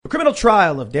criminal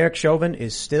trial of Derek Chauvin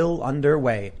is still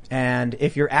underway. And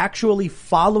if you're actually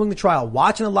following the trial,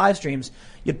 watching the live streams,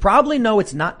 you'd probably know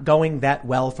it's not going that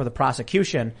well for the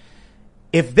prosecution.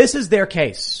 If this is their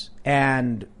case,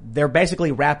 and they're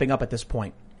basically wrapping up at this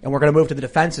point, and we're going to move to the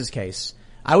defense's case,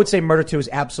 I would say murder 2 is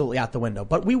absolutely out the window.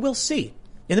 But we will see.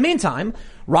 In the meantime,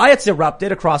 riots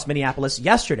erupted across Minneapolis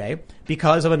yesterday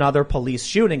because of another police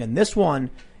shooting. And this one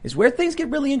is where things get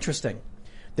really interesting.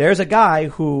 There's a guy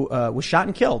who was shot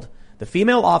and killed. The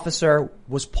female officer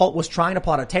was trying to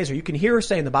pull out a taser. You can hear her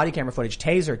say in the body camera footage,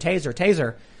 taser, taser,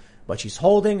 taser. But she's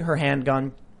holding her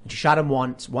handgun. And she shot him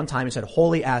one time and said,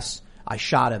 holy S, I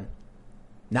shot him.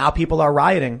 Now people are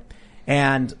rioting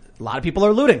and a lot of people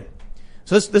are looting.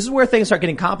 So this is where things start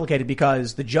getting complicated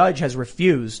because the judge has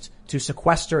refused to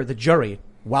sequester the jury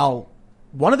while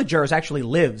one of the jurors actually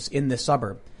lives in this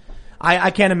suburb.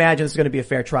 I can't imagine it's going to be a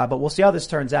fair trial, but we'll see how this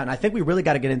turns out. And I think we really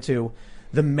got to get into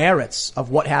the merits of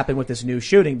what happened with this new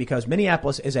shooting because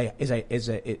Minneapolis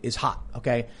is hot.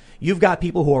 Okay. You've got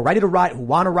people who are ready to riot, who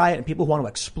want to riot, and people who want to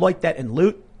exploit that and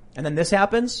loot. And then this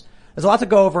happens. There's a lot to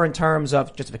go over in terms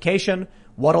of justification.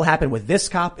 What'll happen with this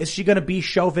cop? Is she going to be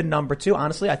Chauvin number 2?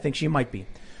 Honestly, I think she might be.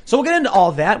 So we'll get into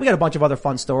all that. We got a bunch of other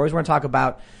fun stories. We're going to talk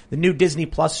about the new Disney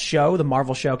Plus show, the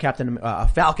Marvel show, Captain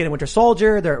Falcon and Winter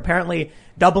Soldier. They're apparently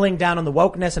doubling down on the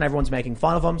wokeness and everyone's making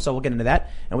fun of them. So we'll get into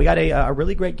that. And we got a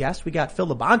really great guest. We got Phil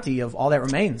Labonte of All That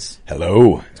Remains.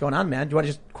 Hello. What's going on, man? Do you want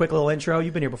to just quick little intro?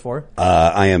 You've been here before.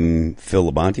 I am Phil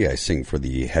Labonte. I sing for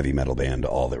the heavy metal band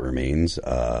All That Remains.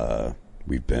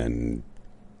 We've been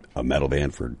a metal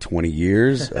band for 20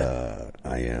 years. I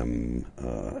am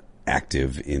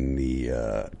active in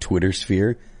the Twitter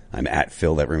sphere. I'm at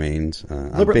Phil That Remains.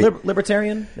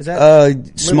 Libertarian? Is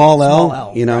that small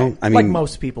L? You know, right. I mean, like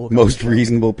most people, most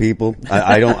reasonable people.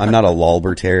 I'm not a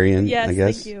lolbertarian. Yes, I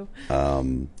guess. thank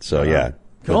you. So yeah,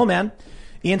 cool, man.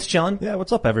 Ian's chilling. Yeah,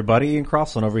 what's up, everybody? Ian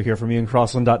Crossland over here from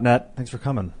IanCrossland.net. Thanks for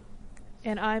coming.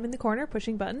 And I'm in the corner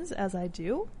pushing buttons as I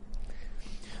do.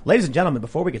 Ladies and gentlemen,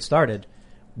 before we get started,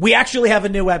 we actually have a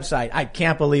new website. I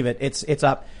can't believe it. It's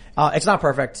up. It's not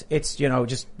perfect. It's,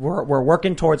 just we're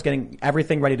working towards getting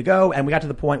everything ready to go. And we got to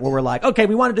the point where we're like, okay,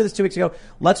 we want to do this 2 weeks ago.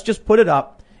 Let's just put it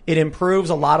up. It improves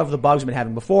a lot of the bugs we've been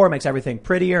having before, makes everything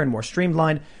prettier and more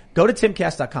streamlined. Go to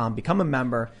timcast.com, become a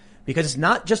member, because it's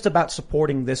not just about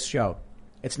supporting this show.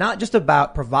 It's not just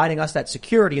about providing us that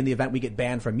security in the event we get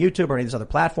banned from YouTube or any of these other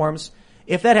platforms.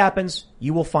 If that happens,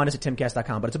 you will find us at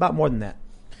timcast.com, but it's about more than that.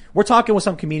 We're talking with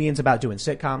some comedians about doing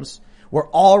sitcoms. We're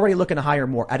already looking to hire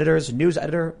more editors, news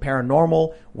editor,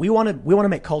 paranormal. We want to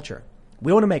make culture.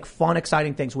 We want to make fun,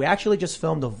 exciting things. We actually just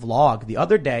filmed a vlog the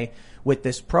other day with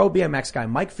this pro BMX guy,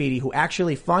 Mike Feedy, who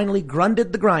actually finally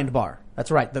grunded the grind bar.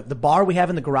 That's right. The bar we have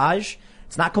in the garage,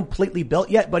 it's not completely built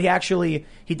yet, but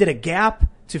he did a gap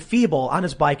to Feeble on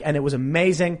his bike, and it was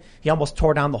amazing. He almost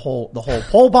tore down the whole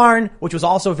pole barn, which was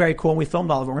also very cool. And we filmed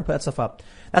all of it. We're going to put that stuff up.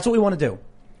 That's what we want to do.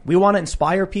 We want to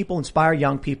inspire people, inspire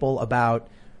young people about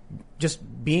just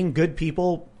being good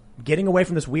people, getting away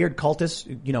from this weird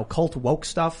cultist, cult woke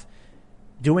stuff,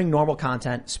 doing normal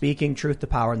content, speaking truth to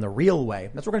power in the real way.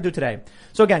 That's what we're going to do today.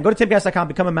 So again, go to timcast.com,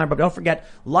 become a member. But don't forget,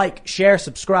 like, share,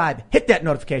 subscribe, hit that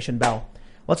notification bell.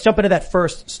 Let's jump into that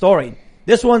first story.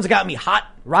 This one's got me hot,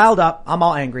 riled up. I'm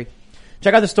all angry.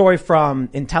 Check out the story from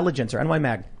Intelligence or NY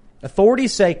Mag.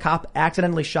 Authorities say cop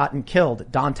accidentally shot and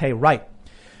killed Dante Wright.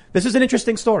 This is an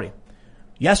interesting story.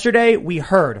 Yesterday, we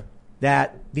heard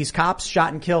that these cops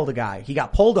shot and killed a guy. He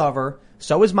got pulled over,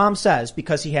 so his mom says,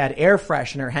 because he had air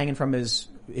freshener hanging from his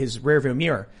rearview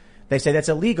mirror. They say that's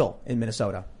illegal in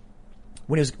Minnesota.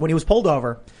 When he was pulled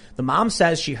over, the mom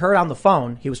says she heard on the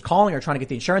phone, he was calling her trying to get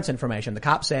the insurance information. The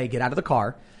cops say, get out of the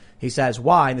car. He says,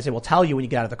 why? And they say, we'll tell you when you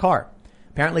get out of the car.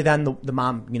 Apparently then the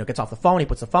mom, gets off the phone. He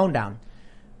puts the phone down.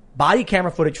 Body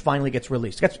camera footage finally gets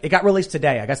released. It got released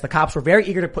today. I guess the cops were very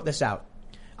eager to put this out.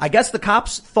 I guess the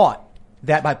cops thought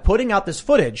that by putting out this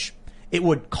footage, it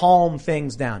would calm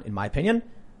things down. In my opinion,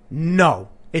 no.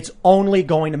 It's only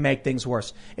going to make things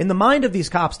worse. In the mind of these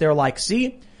cops, they're like,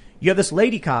 see, you have this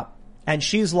lady cop, and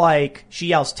she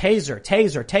yells, taser,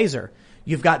 taser, taser.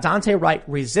 You've got Dante Wright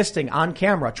resisting on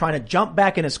camera, trying to jump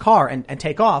back in his car and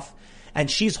take off.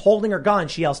 And she's holding her gun.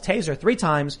 She yells taser 3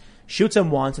 times, shoots him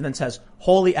once, and then says,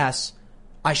 holy S,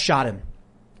 I shot him.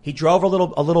 He drove a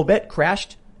little bit,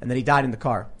 crashed, and then he died in the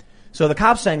car. So the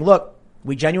cops saying, look,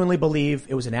 we genuinely believe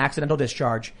it was an accidental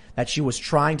discharge, that she was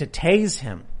trying to tase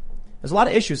him. There's a lot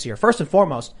of issues here. First and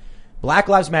foremost, Black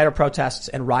Lives Matter protests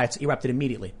and riots erupted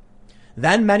immediately.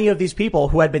 Then many of these people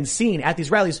who had been seen at these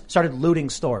rallies started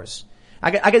looting stores.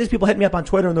 I get these people hitting me up on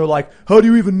Twitter and they're like, how do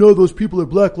you even know those people are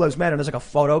Black Lives Matter? And there's like a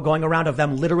photo going around of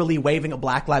them literally waving a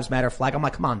Black Lives Matter flag. I'm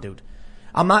like, come on, dude.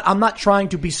 I'm not trying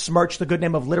to besmirch the good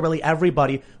name of literally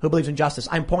everybody who believes in justice.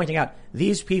 I'm pointing out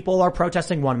these people are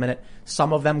protesting 1 minute.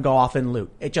 Some of them go off and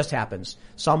loot. It just happens.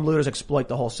 Some looters exploit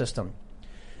the whole system.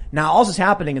 Now, all this is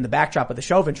happening in the backdrop of the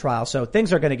Chauvin trial, so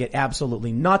things are going to get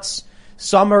absolutely nuts.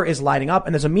 Summer is lighting up,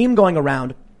 and there's a meme going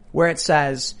around where it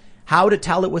says, how to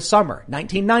tell it was summer,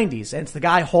 1990s. And it's the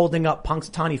guy holding up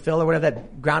Punxsutawney Phil or whatever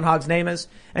that groundhog's name is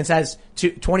and says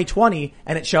 2020.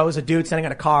 And it shows a dude sitting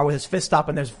in a car with his fist up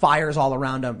and there's fires all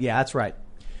around him. Yeah, that's right.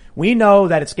 We know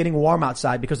that it's getting warm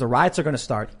outside because the riots are going to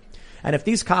start. And if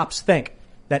these cops think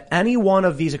that any one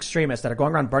of these extremists that are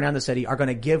going around burning down the city are going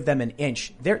to give them an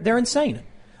inch, they're insane.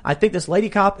 I think this lady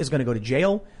cop is going to go to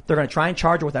jail. They're going to try and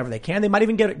charge her with whatever they can. They might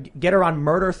even get her on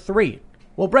murder 3.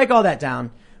 We'll break all that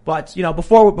down. But, you know,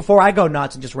 before I go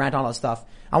nuts and just rant on all that stuff,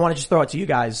 I want to just throw it to you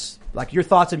guys, like your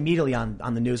thoughts immediately on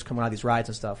the news coming out of these riots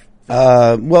and stuff.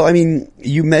 Well, I mean,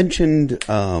 you mentioned,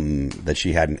 that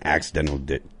she had an accidental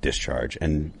discharge,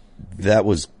 and that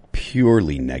was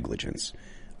purely negligence.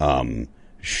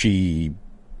 She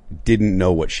didn't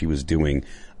know what she was doing.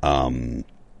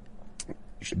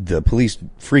 The police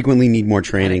frequently need more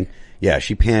training. Yeah,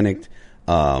 she panicked.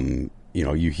 You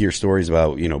know, you hear stories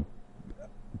about, you know,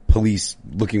 police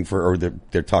looking for, or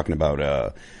they're talking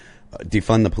about,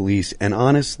 defund the police. And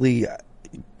honestly,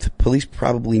 police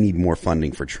probably need more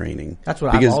funding for training. That's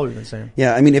what I've always been saying.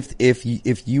 Yeah. I mean,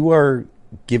 if you are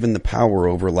given the power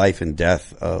over life and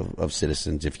death of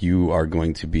citizens, if you are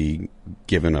going to be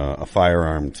given a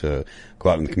firearm to go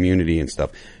out in the community and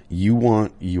stuff, you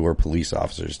want your police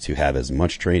officers to have as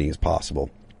much training as possible.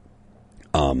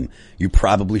 You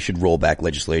probably should roll back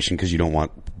legislation because you don't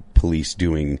want police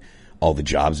doing all the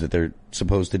jobs that they're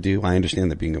supposed to do. I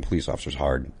understand that being a police officer is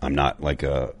hard. I'm not like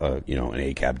an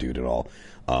ACAB dude at all.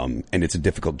 And it's a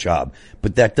difficult job,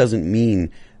 but that doesn't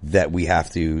mean that we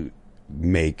have to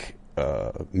make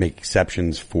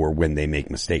exceptions for when they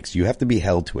make mistakes. You have to be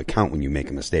held to account when you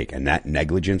make a mistake, and that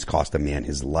negligence cost a man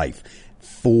his life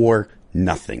for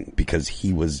nothing because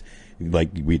he was,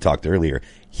 like we talked earlier,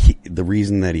 the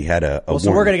reason that he had a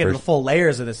so we're going to get into the full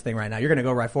layers of this thing right now. You're going to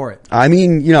go right for it. I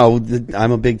mean, you know,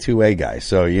 I'm a big 2A guy,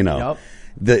 so you know,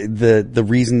 the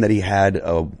reason that he had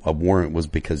a warrant was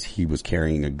because he was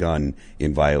carrying a gun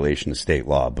in violation of state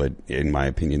law. But in my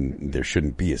opinion, there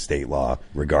shouldn't be a state law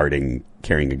regarding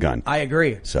carrying a gun. I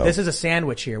agree. So this is a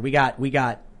sandwich here. We got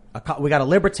a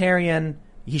libertarian.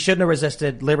 He shouldn't have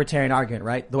resisted libertarian argument,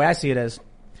 right? The way I see it is,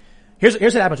 here's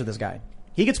what happens with this guy.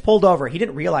 He gets pulled over. He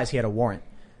didn't realize he had a warrant.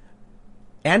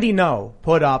 Andy Ngo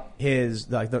put up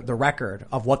the record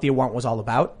of what the warrant was all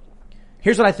about.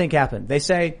 Here's what I think happened. They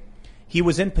say he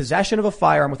was in possession of a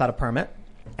firearm without a permit,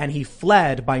 and he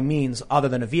fled by means other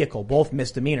than a vehicle, both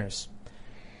misdemeanors.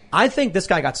 I think this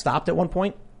guy got stopped at one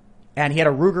point, and he had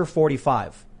a Ruger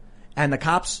 45. And the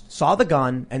cops saw the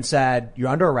gun and said, you're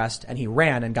under arrest, and he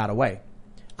ran and got away.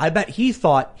 I bet he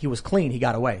thought he was clean, he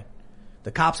got away.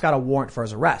 The cops got a warrant for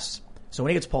his arrest. So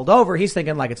when he gets pulled over, he's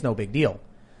thinking like it's no big deal.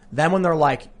 Then when they're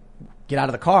like, get out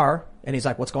of the car, and he's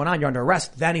like, what's going on? You're under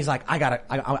arrest. Then he's like, I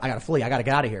gotta flee. I gotta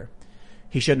get out of here.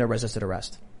 He shouldn't have resisted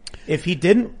arrest. If he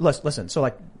didn't, listen, so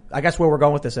like, I guess where we're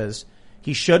going with this is,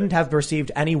 he shouldn't have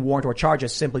received any warrant or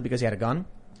charges simply because he had a gun.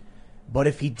 But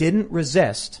if he didn't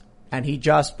resist, and he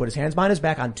just put his hands behind his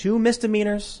back on 2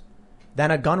 misdemeanors,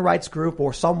 then a gun rights group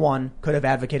or someone could have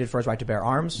advocated for his right to bear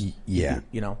arms. Yeah.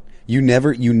 You know. You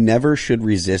never should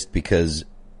resist because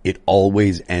it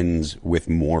always ends with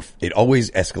more, it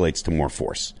always escalates to more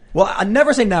force. Well, I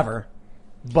never say never,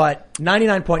 but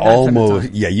 99.9% almost, of the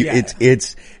time. Yeah,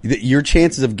 it's your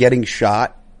chances of getting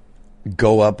shot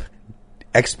go up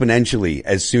exponentially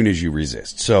as soon as you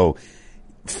resist. So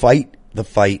fight the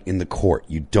fight in the court.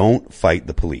 You don't fight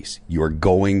the police. You are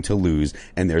going to lose,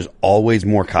 and there's always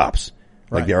more cops.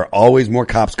 Like, there are always more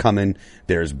cops coming.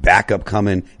 There's backup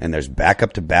coming, and there's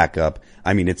backup to backup.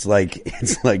 I mean, it's like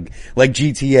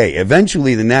GTA.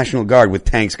 Eventually, the National Guard with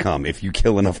tanks come if you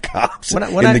kill enough cops in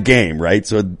the game, right?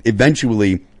 So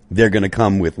eventually, they're going to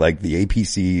come with like the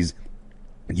APCs.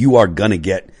 You are going to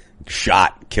get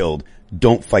shot, killed.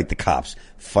 Don't fight the cops.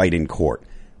 Fight in court.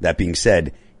 That being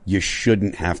said, you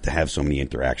shouldn't have to have so many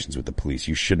interactions with the police.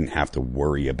 You shouldn't have to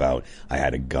worry about, I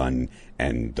had a gun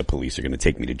and the police are going to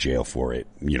take me to jail for it,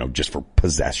 you know, just for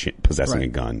possessing a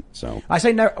gun. So I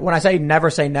say when I say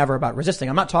never about resisting,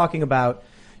 I'm not talking about,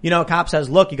 you know, a cop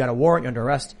says, look, you got a warrant, you're under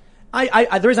arrest.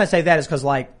 The reason I say that is because,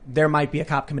 like, there might be a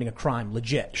cop committing a crime,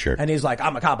 legit. Sure. And he's like,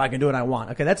 I'm a cop, I can do what I want.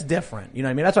 Okay, that's different. You know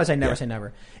what I mean? That's why I say never say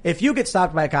never. If you get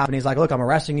stopped by a cop and he's like, look, I'm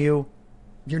arresting you,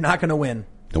 you're not going to win.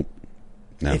 Nope.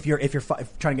 No. if you're trying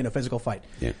to get in a physical fight.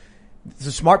 Yeah.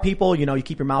 The smart people, you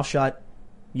keep your mouth shut.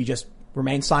 You just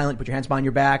remain silent, put your hands behind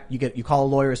your back. You call a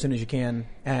lawyer as soon as you can,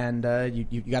 and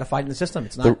you got to fight in the system.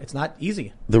 It's not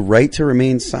easy. The right to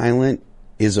remain silent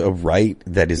is a right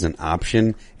that is an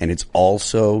option, and it's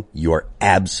also your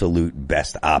absolute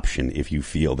best option if you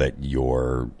feel that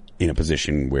you're in a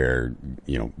position where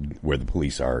where the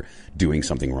police are doing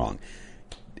something wrong.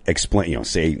 Explain,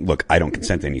 say, look, I don't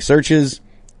consent to any searches.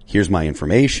 Here's my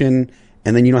information.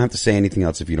 And then you don't have to say anything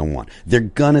else if you don't want. They're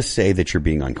gonna say that you're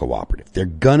being uncooperative. They're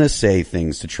gonna say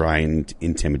things to try and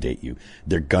intimidate you.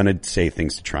 They're gonna say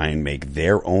things to try and make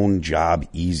their own job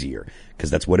easier.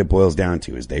 Cause that's what it boils down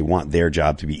to, is they want their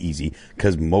job to be easy.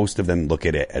 Cause most of them look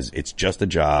at it as it's just a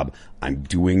job. I'm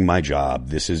doing my job.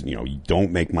 This is, you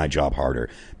don't make my job harder.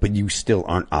 But you still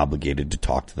aren't obligated to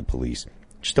talk to the police.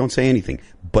 Just don't say anything.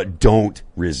 But don't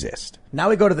resist. Now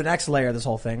we go to the next layer of this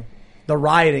whole thing. The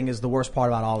rioting is the worst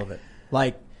part about all of it.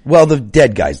 Well, the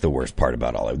dead guy's the worst part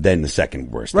about all of it. Then the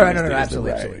second worst thing right, is no, the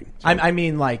absolutely. rioting. So. I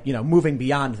mean, moving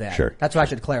beyond that. Sure. That's what I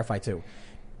should clarify too.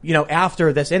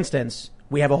 After this instance,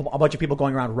 we have a bunch of people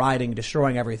going around rioting,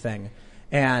 destroying everything.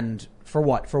 And for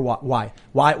what? For what? Why?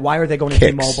 Why are they going to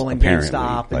T-Mobile and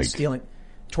GameStop and stealing,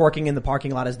 twerking in the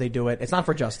parking lot as they do it? It's not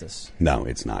for justice. No,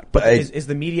 it's not. But is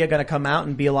the media going to come out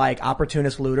and be like,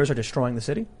 opportunist looters are destroying the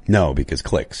city? No, because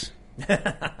clicks.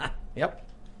 Yep.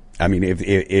 I mean,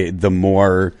 if the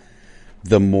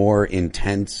more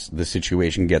intense the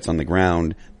situation gets on the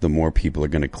ground, the more people are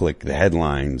going to click the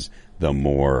headlines, the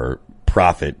more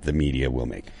profit the media will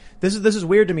make. This is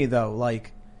weird to me though.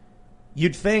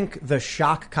 You'd think the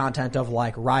shock content of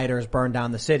rioters burn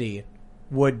down the city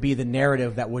would be the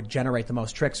narrative that would generate the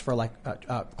most clicks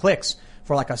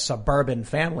for a suburban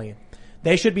family.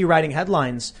 They should be writing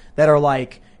headlines that are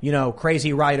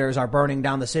crazy rioters are burning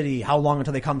down the city. How long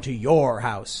until they come to your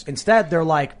house? Instead,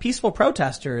 they're peaceful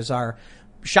protesters are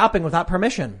shopping without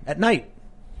permission at night.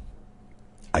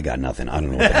 I got nothing. I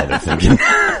don't know what the hell they're thinking.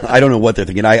 I don't know what they're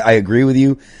thinking. I agree with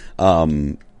you.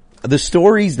 The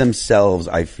stories themselves,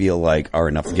 I feel like, are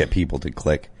enough to get people to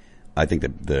click. I think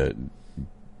that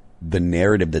the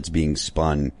narrative that's being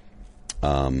spun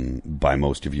by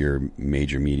most of your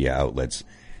major media outlets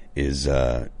is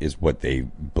what they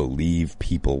believe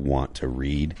people want to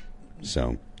read.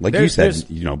 So, you said,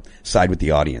 side with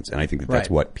the audience, and I think that's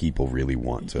what people really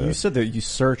want to. You said that you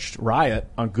searched riot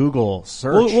on Google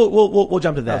search. We'll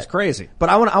jump to that. That's crazy. But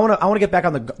I want to get back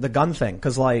on the gun thing,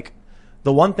 because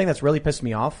the one thing that's really pissed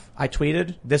me off, I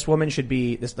tweeted, this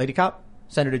lady cop,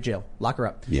 send her to jail, lock her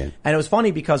up. Yeah. And it was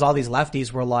funny because all these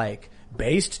lefties were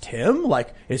based Tim?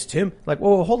 Is Tim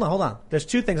whoa, hold on. There's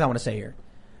two things I want to say here.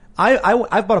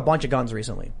 I've bought a bunch of guns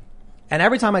recently. And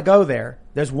every time I go there,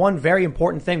 there's one very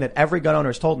important thing that every gun owner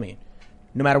has told me.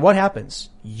 No matter what happens,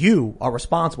 you are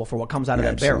responsible for what comes out of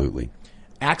that barrel. Absolutely.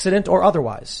 Accident or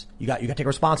otherwise. You got to take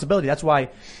responsibility. That's why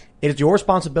it is your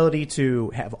responsibility to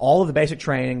have all of the basic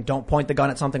training. Don't point the gun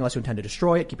at something unless you intend to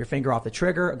destroy it. Keep your finger off the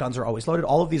trigger. Guns are always loaded.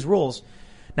 All of these rules.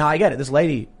 Now I get it. This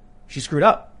lady, she screwed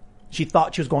up. She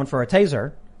thought she was going for a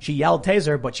taser. She yelled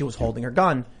taser, but she was holding her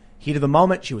gun. Heat of the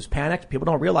moment, she was panicked. People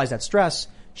don't realize that stress.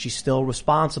 She's still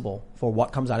responsible for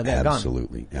what comes out of that gun.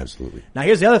 Absolutely. Now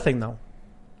here's the other thing though,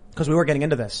 because we were getting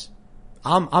into this.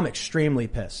 I'm extremely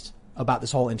pissed about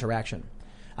this whole interaction.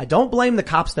 I don't blame the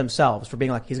cops themselves for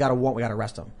being he's got a warrant, we got to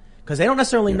arrest him. Because they don't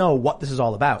necessarily know what this is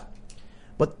all about.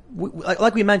 But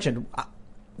like we mentioned,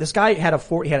 this guy had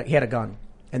he had a gun,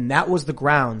 and that was the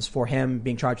grounds for him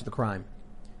being charged with the crime.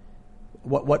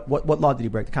 What law did he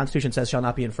break? The Constitution says shall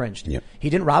not be infringed. Yep.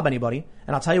 He didn't rob anybody.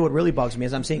 And I'll tell you what really bugs me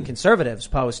is I'm seeing conservatives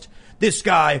post, this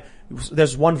guy,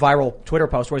 there's one viral Twitter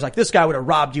post where he's like, this guy would have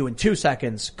robbed you in 2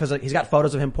 seconds because he's got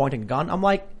photos of him pointing a gun. I'm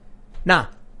like, nah,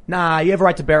 you have a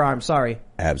right to bear arms. Sorry.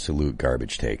 Absolute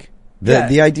garbage take.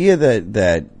 The idea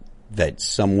that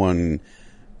someone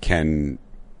can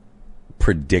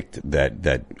predict that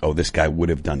this guy would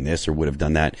have done this or would have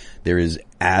done that. There is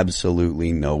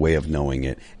absolutely no way of knowing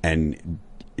it. And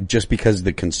just because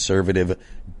the conservative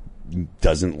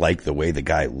doesn't like the way the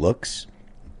guy looks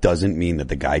doesn't mean that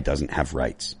the guy doesn't have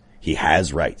rights. He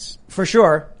has rights. For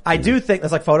sure. I do think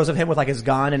there's photos of him with his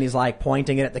gun and he's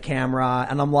pointing it at the camera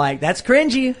and I'm like, that's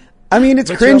cringy. I mean,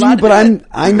 it's cringy, but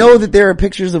I know that there are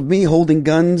pictures of me holding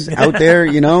guns out there,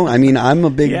 I mean, I'm a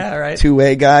big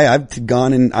 2A guy. I've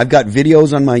got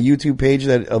videos on my YouTube page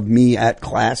of me at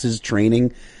classes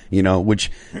training,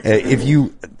 which,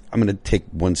 I'm going to take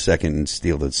 1 second and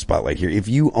steal the spotlight here. If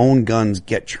you own guns,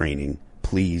 get training,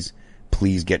 please.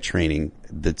 please get training.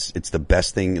 It's the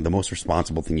best thing, the most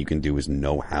responsible thing you can do is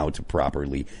know how to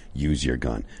properly use your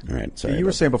gun. All right. Sorry. You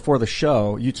were saying before the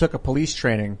show, you took a police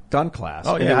training gun class.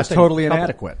 Oh, and yeah, it was I think totally couple-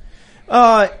 inadequate.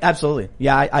 Absolutely.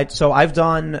 Yeah, so I've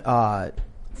done,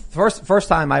 first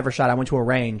time I ever shot, I went to a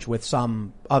range with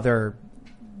some other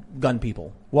gun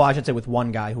people. Well, I should say with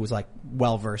one guy who was like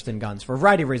well versed in guns for a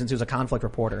variety of reasons. He was a conflict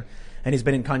reporter and he's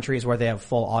been in countries where they have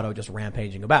full auto just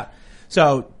rampaging about.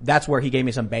 So that's where he gave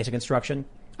me some basic instruction.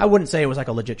 I wouldn't say it was like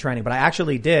a legit training, but I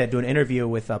actually did do an interview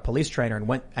with a police trainer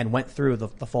and went through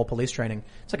the full police training.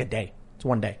 It's like a day. It's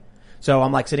one day. So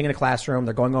I'm like sitting in a classroom.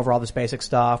 They're going over all this basic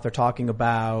stuff. They're talking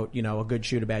about, a good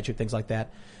shoot, a bad shoot, things like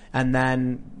that. And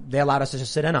then they allowed us to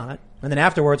just sit in on it. And then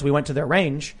afterwards we went to their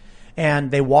range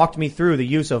and they walked me through the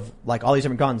use of like all these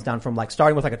different guns down from like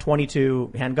starting with like a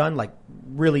 22 handgun, like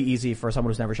really easy for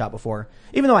someone who's never shot before,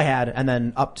 even though I had, and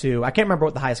then up to, I can't remember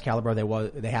what the highest caliber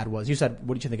they had was. You said,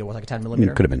 what did you think it was? Like a 10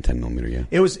 millimeter? It could have been 10 millimeter, yeah.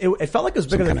 It felt like it was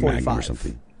bigger than Some kind of 45. Magnum or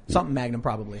something. Something Magnum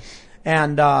probably.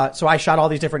 And, so I shot all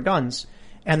these different guns.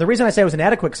 And the reason I say it was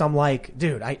inadequate, cause I'm like,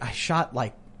 dude, I shot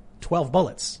like 12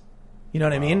 bullets. You know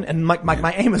what I mean? And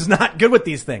my aim is not good with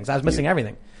these things. I was missing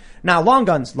everything. Now, long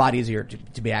guns, a lot easier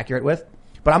to be accurate with.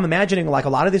 But I'm imagining like a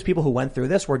lot of these people who went through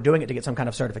this were doing it to get some kind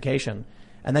of certification.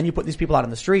 And then you put these people out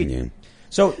on the street. Yeah.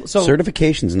 So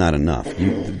certification's not enough.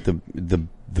 The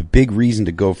big reason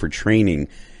to go for training,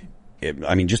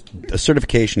 just a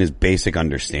certification is basic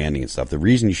understanding and stuff. The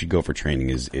reason you should go for training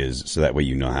is so that way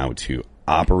you know how to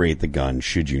operate the gun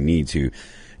should you need to.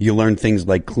 You learn things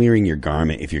like clearing your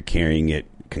garment if you're carrying it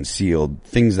concealed,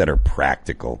 things that are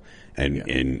practical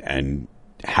and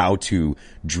how to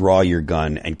draw your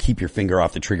gun and keep your finger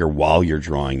off the trigger while you're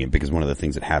drawing it, because one of the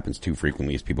things that happens too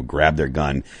frequently is people grab their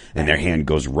gun and their hand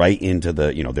goes right into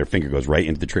their finger goes right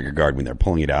into the trigger guard when they're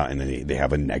pulling it out, and then they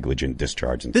have a negligent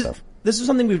discharge and stuff. This is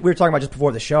something we were talking about just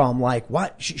before the show. I'm like,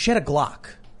 what? She had a Glock.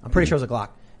 I'm pretty sure it was a Glock.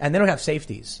 And they don't have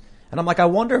safeties. And I'm like, I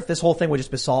wonder if this whole thing would just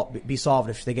be solved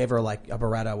if they gave her like a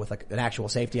Beretta with like an actual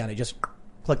safety on it. Just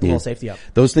click the little safety up.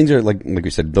 Those things are like we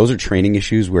said, those are training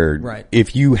issues where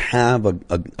if you have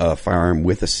a firearm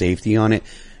with a safety on it,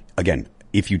 again,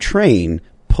 if you train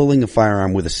pulling a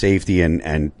firearm with a safety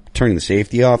and turning the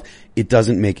safety off, it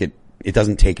doesn't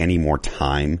take any more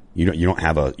time. You're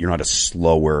not a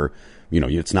slower,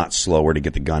 it's not slower to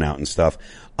get the gun out and stuff.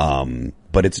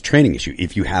 But it's a training issue.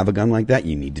 If you have a gun like that,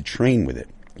 you need to train with it.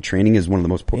 Training is one of the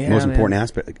most important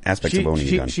aspects of owning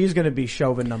a gun. She's going to be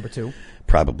Chauvin number 2.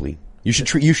 Probably. You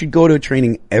should go to a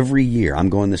training every year. I'm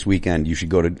going this weekend. You should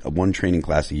go to one training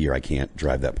class a year. I can't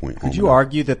drive that point home. Could you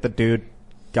argue that the dude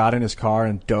got in his car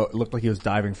and looked like he was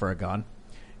diving for a gun?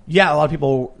 Yeah, a lot of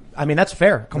people. I mean, that's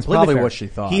fair. Completely probably fair. what she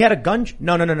thought. He had a gun.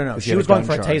 No. She was going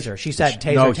for a taser. She said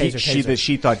taser.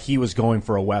 She thought he was going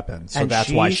for a weapon, so and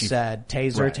that's why she said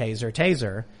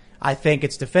taser. I think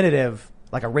it's definitive.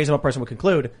 Like a reasonable person would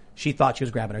conclude, she thought she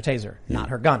was grabbing her taser,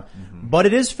 not her gun. Mm-hmm. But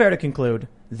it is fair to conclude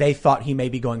they thought he may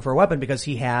be going for a weapon because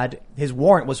his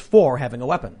warrant was for having a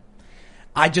weapon.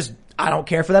 I don't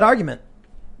care for that argument.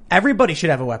 Everybody should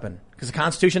have a weapon because the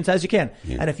Constitution says you can.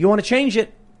 Yeah. And if you want to change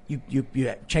it, you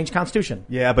change Constitution.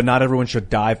 Yeah, but not everyone should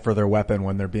dive for their weapon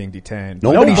when they're being detained.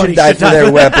 Nobody should dive for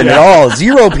their weapon at all.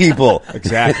 0 people.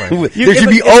 Exactly. There should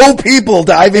be 0 people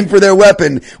diving for their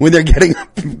weapon when they're getting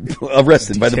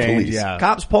arrested by the police. Yeah.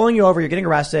 Cops pulling you over, you're getting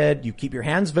arrested, you keep your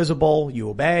hands visible, you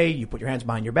obey, you put your hands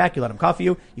behind your back, you let them cuff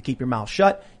you, you keep your mouth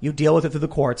shut, you deal with it through the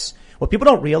courts. What people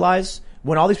don't realize,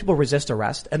 when all these people resist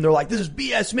arrest and they're like, this is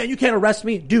BS, man, you can't arrest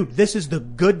me. Dude, this is the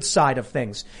good side of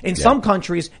things. In some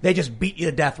countries, they just beat you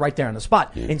to death right there on the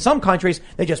spot. Yeah. In some countries,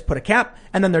 they just put a cap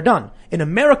and then they're done. In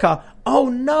America, oh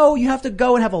no, you have to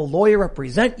go and have a lawyer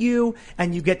represent you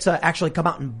and you get to actually come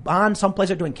out and bond. Some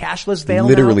places are doing cashless bail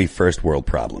Literally now. First world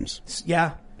problems.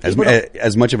 Yeah.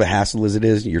 As much of a hassle as it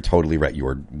is, you're totally right.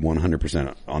 You're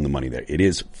 100% on the money there. It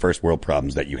is first world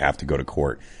problems that you have to go to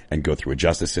court and go through a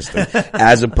justice system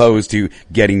as opposed to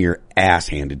getting your ass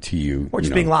handed to you. Or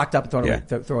just being locked up and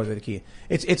thrown away the key.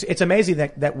 It's amazing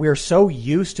that we're so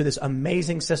used to this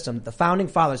amazing system that the founding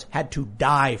fathers had to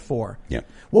die for. Yeah.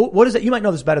 Well, what is it? You might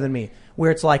know this better than me. Where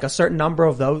it's like a certain number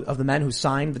of the men who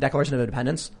signed the Declaration of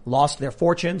Independence lost their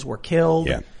fortunes, were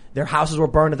killed, their houses were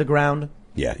burned to the ground.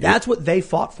 Yeah. That's what they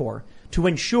fought for, to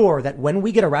ensure that when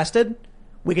we get arrested,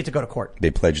 we get to go to court. They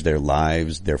pledged their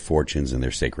lives, their fortunes, and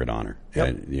their sacred honor.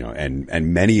 Yep.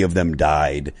 And many of them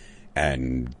died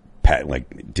and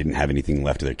didn't have anything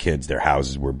left of their kids. Their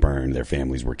houses were burned. Their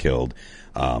families were killed.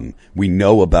 We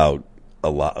know about a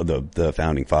lot of the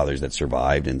founding fathers that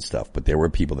survived and stuff, but there were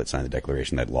people that signed the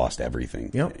Declaration that lost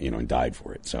everything, and died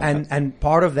for it. So, and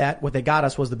part of that, what they got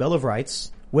us was the Bill of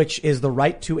Rights, which is the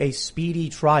right to a speedy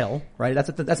trial, right? That's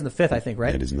in the fifth, I think,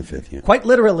 right? It is in the fifth, yeah. Quite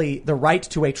literally, the right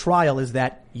to a trial is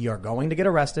that you're going to get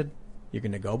arrested, you're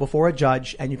going to go before a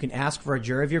judge, and you can ask for a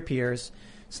jury of your peers.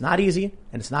 It's not easy,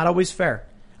 and it's not always fair.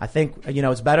 I think,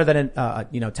 it's better than,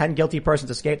 10 guilty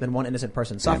persons escape than one innocent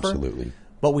person suffer. Absolutely.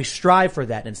 But we strive for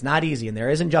that, and it's not easy, and there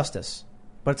is injustice.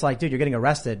 But it's like, dude, you're getting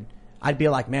arrested. I'd be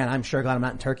like, man, I'm sure glad I'm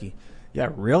not in Turkey. Yeah,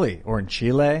 really? Or in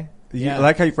Chile? Yeah. I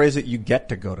like how you phrase it, you get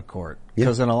to go to court.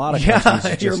 Because in a lot of Yeah,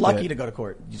 countries, you're lucky to go to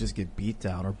court. You just get beat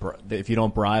down, or if you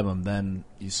don't bribe them, then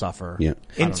you suffer. Yeah.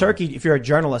 In Turkey, if you're a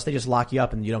journalist, they just lock you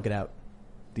up and you don't get out.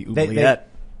 The They- oubliette.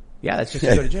 Yeah, that's just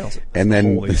to go to jail. And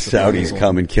then Holy the Saudis survival.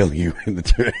 come and kill you in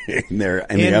the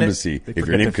embassy if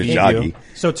you're named forget to feed Khashoggi. you.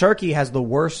 So Turkey has the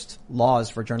worst laws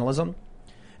for journalism.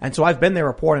 And so I've been there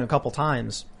reporting a couple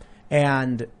times,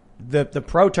 and the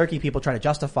pro-Turkey people try to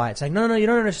justify it, saying, no, you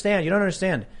don't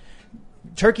understand.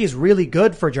 Turkey is really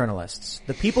good for journalists.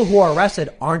 The people who are arrested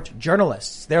aren't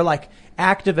journalists. They're like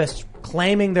activists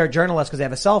claiming they're journalists because they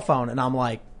have a cell phone. And I'm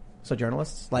like, so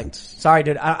journalists? Like, sorry,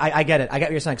 dude, I get it. I get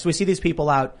what you're saying. So we see these people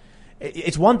out.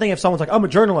 It's one thing if someone's like, I'm a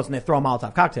journalist, and they throw a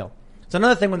Molotov cocktail. It's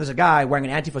another thing when there's a guy wearing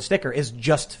an Antifa sticker is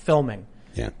just filming.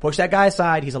 Yeah. Push that guy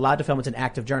aside. He's allowed to film. It's an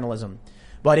act of journalism.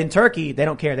 But in Turkey, they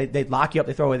don't care. They lock you up.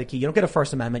 They throw away the key. You don't get a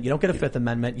First Amendment. You don't get a Fifth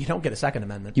Amendment. You don't get a Second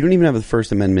Amendment. You don't even have the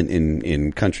First Amendment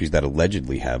in countries that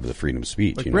allegedly have the freedom of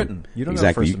speech. Like you know? Britain. You don't have a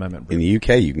exactly. First Amendment in In the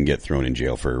UK, you can get thrown in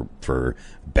jail for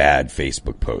bad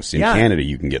Facebook posts. In Yeah. Canada,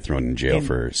 you can get thrown in jail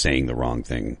for saying the wrong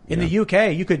thing. In the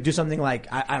UK, you could do something like,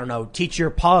 I don't know, teach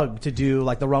your pug to do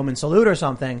like the Roman salute or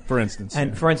something. For instance, And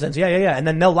yeah. for instance, yeah. And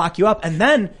then they'll lock you up. And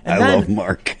then I love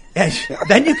Mark.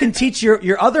 then you can teach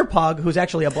your other pug, who's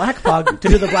actually a black pug, to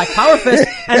do the black power fist,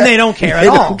 and they don't care at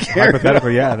all.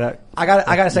 Hypothetically, yeah, that. I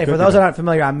gotta say, for those that aren't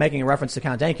familiar, I'm making a reference to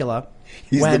Count Dankula.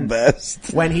 He's the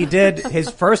best. When he did his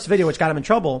first video, which got him in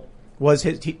trouble, was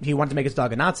he wanted to make his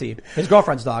dog a Nazi, his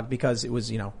girlfriend's dog, because it was,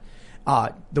 the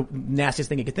nastiest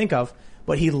thing he could think of.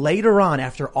 But he later on,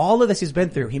 after all of this he's been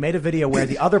through, he made a video where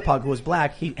the other pug, who was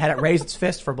black, he had it raise its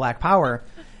fist for black power,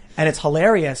 and it's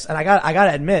hilarious. And I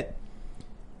gotta admit,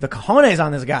 the cojones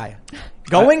on this guy.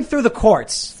 Going through the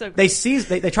courts, So they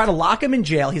try to lock him in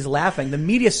jail. He's laughing. The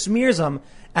media smears him,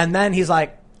 and then he's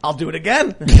like, "I'll do it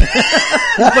again." but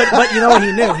you know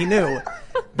what he knew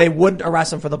they wouldn't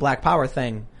arrest him for the Black Power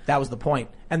thing. That was the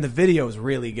point. And the video is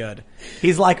really good.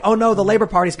 He's like, "Oh no, the Labor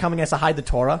Party's coming us to hide the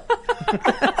Torah."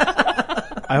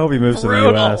 I hope he moves to the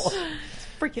Brutal. U.S.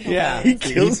 Freaking Yeah. He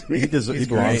kills me. He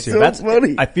belongs so here. That's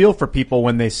funny. I feel for people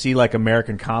when they see like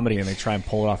American comedy and they try and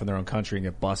pull it off in their own country and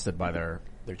get busted by their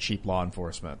cheap law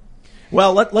enforcement.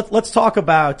 Well, let's talk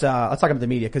about the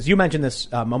media, because you mentioned this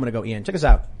a moment ago, Ian. Check this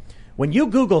out. When you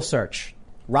Google search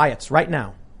riots right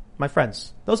now, my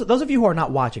friends, those of you who are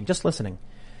not watching, just listening,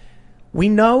 we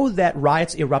know that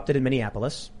riots erupted in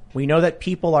Minneapolis. We know that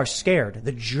people are scared.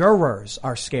 The jurors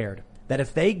are scared that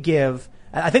if they give,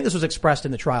 I think this was expressed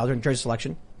in the trial during jury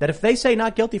selection, that if they say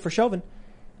not guilty for Chauvin,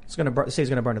 the city's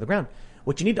going to burn to the ground.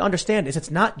 What you need to understand is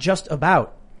it's not just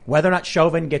about whether or not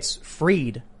Chauvin gets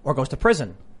freed or goes to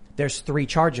prison. There's 3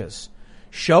 charges.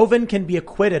 Chauvin can be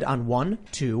acquitted on 1,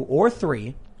 2, or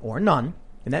 3, or none.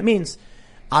 And that means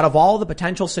out of all the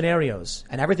potential scenarios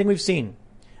and everything we've seen,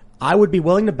 I would be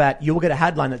willing to bet you will get a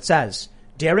headline that says,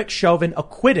 Derek Chauvin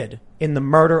acquitted in the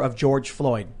murder of George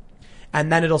Floyd.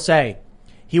 And then it'll say,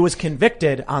 he was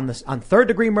convicted on 3rd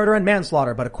degree murder and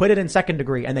manslaughter, but acquitted in 2nd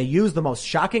degree. And they use the most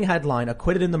shocking headline,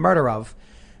 acquitted in the murder of,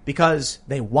 because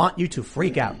they want you to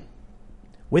freak out.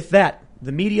 With that,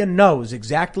 the media knows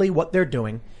exactly what they're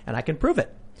doing, and I can prove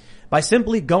it. By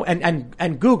simply go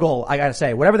and Google, I gotta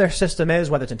say, whatever their system is,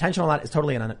 whether it's intentional or not, is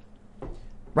totally in on it.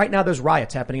 Right now there's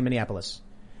riots happening in Minneapolis.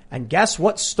 And guess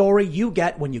what story you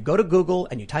get when you go to Google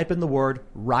and you type in the word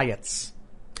riots?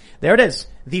 There it is.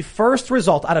 The first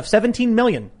result out of 17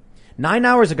 million. 9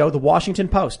 hours ago, the Washington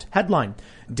Post headline: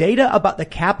 data about the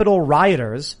Capitol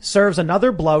rioters serves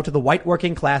another blow to the white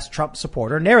working class Trump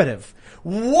supporter narrative.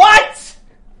 What?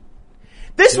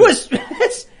 This was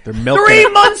They're milking 3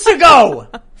 it. months ago.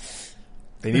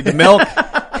 They need the milk.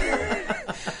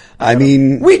 I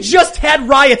mean, We just had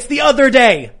riots the other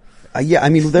day. yeah, I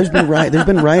mean, there's been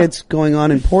riots going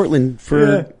on in Portland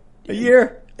for A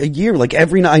year. a year. Like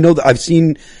every night, I know that I've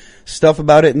seen stuff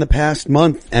about it in the past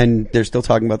month, and they're still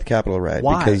talking about the Capitol riot.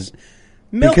 Why? Because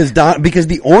Milk. because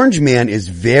the Orange Man is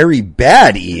very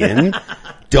bad, Ian.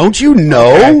 Don't you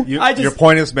know? Your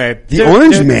point is made. The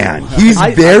Orange Man. He's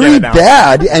I very get it now.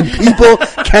 bad, and people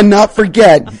cannot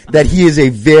forget that he is a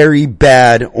very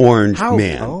bad Orange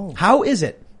Man. Oh. How is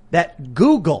it that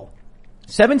Google,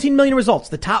 17 million results,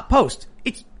 the top post,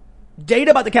 it's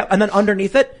data about the cap, and then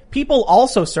underneath it, people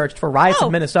also searched for riots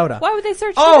in Minnesota. Why would they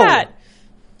search for that?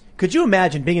 Could you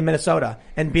imagine being in Minnesota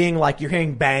and being like, you're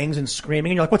hearing bangs and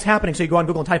screaming and you're like, what's happening? So you go on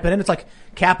Google and type it in. It's like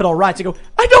Capitol riots. You go,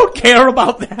 I don't care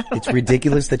about that. It's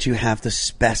ridiculous that you have to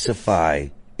specify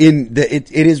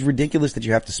it is ridiculous that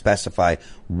you have to specify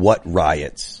what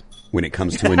riots when it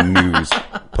comes to a news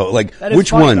like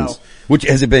which funny, ones though. which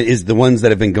has it been is the ones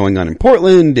that have been going on in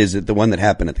Portland, is it the one that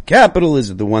happened at the Capitol, is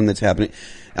it the one that's happening?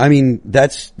 I mean,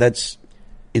 that's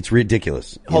it's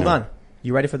ridiculous. Hold on.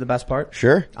 You ready for the best part?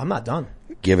 Sure. I'm not done.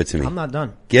 Give it to me. I'm not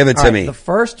done. Give it All to right, me. The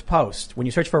first post, when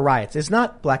you search for riots, is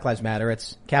not Black Lives Matter,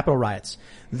 it's Capitol riots.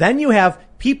 Then you have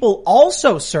people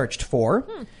also searched for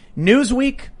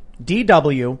Newsweek,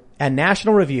 DW, and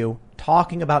National Review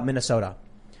talking about Minnesota.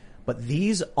 But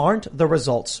these aren't the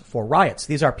results for riots.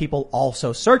 These are people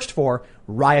also searched for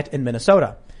riot in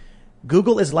Minnesota.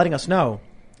 Google is letting us know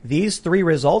these 3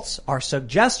 results are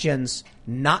suggestions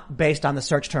not based on the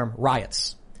search term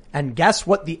riots. And guess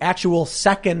what the actual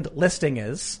second listing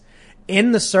is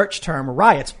in the search term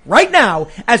riots right now,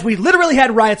 as we literally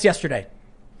had riots yesterday.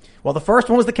 Well, the first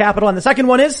one was the Capitol, and the second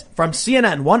one is from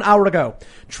CNN 1 hour ago.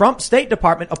 Trump State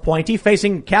Department appointee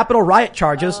facing Capitol riot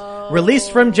charges,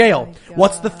 released from jail.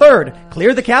 What's the third?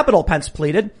 Clear the Capitol, Pence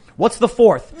pleaded. What's the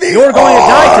fourth? You're going to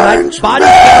die tonight. Body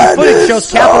cam footage shows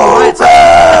Capitol riots.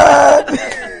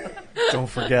 Don't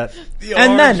forget.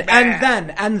 And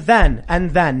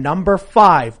then, number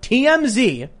 5,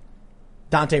 TMZ,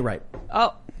 Dante Wright.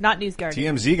 Oh, not News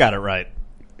Guardian. TMZ got it right.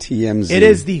 TMZ. It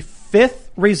is the 5th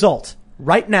result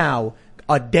right now,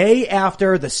 a day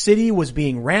after the city was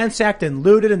being ransacked and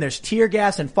looted and there's tear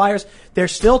gas and fires. They're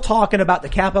still talking about the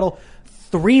Capitol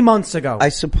 3 months ago. I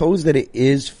suppose that it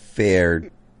is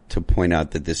fair to point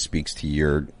out that this speaks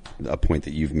to a point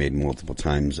that you've made multiple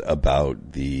times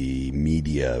about the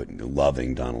media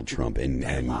loving Donald Trump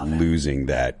and losing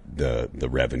the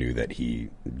revenue that he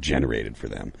generated for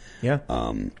them. Yeah.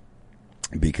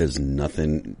 Because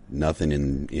nothing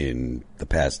in the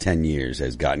past 10 years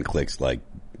has gotten clicks like,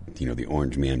 the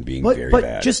Orange Man being very bad.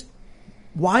 But just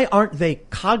why aren't they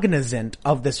cognizant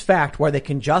of this fact where they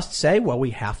can just say, well, we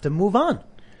have to move on?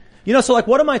 So like,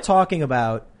 what am I talking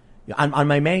about on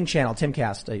my main channel,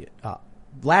 Timcast?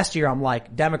 Last year, I'm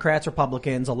like, Democrats,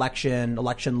 Republicans, election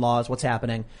laws, what's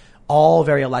happening, all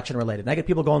very election related. And I get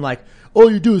people going like, all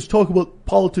you do is talk about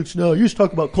politics now. You just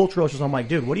talk about cultural issues. I'm like,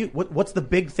 dude, what's the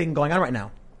big thing going on right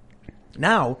now?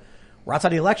 Now, we're outside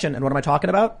the election, and what am I talking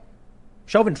about?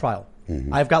 Chauvin trial.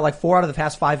 Mm-hmm. I've got like 4 out of the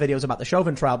past 5 videos about the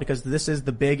Chauvin trial because this is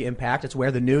the big impact. It's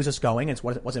where the news is going. It's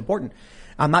what's important.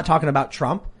 I'm not talking about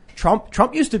Trump.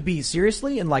 Trump used to be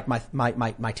seriously in like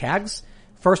my tags.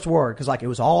 First word, because like it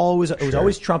was always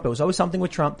Trump. It was always something with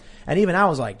Trump. And even I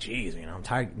was like, geez, I'm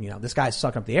tired. This guy's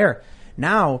sucking up the air.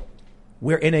 Now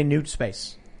we're in a new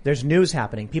space. There's news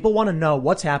happening. People want to know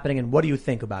what's happening and what do you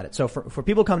think about it. So for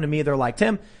people come to me, they're like,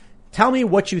 Tim, tell me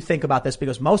what you think about this,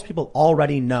 because most people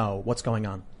already know what's going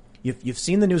on. You've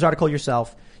seen the news article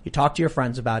yourself. You talk to your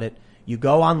friends about it. You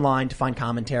go online to find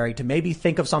commentary, to maybe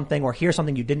think of something or hear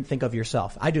something you didn't think of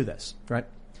yourself. I do this, right?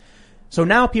 So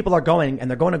now people are going, and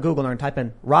they're going to Google and they're going to type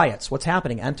in riots. What's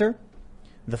happening? Enter.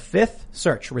 The 5th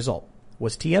search result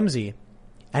was TMZ,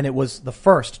 and it was the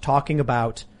first talking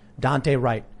about Dante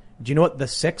Wright. Do you know what the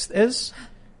 6th is?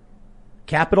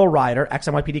 Capitol rioter,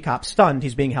 ex-NYPD cop stunned.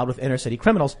 He's being held with inner city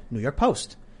criminals. New York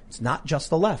Post. It's not just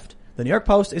the left. The New York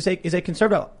Post is a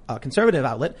conservative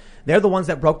outlet. They're the ones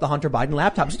that broke the Hunter Biden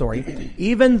laptop story.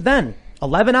 Even then,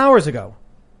 11 hours ago.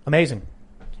 Amazing.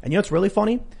 And you know what's really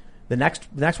funny? The next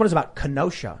one is about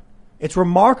Kenosha. It's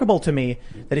remarkable to me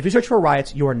that if you search for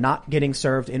riots, you are not getting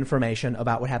served information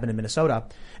about what happened in Minnesota.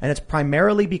 And it's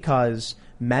primarily because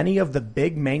many of the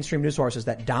big mainstream news sources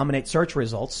that dominate search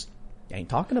results ain't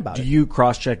talking about it. Do you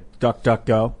cross-check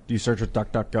DuckDuckGo? Do you search with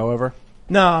DuckDuckGo ever?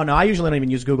 No, I usually don't even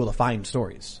use Google to find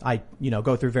stories. I,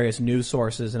 go through various news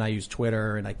sources and I use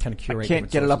Twitter and I kind of curate. I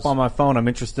can't get it up on my phone. I'm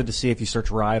interested to see if you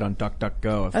search riot on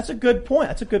DuckDuckGo. That's a good point.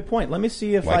 Let me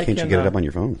see if Why can't you get it up on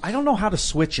your phone? I don't know how to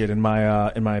switch it in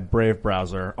my Brave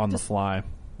browser on the fly.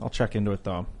 I'll check into it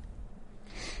though.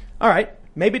 All right,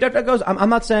 maybe DuckDuckGo's. I'm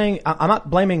not saying I'm not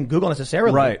blaming Google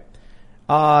necessarily.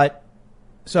 Right.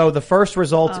 So the first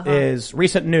result is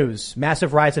recent news: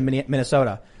 massive riots in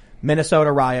Minnesota.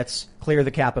 Minnesota riots clear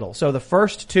the Capitol. So the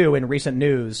first 2 in recent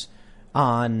news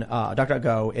on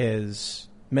DuckDuckGo is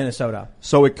Minnesota.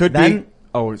 So it could then, be.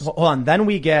 Oh, hold on. Then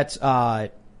we get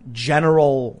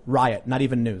general riot, not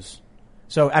even news.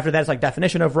 So after that, it's like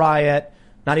definition of riot,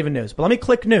 not even news. But let me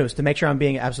click news to make sure I'm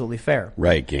being absolutely fair.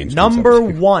 Right, games. Number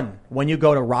 1, when you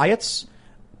go to riots,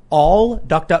 all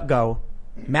DuckDuckGo,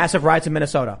 massive riots in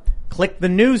Minnesota. Click the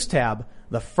news tab.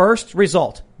 The first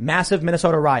result, massive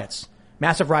Minnesota riots.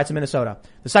 Massive riots in Minnesota.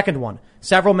 The second one,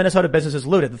 several Minnesota businesses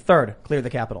looted. The third, clear the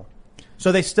Capitol.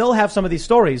 So they still have some of these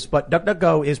stories, but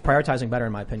DuckDuckGo is prioritizing better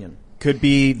in my opinion. Could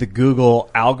be the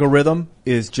Google algorithm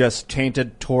is just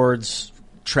tainted towards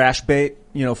trash bait,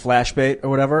 flash bait or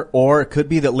whatever. Or it could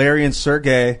be that Larry and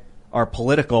Sergey are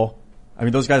political. I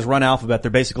mean, those guys run Alphabet.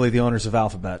 They're basically the owners of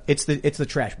Alphabet. It's the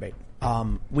trash bait.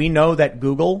 We know that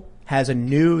Google has a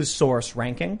news source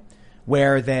ranking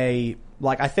where they,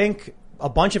 I think a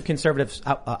bunch of conservative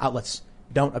outlets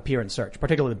don't appear in search,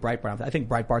 particularly Breitbart. I think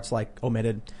Breitbart's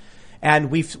omitted.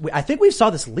 And I think we saw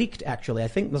this leaked actually. I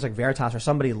think it was Veritas or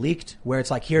somebody leaked where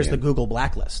it's here's the Google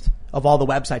blacklist of all the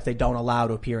websites they don't allow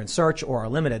to appear in search or are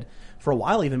limited. For a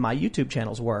while, even my YouTube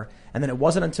channels were. And then it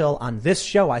wasn't until on this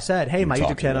show I said, hey, my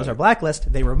YouTube channels are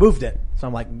blacklist. They removed it. So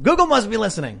I'm like, Google must be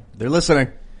listening. They're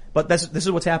listening. But this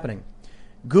is what's happening.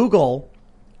 Google,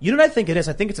 you know what I think it is?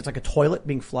 I think it's like a toilet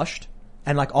being flushed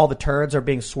and all the turds are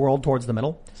being swirled towards the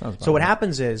middle. So what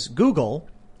happens is Google,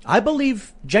 I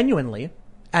believe genuinely,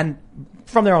 and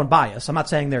from their own bias, I'm not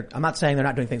saying they're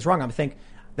not doing things wrong.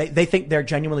 They think they're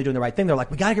genuinely doing the right thing. They're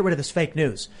we gotta get rid of this fake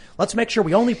news. Let's make sure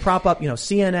we only prop up,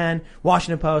 CNN,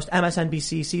 Washington Post,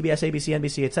 MSNBC, CBS, ABC,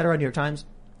 NBC, etc., New York Times.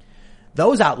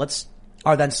 Those outlets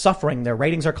are then suffering. Their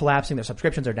ratings are collapsing. Their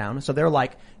subscriptions are down. So they're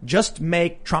just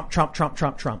make Trump, Trump, Trump,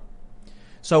 Trump, Trump.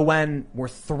 So when we're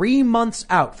 3 months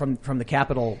out from the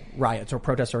Capitol riots or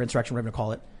protests or insurrection, whatever you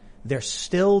call it, they're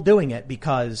still doing it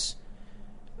because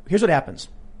here's what happens.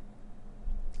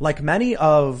 Like many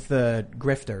of the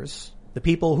grifters, the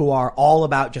people who are all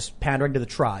about just pandering to the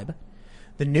tribe,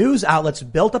 the news outlets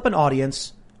built up an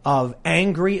audience of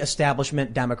angry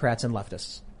establishment Democrats and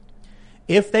leftists.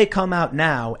 If they come out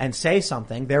now and say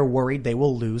something, they're worried they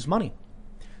will lose money.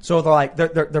 So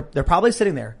they're probably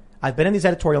sitting there. I've been in these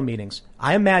editorial meetings.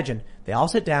 I imagine they all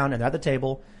sit down and they're at the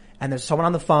table and there's someone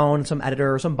on the phone, some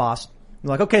editor or some boss. They're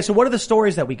like, okay, so what are the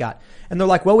stories that we got? And they're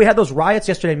like, well, we had those riots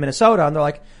yesterday in Minnesota. And they're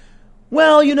like,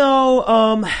 well, we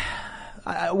haven't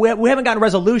gotten a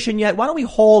resolution yet. Why don't we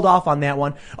hold off on that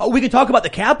one? Oh, we can talk about the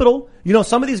Capitol.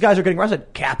 Some of these guys are getting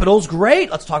arrested. Capitol's great.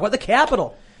 Let's talk about the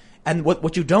Capitol. And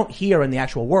what you don't hear in the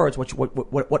actual words,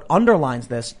 what underlines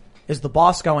this is the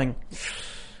boss going,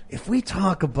 if we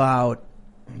talk about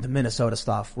the Minnesota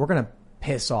stuff, we're going to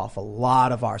piss off a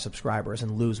lot of our subscribers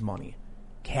and lose money.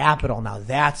 Capitol, now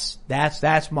that's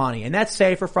money and that's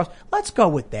safer for us. Let's go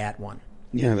with that one.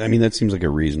 Yeah, I mean, that seems like a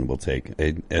reasonable take,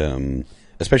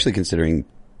 especially considering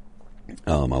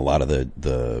a lot of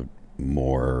the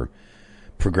more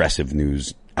progressive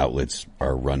news outlets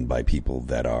are run by people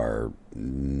that are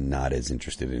not as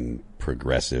interested in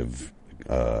progressive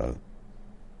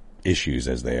issues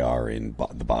as they are in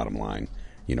the bottom line.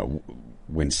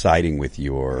 When siding with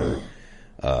your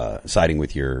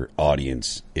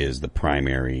audience is the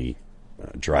primary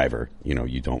driver,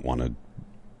 you don't want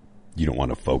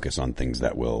to focus on things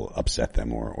that will upset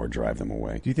them or drive them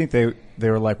away. Do you think they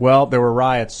were like, well, there were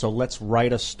riots, so let's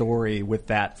write a story with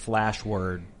that flash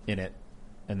word in it?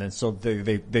 And then so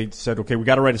they said, okay, we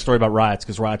got to write a story about riots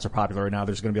because riots are popular right now.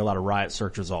 There's going to be a lot of riot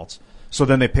search results. So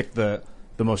then they picked the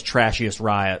most trashiest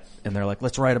riot, and they're like,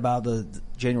 let's write about the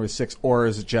January 6th. Or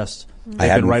is it just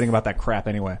they've been writing about that crap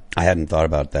anyway? I hadn't thought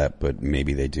about that, but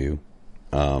maybe they do.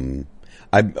 I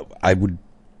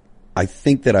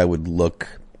think that I would look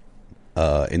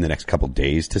in the next couple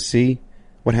days to see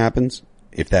what happens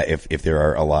if there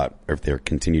are a lot, or if there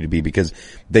continue to be, because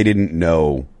they didn't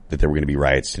know that there were going to be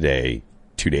riots today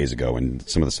 2 days ago, and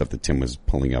some of the stuff that Tim was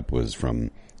pulling up was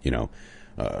from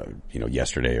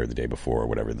yesterday or the day before or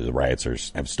whatever. The riots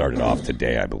have started off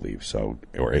today, I believe. So,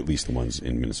 or at least the ones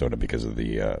in Minnesota because of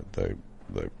the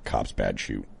cops' bad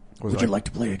shoot. Would you like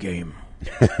to play a game?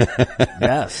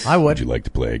 Yes, I would. Would you like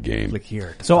to play a game? Click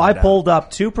here. So I pulled up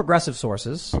two progressive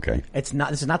sources. Okay. This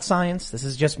is not science. This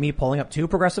is just me pulling up two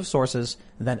progressive sources,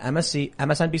 then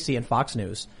MSNBC and Fox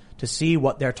News to see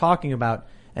what they're talking about.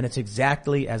 And it's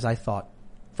exactly as I thought.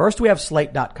 First, we have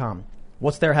Slate.com.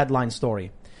 What's their headline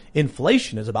story?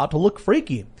 Inflation is about to look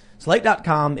freaky.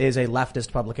 Slate.com is a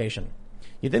leftist publication.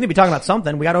 You'd think they'd be talking about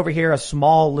something. We got over here a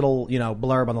small little,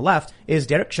 blurb on the left. Is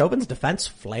Derek Chauvin's defense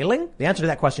flailing? The answer to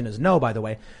that question is no, by the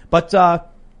way. But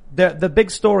the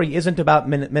big story isn't about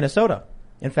Minnesota.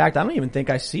 In fact, I don't even think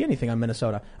I see anything on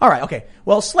Minnesota. All right, okay.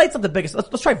 Well, Slate's not the biggest.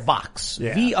 Let's try Vox.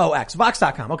 Yeah. VOX.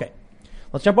 Vox.com. Okay.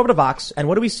 Let's jump over to Vox. And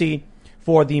what do we see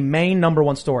for the main number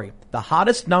one story? The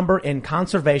hottest number in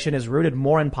conservation is rooted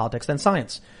more in politics than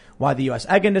science. Why the U.S.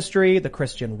 egg industry, the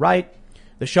Christian right,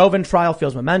 the Chauvin trial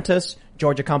feels momentous,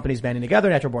 Georgia companies banding together,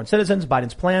 natural-born citizens,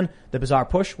 Biden's plan, the bizarre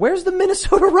push. Where's the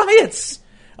Minnesota riots?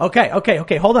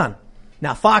 Okay. Hold on.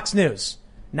 Now, Fox News.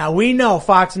 Now, we know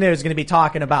Fox News is going to be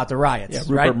talking about the riots,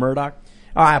 Rupert right? Murdoch.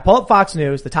 All right, I pull up Fox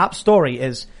News. The top story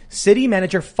is city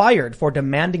manager fired for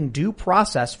demanding due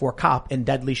process for cop in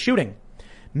deadly shooting.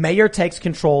 Mayor takes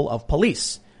control of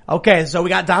police. Okay, so we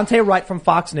got Dante Wright from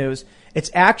Fox News.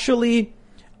 It's actually,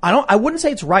 I wouldn't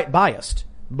say it's right biased,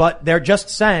 but they're just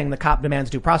saying the cop demands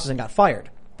due process and got fired.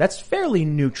 That's fairly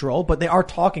neutral, but they are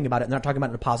talking about it, and they're talking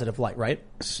about it in a positive light, right?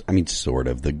 I mean, sort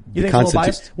of. You think it's a little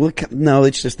biased? Well, no,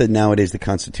 it's just that nowadays the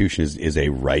Constitution is a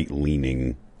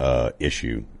right-leaning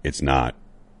issue. It's not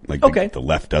like the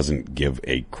left doesn't give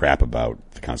a crap about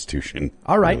the Constitution.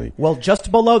 All right. Really. Well,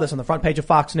 just below this on the front page of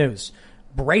Fox News,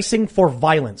 bracing for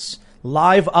violence,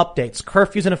 live updates,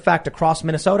 curfews in effect across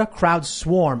Minnesota, crowds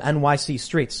swarm NYC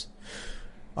streets.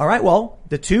 All right, well,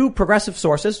 the two progressive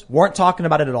sources weren't talking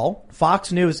about it at all.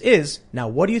 Fox News is. Now,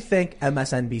 what do you think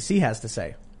MSNBC has to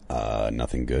say?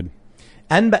 Nothing good.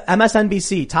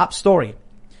 MSNBC, top story.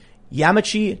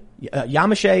 Yamashita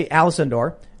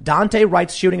Alcindor, Dante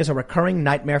Wright's shooting is a recurring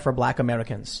nightmare for black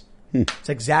Americans. It's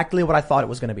exactly what I thought it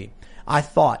was going to be. I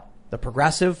thought the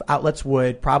progressive outlets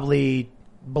would probably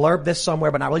blurb this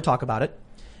somewhere but not really talk about it.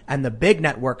 And the big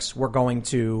networks were going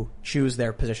to choose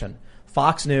their position.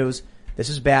 Fox News, this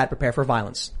is bad, prepare for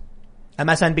violence.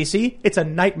 MSNBC, it's a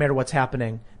nightmare what's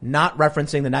happening, not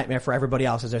referencing the nightmare for everybody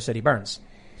else as their city burns.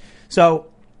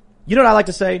 So, you know what I like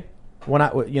to say?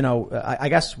 I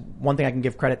guess one thing I can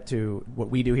give credit to what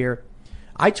we do here.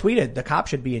 I tweeted the cop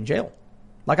should be in jail.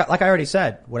 Like I already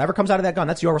said, whatever comes out of that gun,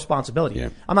 that's your responsibility. Yeah.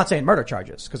 I'm not saying murder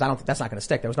charges, because I don't think that's not going to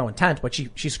stick. There was no intent, but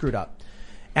she screwed up.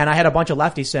 And I had a bunch of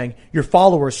lefties saying, your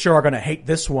followers sure are going to hate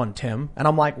this one, Tim. And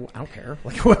I'm like, I don't care.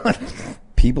 Like, what?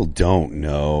 People don't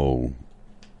know.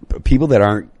 People that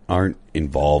aren't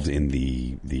involved in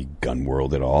the gun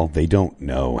world at all, they don't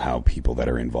know how people that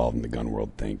are involved in the gun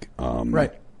world think.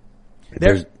 Right. Go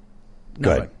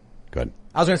ahead.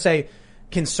 I was going to say,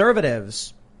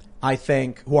 conservatives, I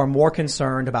think, who are more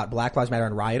concerned about Black Lives Matter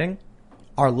and rioting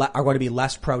are going to be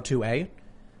less pro-2A.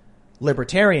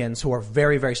 Libertarians, who are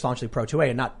very, very staunchly pro-2A,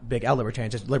 and not big L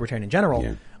libertarians, just libertarian in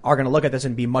general, are going to look at this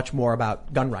and be much more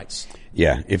about gun rights.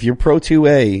 Yeah, if you're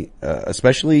pro-2A,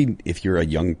 especially if you're a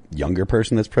younger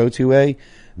person that's pro-2A,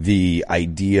 the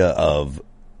idea of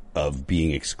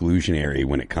being exclusionary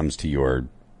when it comes to your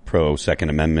pro-Second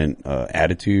Amendment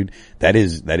attitude, that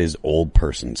is old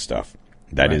person stuff.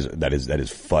 That is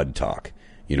FUD talk.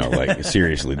 You know, like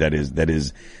seriously, that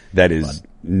is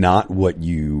not what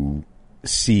you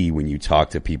see when you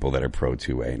talk to people that are pro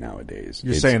 2A nowadays.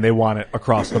 You're saying they want it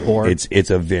across the board.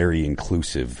 It's a very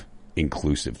inclusive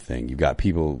thing. You've got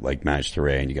people like Maj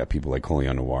Touré and you got people like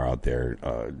Colion Noir out there,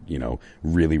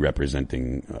 really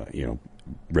representing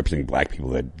black people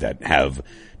that have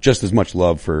just as much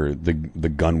love for the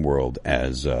gun world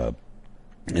as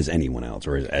anyone else,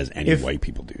 or as any white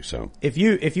people do. So if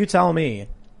you tell me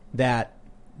that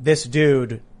this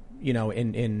dude,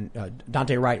 in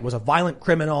Dante Wright was a violent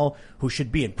criminal who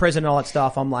should be in prison and all that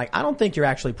stuff, I'm like, I don't think you're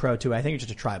actually pro 2A. I think you're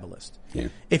just a tribalist. Yeah.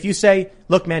 If you say,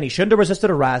 look, man, he shouldn't have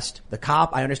resisted arrest. The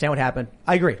cop, I understand what happened.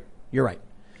 I agree. You're right.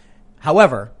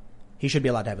 However, he should be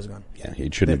allowed to have his gun. Yeah,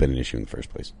 it shouldn't have been an issue in the first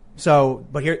place. So,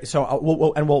 but here,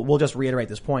 we'll just reiterate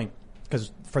this point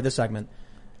because for this segment,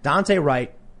 Dante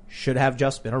Wright should have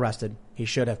just been arrested. He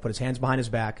should have put his hands behind his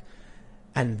back,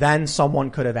 and then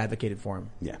someone could have advocated for him.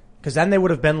 Yeah. Because then they would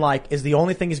have been like, is the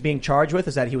only thing he's being charged with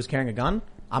is that he was carrying a gun?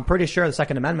 I'm pretty sure the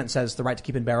Second Amendment says the right to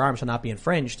keep and bear arms shall not be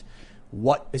infringed.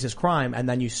 What is his crime? And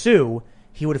then you sue,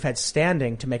 he would have had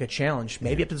standing to make a challenge,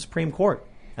 maybe up to the Supreme Court.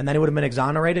 And then he would have been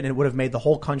exonerated, and it would have made the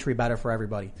whole country better for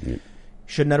everybody. Yeah.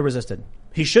 Shouldn't have resisted.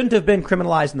 He shouldn't have been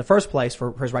criminalized in the first place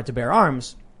for his right to bear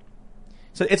arms.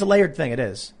 So it's a layered thing, it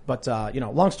is. But,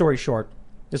 long story short,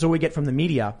 this is what we get from the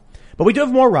media. But we do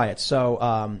have more riots,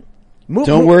 so,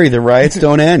 don't worry, the riots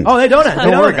don't end. Oh, they don't end.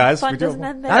 Don't worry, guys. Fun doesn't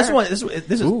end there.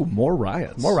 This is more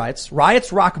riots. More riots.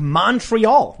 Riots rock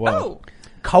Montreal. Whoa.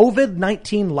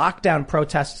 COVID-19 lockdown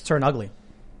protests turn ugly.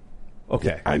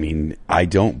 Okay. I mean, I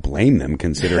don't blame them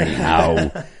considering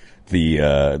how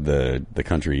the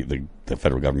country, the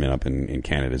federal government up in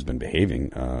Canada has been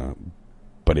behaving.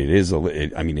 But it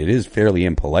is fairly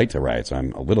impolite to riot, so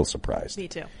I'm a little surprised. Me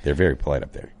too. They're very polite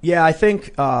up there. Yeah, I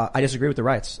think, I disagree with the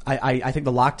riots. I think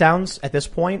the lockdowns at this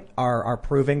point are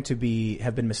proving to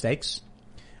have been mistakes.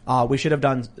 We should have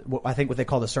done, I think, what they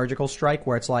call the surgical strike,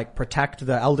 where it's like protect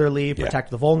the elderly,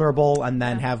 protect the vulnerable, and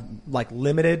then have like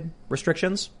limited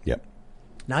restrictions. Yep.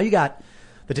 Now you got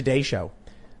the Today Show.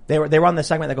 They were on the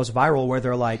segment that goes viral where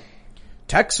they're like,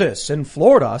 Texas and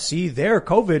Florida see their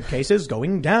COVID cases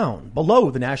going down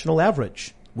below the national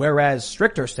average. Whereas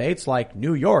stricter states like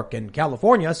New York and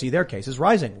California see their cases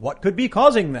rising. What could be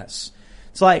causing this?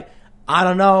 It's like, I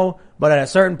don't know, but at a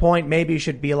certain point, maybe you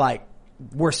should be like,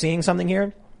 we're seeing something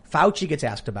here. Fauci gets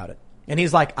asked about it. And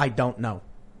he's like, I don't know.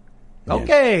 Yeah.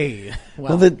 Okay.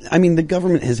 Well, the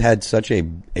government has had such a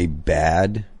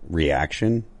bad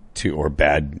reaction to, or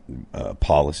bad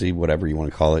policy, whatever you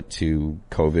want to call it, to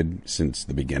COVID since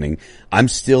the beginning. I'm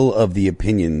still of the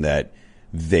opinion that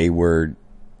they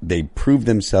proved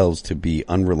themselves to be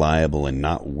unreliable and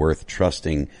not worth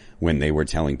trusting when they were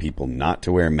telling people not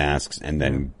to wear masks and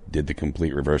then did the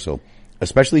complete reversal.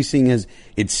 Especially seeing as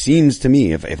it seems to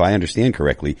me, if I understand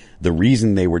correctly, the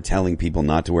reason they were telling people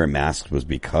not to wear masks was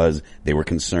because they were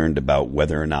concerned about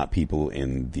whether or not people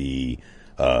in the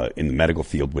medical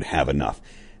field would have enough.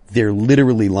 They're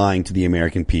literally lying to the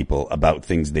American people about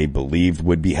things they believed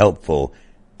would be helpful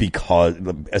because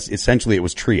essentially it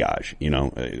was triage,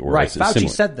 Right. Fauci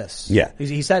said this. Yeah.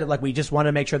 He said it like, we just want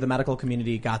to make sure the medical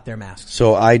community got their masks.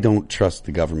 So I don't trust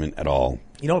the government at all.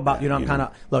 I'm kind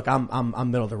of, look, I'm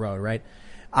middle of the road, right?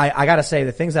 I gotta say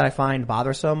the things that I find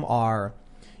bothersome are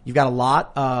you've got a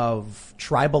lot of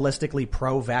tribalistically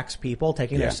pro-vax people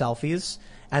taking their selfies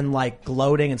and like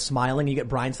gloating and smiling. You get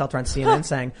Brian Stelter on CNN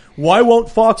saying, why won't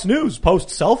Fox News post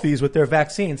selfies with their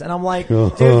vaccines? And I'm like,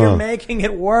 dude, you're making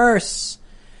it worse.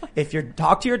 If you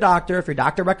talk to your doctor, if your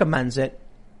doctor recommends it,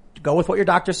 go with what your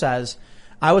doctor says.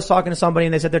 I was talking to somebody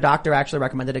and they said their doctor actually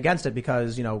recommended against it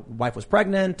because, wife was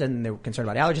pregnant and they were concerned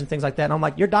about allergies and things like that. And I'm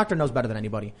like, your doctor knows better than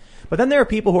anybody. But then there are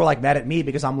people who are like mad at me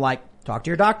because I'm like, talk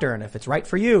to your doctor. And if it's right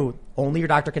for you, only your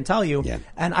doctor can tell you. Yeah.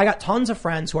 And I got tons of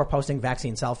friends who are posting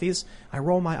vaccine selfies. I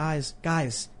roll my eyes.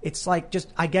 Guys, it's like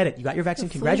I get it. You got your vaccine.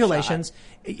 Congratulations.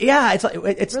 Yeah.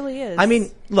 It really is. I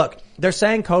mean, look, they're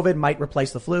saying COVID might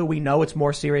replace the flu. We know it's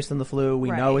more serious than the flu.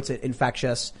 We know it's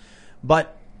infectious,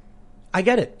 but I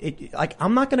get it.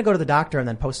 I'm not going to go to the doctor and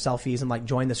then post selfies and like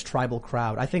join this tribal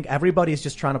crowd. I think everybody's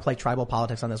just trying to play tribal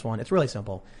politics on this one. It's really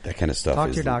simple. That kind of stuff. Talk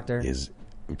to your doctor. It's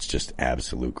just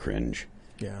absolute cringe.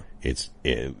 Yeah.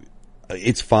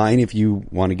 It's fine if you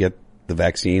want to get the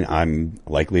vaccine. I'm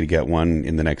likely to get one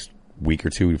in the next week or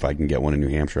two. If I can get one in New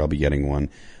Hampshire, I'll be getting one.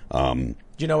 Do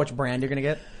you know which brand you're going to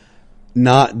get?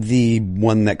 Not the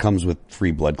one that comes with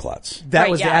free blood clots. That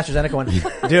was the AstraZeneca one.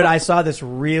 Dude, I saw this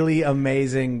really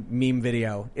amazing meme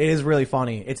video. It is really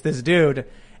funny. It's this dude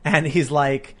and he's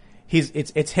like,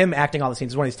 it's him acting all the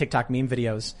scenes. It's one of these TikTok meme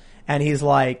videos. And he's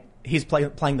like, he's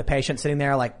playing the patient sitting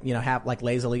there like,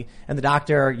 lazily. And the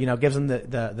doctor, gives him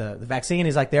the vaccine.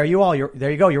 He's like, there you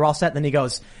go. You're all set. And then he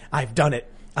goes, I've done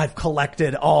it. I've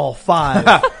collected all 5.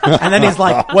 And then he's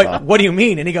like, what do you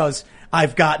mean? And he goes,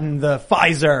 I've gotten the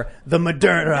Pfizer, the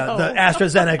Moderna, the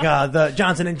AstraZeneca, the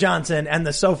Johnson & Johnson, and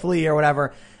the Sofli or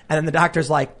whatever. And then the doctor's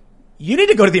like, you need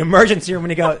to go to the emergency room.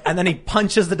 And then he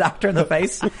punches the doctor in the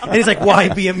face. And he's like, why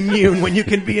be immune when you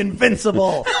can be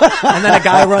invincible? And then a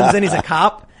guy runs in, he's a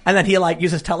cop. And then he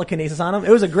uses telekinesis on him.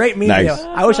 It was a great meme video.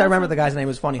 I wish I remember the guy's name. It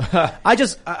was funny.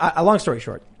 Long story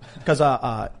short, because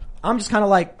I'm just kind of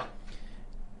like,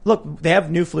 look, they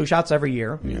have new flu shots every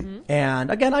year. Yeah.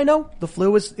 And again, I know the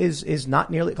flu is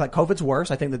not nearly like COVID's worse.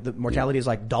 I think that the mortality is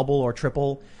like double or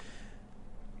triple.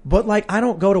 But I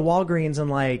don't go to Walgreens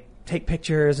and take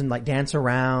pictures and dance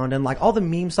around and all the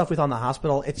meme stuff we saw in the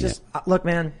hospital. It's just, look,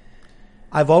 man,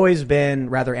 I've always been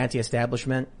rather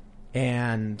anti-establishment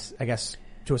and I guess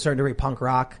to a certain degree punk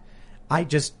rock.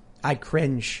 I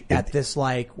cringe at this,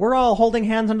 we're all holding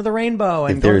hands under the rainbow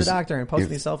and going to the doctor and posting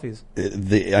these selfies.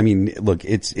 Look,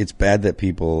 it's bad that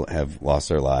people have lost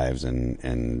their lives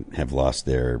and have lost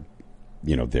their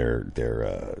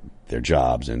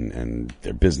jobs and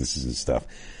their businesses and stuff.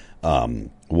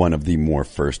 One of the more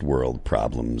first world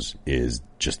problems is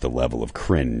just the level of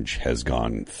cringe has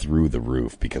gone through the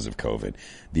roof because of COVID.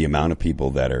 The amount of people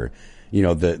that are,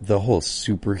 the whole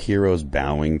superheroes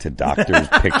bowing to doctors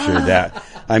picture that.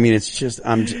 It's just,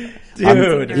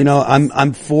 dude.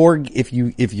 I'm for,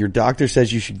 if your doctor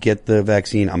says you should get the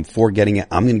vaccine, I'm for getting it.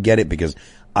 I'm going to get it because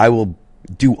I will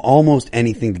do almost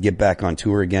anything to get back on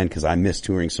tour again because I miss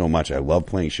touring so much. I love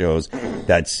playing shows.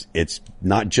 It's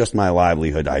not just my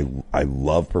livelihood. I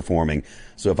love performing.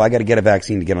 So if I got to get a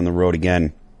vaccine to get on the road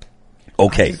again,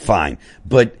 okay, fine.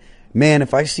 But man,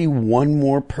 if I see one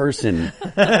more person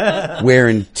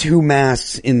wearing 2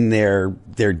 masks in their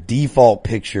default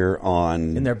picture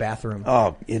in their bathroom.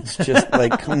 Oh, it's just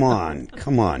come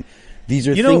on. These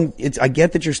are things, I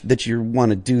get that you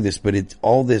want to do this, but it's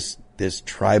all this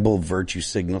tribal virtue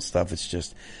signal stuff. It's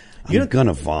just, I'm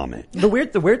gonna vomit. The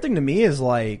weird thing to me is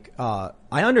I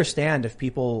understand if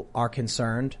people are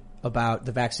concerned about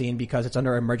the vaccine because it's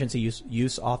under emergency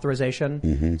use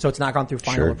authorization. So it's not gone through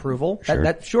final approval.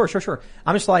 Sure.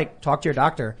 I'm just like, talk to your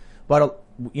doctor. But,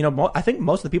 I think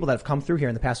most of the people that have come through here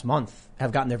in the past month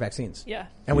have gotten their vaccines. Yeah.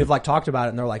 And we've like talked about it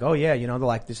and they're like, oh yeah, they're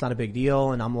like, it's not a big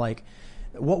deal. And I'm like,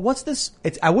 what's this?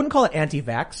 I wouldn't call it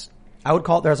anti-vax. I would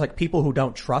call it, there's like people who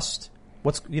don't trust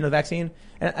the vaccine.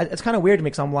 And it's kind of weird to me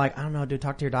because I'm like, I don't know, dude,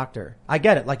 talk to your doctor. I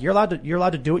get it. Like you're allowed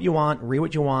to do what you want, read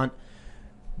what you want.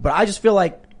 But I just feel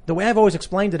like the way I've always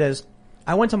explained it is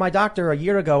I went to my doctor a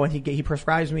year ago and he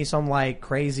prescribes me some like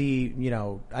crazy, I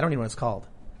don't even know what it's called.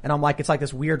 And I'm like, it's like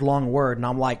this weird long word. And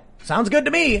I'm like, sounds good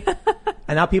to me.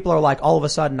 And now people are like, all of a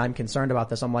sudden I'm concerned about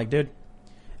this. I'm like, dude,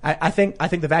 I think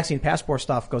the vaccine passport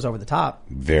stuff goes over the top.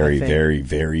 Very, very,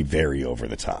 very, very over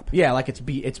the top. Yeah. Like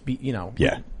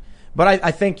Yeah. But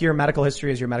I think your medical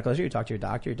history is your medical history. You talk to your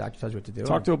doctor tells you what to do.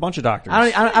 Talk to a bunch of doctors.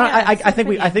 I think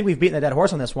we've beaten the dead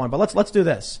horse on this one, but let's do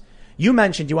this. You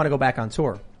mentioned you want to go back on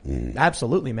tour.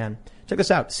 Absolutely, man. Check this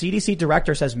out. CDC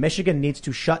director says Michigan needs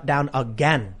to shut down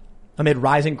again amid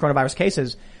rising coronavirus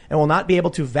cases and will not be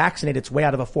able to vaccinate its way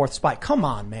out of a fourth spike. Come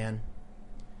on, man.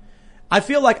 I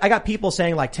feel like I got people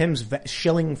saying like Tim's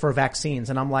shilling for vaccines,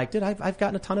 and I'm like, dude, I've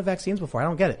gotten a ton of vaccines before. I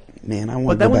don't get it. Man, I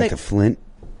want to go back to Flint.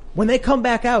 When they come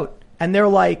back out and they're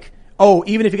like, oh,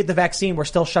 even if you get the vaccine, we're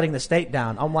still shutting the state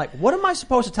down. I'm like, what am I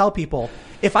supposed to tell people?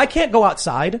 If I can't go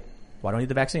outside, well, I don't need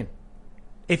the vaccine.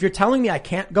 If you're telling me I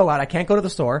can't go out, I can't go to the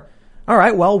store. All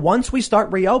right, well, once we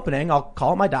start reopening, I'll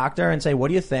call my doctor and say, what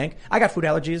do you think? I got food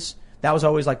allergies. That was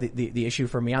always like the issue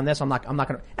for me on this. I'm not going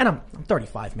to, and I'm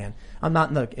 35, man. I'm not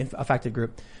in the affected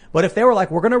group. But if they were like,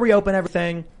 we're going to reopen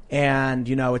everything and,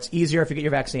 it's easier if you get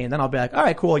your vaccine, then I'll be like, all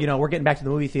right, cool. We're getting back to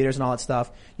the movie theaters and all that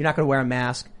stuff. You're not going to wear a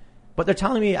mask. But they're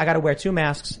telling me I got to wear 2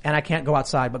 masks and I can't go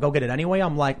outside, but go get it anyway.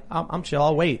 I'm like, I'm chill.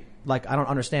 I'll wait. Like, I don't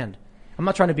understand. I'm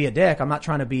not trying to be a dick. I'm not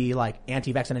trying to be like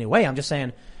anti-vax in any way. I'm just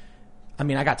saying,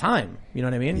 I got time. You know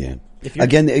what I mean? Yeah.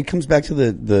 Again, it comes back to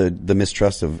the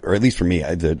mistrust of, or at least for me,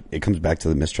 it comes back to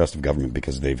the mistrust of government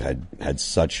because they've had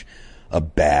such a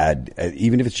bad,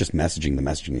 even if it's just messaging, the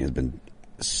messaging has been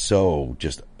so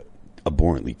just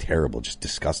abhorrently terrible, just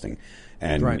disgusting.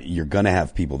 And you're going to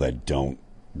have people that don't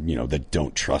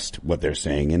trust what they're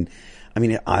saying. And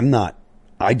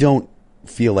I don't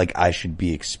feel like I should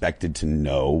be expected to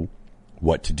know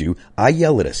what to do. I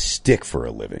yell at a stick for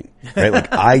a living, right?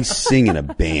 Like I sing in a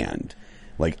band.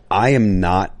 Like I'm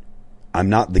not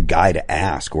the guy to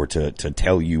ask or to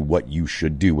tell you what you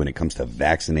should do when it comes to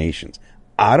vaccinations.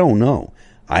 I don't know.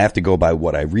 I have to go by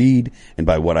what I read and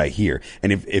by what I hear.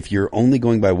 And if you're only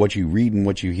going by what you read and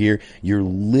what you hear, you're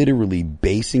literally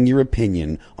basing your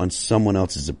opinion on someone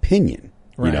else's opinion.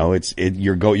 Right.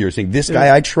 You're saying this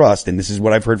guy I trust and this is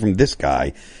what I've heard from this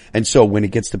guy. And so when it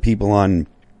gets to people on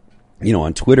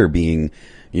Twitter being,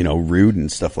 rude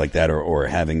and stuff like that or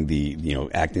having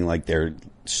acting like they're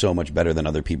so much better than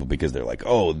other people because they're like,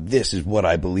 oh, this is what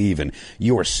I believe and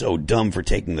you're so dumb for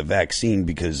taking the vaccine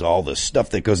because all the stuff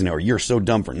that goes in there, or you're so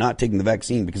dumb for not taking the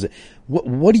vaccine because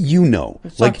what do you know?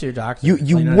 Talk to your doctor.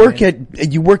 You work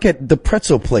at the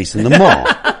pretzel place in the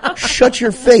mall. Shut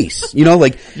your face.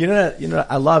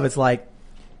 I love it's like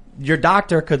your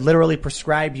doctor could literally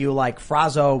prescribe you like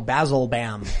Frazo Basil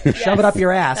Bam. Shove it up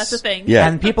your ass. That's the thing. Yeah.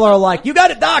 And people are like, you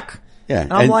got it, doc. Yeah.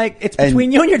 And I'm like, it's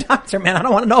between you and your doctor, man. I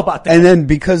don't want to know about that. And then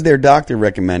because their doctor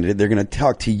recommended it, they're going to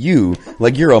talk to you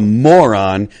like you're a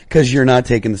moron because you're not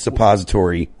taking the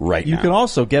suppository right now. You can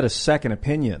also get a second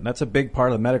opinion. That's a big part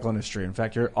of the medical industry. In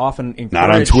fact, you're often encouraged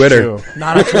Not on Twitter.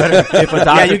 Not on Twitter. If a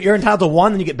doctor, you're entitled to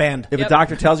one, then you get banned. If a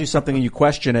doctor tells you something and you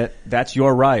question it, that's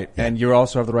your right. Yeah. And you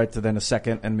also have the right to then a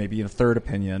second and maybe a third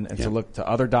opinion and to look to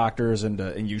other doctors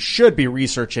and you should be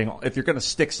researching if you're going to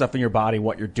stick stuff in your body,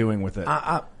 what you're doing with it.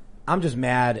 I'm just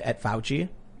mad at Fauci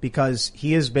because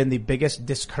he has been the biggest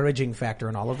discouraging factor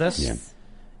in all of this.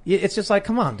 Yeah. It's just like,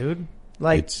 come on, dude.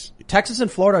 Like, Texas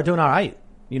and Florida are doing all right.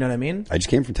 You know what I mean? I just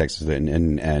came from Texas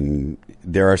and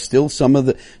there are still some of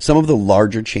the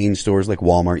larger chain stores like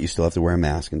Walmart, you still have to wear a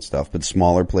mask and stuff, but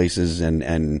smaller places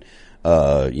and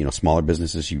smaller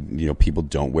businesses, people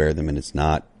don't wear them and it's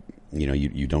not,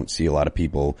 you don't see a lot of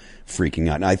people freaking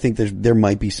out. And I think there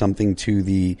might be something to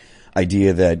the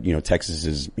idea that, Texas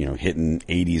is, hitting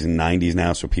 80s and 90s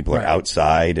now, so people are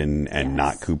outside and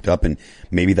not cooped up, and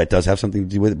maybe that does have something to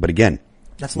do with it. But again,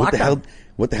 that's what the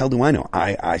hell do I know?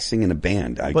 I sing in a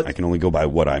band. I can only go by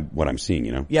what I'm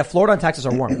seeing, Yeah, Florida and Texas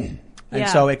are warm. And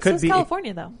so it could be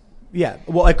California though. Yeah.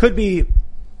 Well, it could be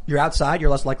you're outside, you're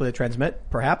less likely to transmit,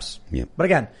 perhaps. Yeah. But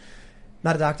again,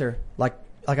 not a doctor. Like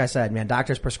I said, man,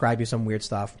 doctors prescribe you some weird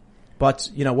stuff.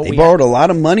 But, you know, what They borrowed a lot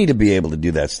of money to be able to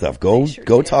do that stuff. Go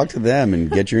talk to them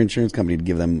and get your insurance company to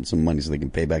give them some money so they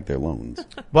can pay back their loans.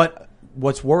 But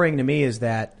what's worrying to me is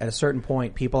that at a certain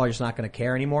point, people are just not going to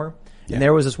care anymore. Yeah. And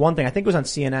there was this one thing, I think it was on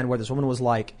CNN, where this woman was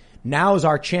like, now's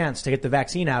our chance to get the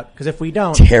vaccine out, because if we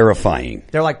don't... Terrifying.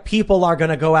 They're like, people are going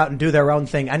to go out and do their own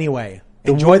thing anyway.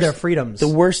 Enjoy their freedoms. The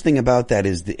worst thing about that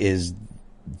is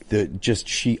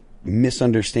she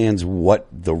misunderstands what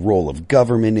the role of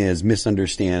government is,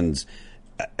 misunderstands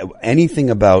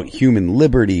anything about human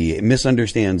liberty,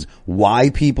 misunderstands why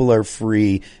people are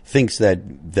free, thinks that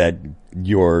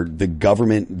the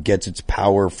government gets its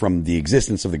power from the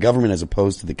existence of the government as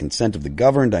opposed to the consent of the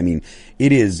governed. I mean,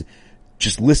 it is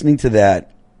just listening to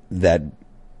that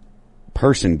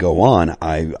person go on.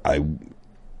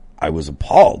 I was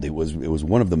appalled. It was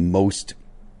one of the most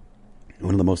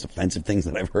offensive things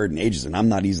that I've heard in ages, and I'm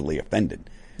not easily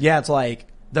offended. Yeah, it's like,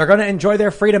 they're going to enjoy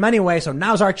their freedom anyway, so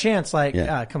now's our chance. Like,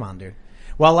 come on, dude.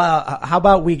 Well, how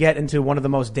about we get into one of the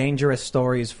most dangerous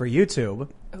stories for YouTube,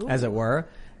 as it were?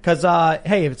 Because,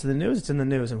 hey, if it's in the news, it's in the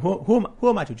news. And who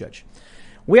am I to judge?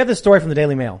 We have this story from the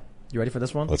Daily Mail. You ready for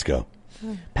this one? Let's go.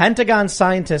 Pentagon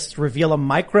scientists reveal a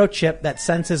microchip that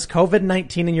senses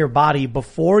COVID-19 in your body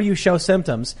before you show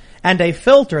symptoms, and a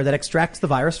filter that extracts the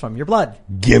virus from your blood.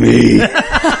 Gimme!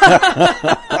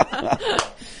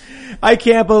 I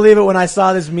can't believe it when I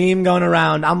saw this meme going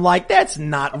around. I'm like, that's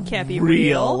not can't be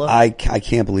real. I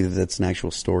can't believe that's an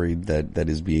actual story that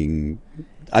is being...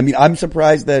 I mean, I'm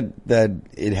surprised that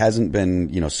it hasn't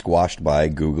been, squashed by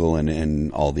Google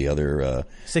and all the other...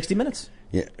 60 Minutes.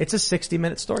 Yeah. It's a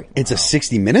 60-minute story. It's a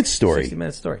 60-minute story?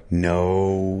 60-minute story.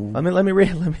 No. Let me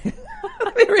read a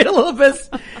little bit.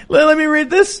 Let me read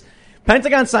this.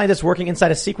 Pentagon scientists working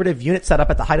inside a secretive unit set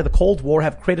up at the height of the Cold War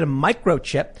have created a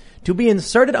microchip to be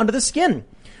inserted under the skin,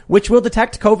 which will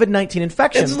detect COVID-19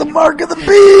 infection. It's the mark of the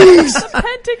beast!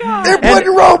 Pentagon! They're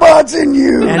putting robots in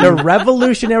you! And a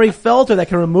revolutionary filter that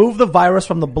can remove the virus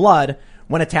from the blood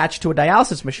when attached to a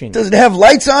dialysis machine. Does it have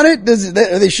lights on it?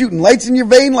 Are they shooting lights in your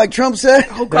vein like Trump said?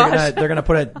 Oh, gosh. They're gonna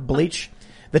put a bleach.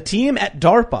 The team at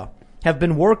DARPA have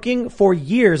been working for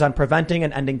years on preventing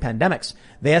and ending pandemics.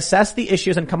 They assess the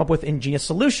issues and come up with ingenious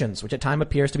solutions, which at times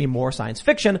appears to be more science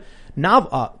fiction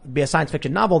novel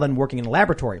than working in a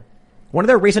laboratory. One of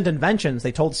their recent inventions,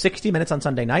 they told 60 Minutes on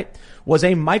Sunday night, was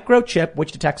a microchip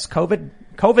which detects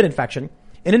COVID infection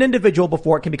in an individual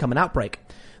before it can become an outbreak.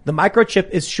 The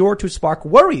microchip is sure to spark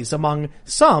worries among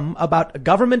some about a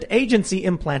government agency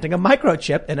implanting a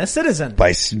microchip in a citizen.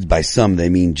 By some, they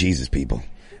mean Jesus people.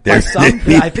 By some, I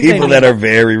think people that are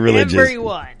very religious.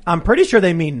 Everyone. I'm pretty sure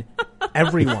they mean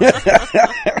everyone.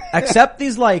 Except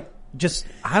these I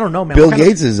don't know, man. Bill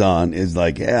Gates is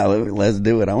like, yeah, let's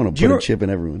do it. I want to put a chip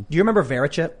in everyone. Do you remember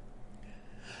VeriChip?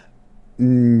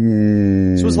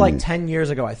 This was like 10 years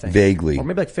ago, I think. Vaguely. Or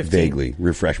maybe like 15. Vaguely.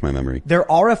 Refresh my memory. They're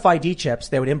RFID chips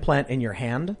they would implant in your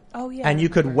hand. Oh, yeah. And you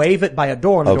could wave it by a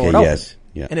door and the door would open.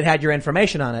 Yeah. And it had your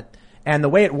information on it. And the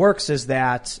way it works is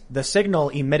that the signal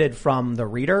emitted from the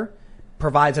reader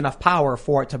provides enough power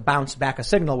for it to bounce back a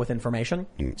signal with information.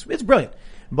 It's brilliant.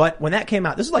 But when that came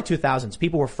out, this is like 2000s,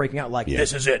 people were freaking out like,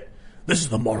 this is it. This is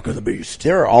the mark of the beast.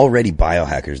 There are already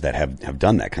biohackers that have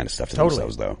done that kind of stuff to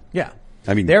themselves, though. Yeah.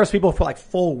 I mean, there's people who put like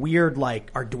full weird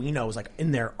like Arduinos like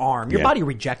in their arm. Your body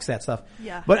rejects that stuff.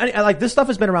 Yeah. But like this stuff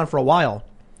has been around for a while,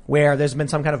 where there's been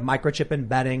some kind of microchip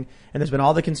embedding, and there's been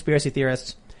all the conspiracy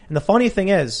theorists. And the funny thing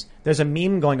is, there's a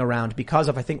meme going around because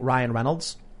of I think Ryan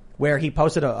Reynolds, where he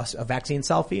posted a vaccine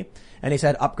selfie and he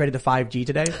said upgraded to 5G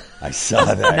today. I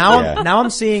saw that. Now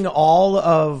I'm seeing all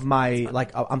of my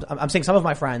I'm seeing some of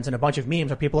my friends and a bunch of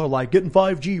memes where people are like getting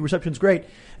 5G reception's great,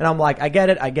 and I'm like I get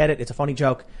it, it's a funny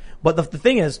joke. But the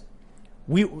thing is,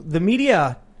 the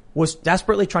media was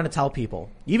desperately trying to tell people,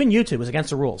 even YouTube was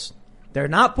against the rules. They're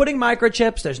not putting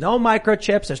microchips. There's no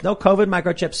microchips. There's no COVID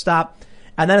microchips. Stop.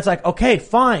 And then it's like, okay,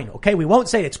 fine. Okay, we won't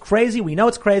say it. It's crazy. We know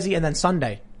it's crazy. And then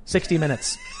Sunday, 60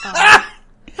 Minutes.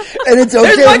 And it's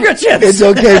okay. There's microchips. It's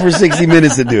okay for 60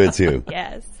 Minutes to do it too.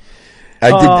 Yes.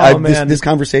 This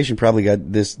conversation probably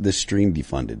got this stream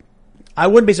defunded. I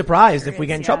wouldn't be surprised if we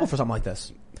get in trouble for something like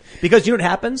this. Because you know what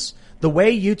happens? The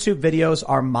way YouTube videos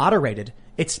are moderated,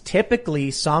 it's typically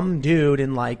some dude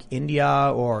in like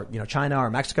India or, China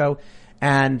or Mexico,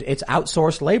 and it's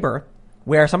outsourced labor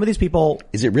where some of these people...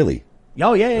 Is it really?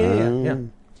 Oh, yeah.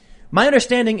 My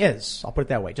understanding is, I'll put it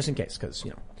that way, just in case, because,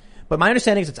 but my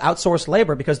understanding is it's outsourced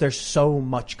labor because there's so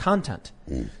much content.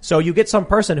 So you get some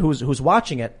person who's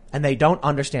watching it and they don't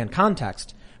understand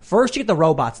context. First, you get the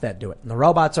robots that do it. And the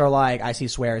robots are like, I see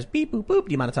swears, beep, boop, boop,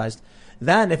 demonetized.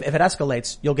 Then if it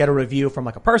escalates, you'll get a review from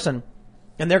like a person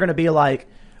and they're going to be like,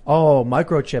 Oh,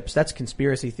 microchips. That's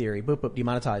conspiracy theory. Boop, boop,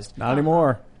 demonetized. Not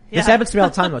anymore. This happens to me all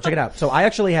the time though. Check it out. So I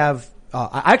actually have,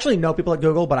 I actually know people at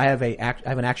Google, but I have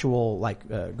an actual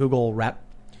Google rep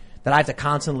that I have to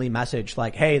constantly message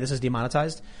like, hey, this is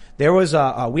demonetized. There was,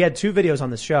 we had 2 videos on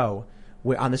this show,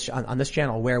 on this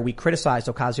channel where we criticized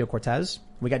Ocasio-Cortez.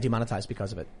 We got demonetized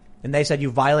because of it. And they said you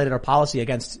violated our policy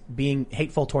against being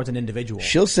hateful towards an individual.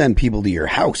 She'll send people to your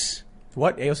house.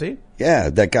 What, AOC? Yeah,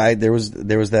 that guy, there was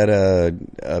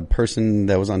that, person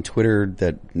that was on Twitter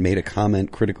that made a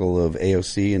comment critical of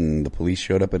AOC and the police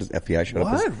showed up FBI showed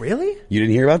up. What? Really? You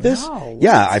didn't hear about this? No.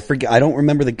 Yeah, I forget, I don't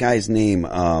remember the guy's name.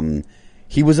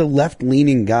 He was a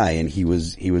left-leaning guy and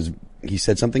he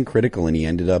said something critical and he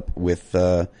ended up with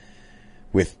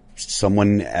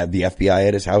someone at the FBI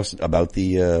at his house about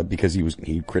because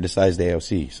he criticized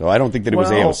AOC. So I don't think that it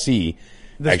was AOC.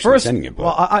 Sending it,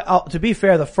 well, to be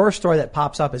fair, the first story that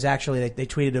pops up is actually they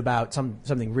tweeted about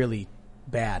something really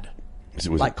bad,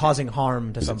 causing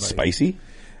harm to somebody. It spicy?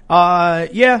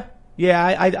 Yeah,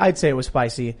 I'd say it was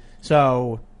spicy.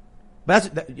 So,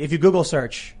 but if you Google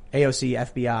search AOC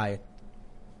FBI,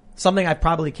 something I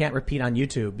probably can't repeat on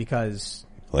YouTube because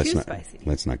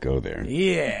let's not go there.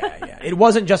 Yeah. It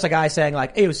wasn't just a guy saying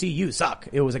like AOC, you suck.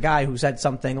 It was a guy who said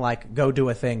something like, "Go do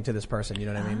a thing to this person." You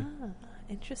know what I mean?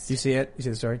 Interesting. You see it? You see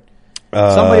the story?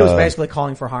 Somebody was basically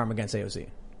calling for harm against AOC.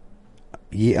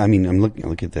 Yeah, I mean, I'm looking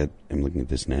at that. I'm looking at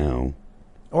this now.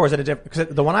 Or is it a different? Because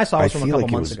the one I saw was from a couple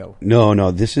months ago.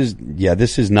 No, this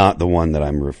is not the one that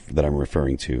I'm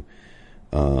referring to.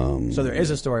 So there is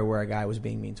a story where a guy was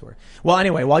being mean to her. Well,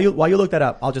 anyway, while you look that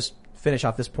up, I'll just finish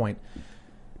off this point.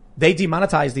 They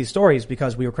demonetized these stories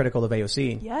because we were critical of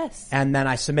AOC. Yes. And then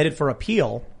I submitted for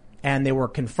appeal, and they were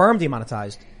confirmed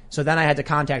demonetized. So then I had to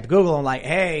contact Google and like,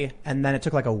 hey, and then it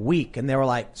took like a week and they were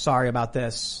like, sorry about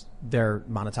this. They're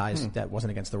monetized. That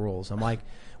wasn't against the rules. I'm like,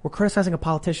 we're criticizing a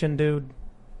politician, dude.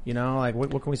 You know, like what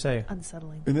can we say?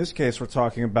 Unsettling. In this case, we're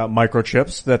talking about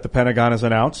microchips that the Pentagon has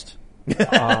announced.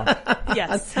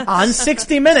 Yes. On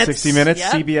 60 Minutes. 60 Minutes,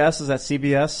 Yep. CBS. Is that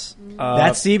CBS?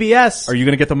 That's CBS. Are you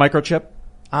going to get the microchip?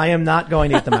 I am not going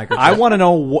to get the microchip. I want to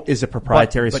know, is it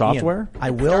proprietary But software?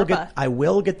 Ian, I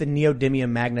will get the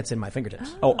neodymium magnets in my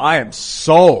fingertips. Oh, I am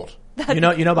sold. You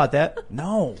know about that?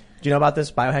 No. Do you know about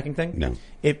this biohacking thing? No.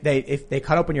 If they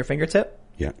cut open your fingertip,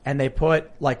 Yeah. and they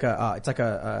put like it's like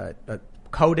a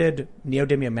coated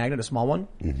neodymium magnet, a small one,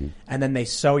 and then they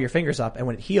sew your fingers up, and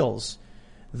when it heals,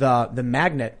 the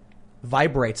magnet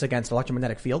vibrates against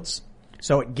electromagnetic fields,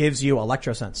 so it gives you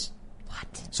electrosense.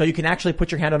 What? So you can actually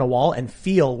put your hand on a wall and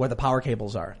feel where the power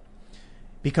cables are.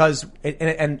 Because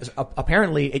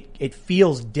apparently it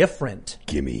feels different.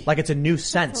 Gimme. Like it's a new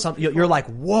sense. You're like,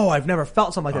 whoa, I've never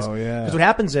felt something like this. Oh, yeah. Because what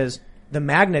happens is the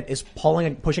magnet is pulling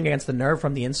and pushing against the nerve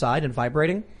from the inside and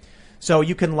vibrating. So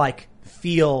you can like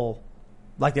feel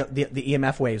like the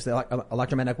EMF waves, the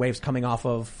electromagnetic waves coming off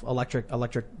of electric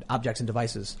objects and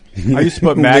devices. I used to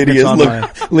put magnets on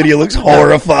Lydia looks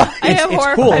horrified. I am It's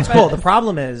horrified cool. It's by cool. this. The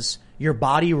problem is your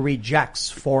body rejects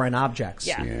foreign objects.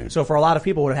 Yeah. So for a lot of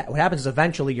people, what happens is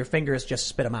eventually your fingers just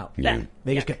spit them out. Yeah.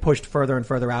 They just get pushed further and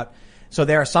further out. So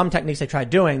there are some techniques they try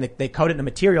doing. They coat it in a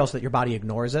material so that your body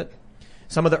ignores it.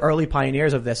 Some of the early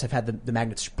pioneers of this have had the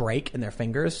magnets break in their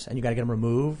fingers, and you got to get them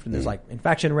removed. And there's like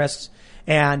infection risks.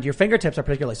 And your fingertips are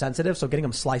particularly sensitive, so getting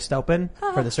them sliced open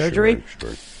for the surgery.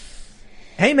 Sure.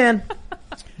 Hey, man.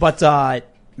 But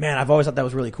man, I've always thought that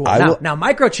was really cool. Now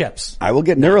microchips. I will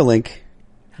get Neuralink.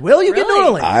 Will you get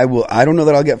Really? Neuralink? I will. I don't know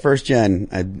that I'll get first gen.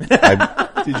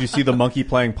 Did you see the monkey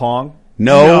playing Pong?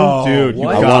 No, Dude, you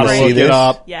What? I gotta wanna see look it this.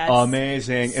 up. Yes.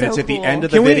 Amazing. So And it's at the cool. end of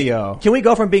the video. Can we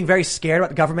go from being very scared about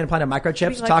the government planting microchips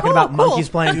Being to like, talking oh, about cool. monkeys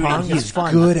playing Pong? He's It's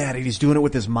fun. good at it. He's doing it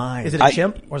with his mind. Is it a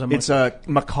chimp or is it a monkey? It's a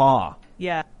macaw.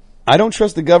 Yeah. I don't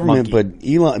trust the government,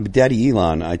 Monkey. but Daddy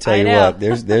Elon, I tell I you know. what,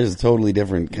 there's a totally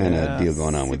different kind of deal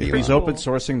going on with If Elon. he's open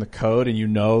sourcing the code and you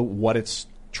know what it's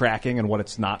tracking and what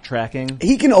it's not tracking.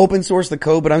 He can open source the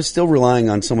code, but I'm still relying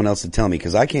on someone else to tell me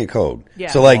because I can't code. Yeah.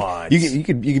 So like, What? you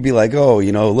could be like, oh,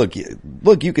 you know, look, you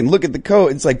can look at the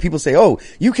code. It's like people say, oh,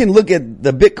 you can look at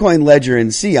the Bitcoin ledger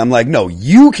and see. I'm like, no,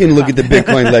 you can look at the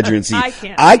Bitcoin ledger and see.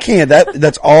 I can't.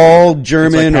 That's all It's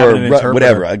German like or having an interpreter.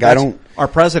 whatever. Like, I don't. Our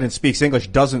president speaks English,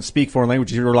 doesn't speak foreign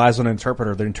languages. He relies on an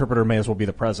interpreter. The interpreter may as well be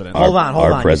the president. Hold on.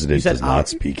 Our president You said does not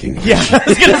speak English. Yeah, I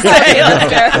was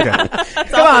gonna say.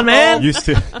 Come on, man. Used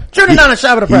to Turn it down a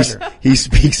shot of pressure. He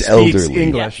speaks elderly.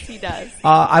 English. Yes, he does.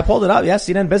 I pulled it up. Yes,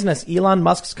 CNN Business. Elon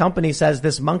Musk's company says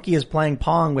this monkey is playing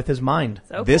Pong with his mind.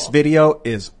 So This cool. video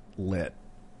is lit.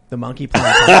 The monkey playing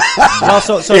Pong. Well,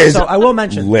 so I will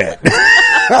mention. Lit.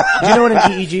 Do you know what an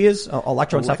EEG is?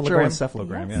 Electroencephalogram.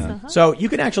 Electroencephalogram, yeah. So you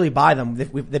can actually buy them.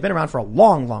 They've been around for a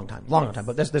long time.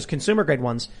 But there's consumer grade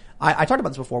ones. I talked about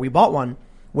this before. We bought one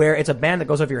where it's a band that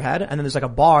goes over your head, and then there's like a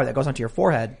bar that goes onto your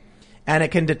forehead, and it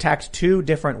can detect 2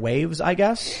 different waves, I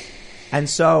guess. And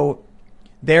so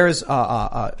there's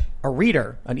a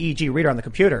reader, an EEG reader on the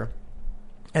computer,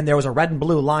 and there was a red and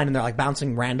blue line, and they're like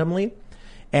bouncing randomly,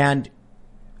 and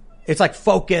it's like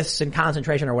focus and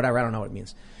concentration or whatever. I don't know what it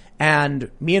means. And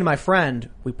me and my friend,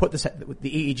 we put the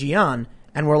EEG on,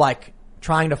 and we're like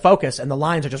trying to focus, and the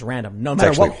lines are just random. No It's matter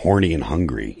actually what, horny and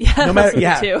hungry. no matter, Me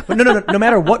yeah, too. but no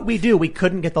matter what we do, we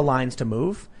couldn't get the lines to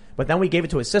move. But then we gave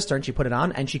it to his sister, and she put it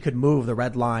on, and she could move the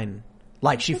red line.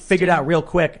 Like she figured out real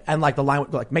quick, and like the line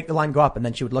would like make the line go up, and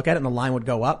then she would look at it, and the line would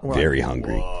go up. And we're Very like,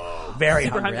 hungry. very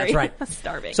Super hungry. hungry. That's right.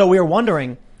 Starving. So we were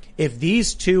wondering if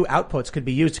these 2 outputs could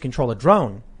be used to control a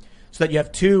drone, so that you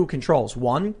have 2 controls.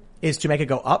 One is to make it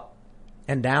go up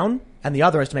and down, and the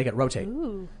other is to make it rotate.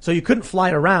 Ooh. So you couldn't fly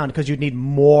it around because you'd need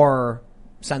more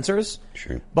sensors.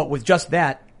 Sure. But with just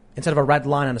that, instead of a red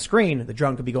line on a screen, the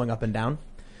drone could be going up and down.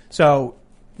 So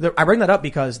I bring that up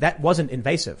because that wasn't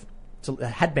invasive. It's a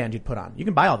headband you'd put on. You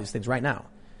can buy all these things right now.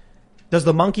 Does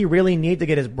the monkey really need to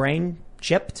get his brain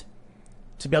chipped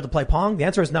to be able to play Pong? The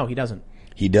answer is no, he doesn't.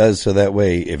 He does, so that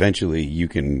way eventually you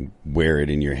can wear it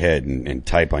in your head and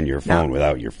type on your phone Now,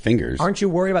 without your fingers. Aren't you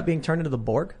worried about being turned into the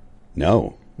Borg?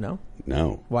 No. No?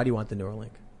 No. Why do you want the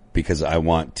Neuralink? Because I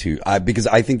want to, because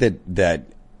I think that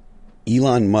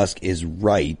Elon Musk is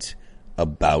right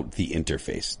about the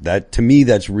interface. That, to me,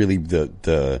 that's really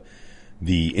the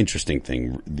interesting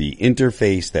thing. The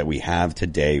interface that we have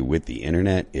today with the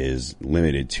internet is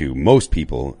limited to most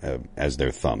people as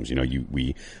their thumbs. You know,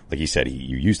 like you said,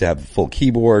 you used to have a full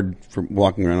keyboard for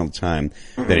walking around all the time.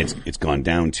 Then it's gone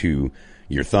down to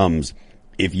your thumbs.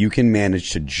 If you can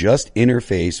manage to just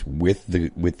interface with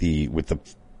the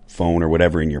phone or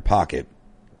whatever in your pocket,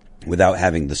 without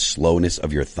having the slowness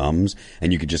of your thumbs,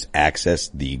 and you could just access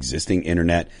the existing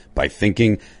internet by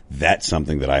thinking, that's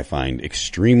something that I find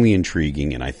extremely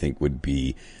intriguing and I think would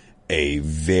be a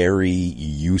very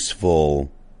useful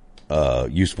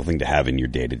thing to have in your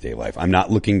day-to-day life. I'm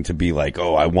not looking to be like,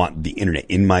 oh, I want the internet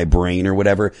in my brain or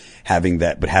whatever, having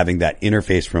that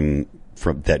interface from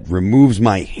that removes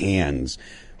my hands,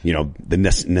 you know, the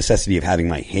necessity of having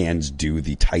my hands do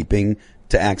the typing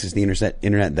to access the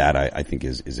internet, that I think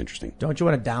is interesting. Don't you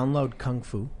want to download Kung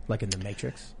Fu like in the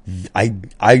Matrix? I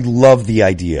love the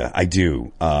idea. I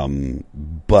do.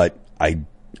 But I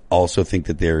also think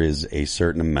that there is a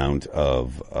certain amount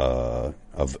of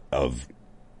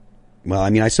well, I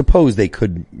mean, I suppose they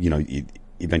could, you know,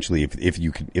 eventually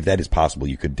if that is possible,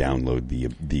 you could download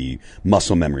the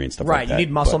muscle memory and stuff like that. Right. You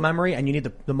need muscle memory, and you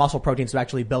need the muscle proteins to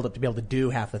actually build up to be able to do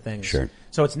half the things. Sure.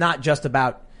 So it's not just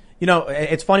about, you know,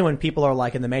 it's funny when people are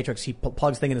like in the Matrix, he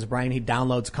plugs thing in his brain, he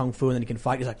downloads Kung Fu, and then he can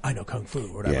fight. He's like, I know Kung Fu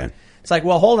or whatever. Yeah. It's like,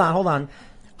 well, hold on.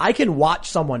 I can watch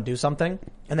someone do something,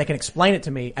 and they can explain it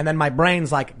to me, and then my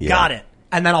brain's like, got it.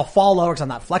 And then I'll fall over because I'm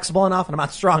not flexible enough and I'm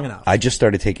not strong enough. I just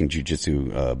started taking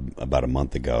jujitsu about a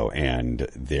month ago, and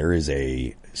there is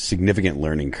a significant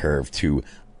learning curve to,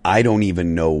 I don't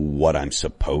even know what I'm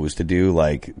supposed to do.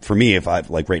 Like, for me, if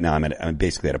right now I'm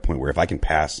basically at a point where if I can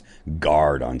pass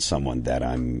guard on someone that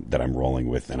I'm rolling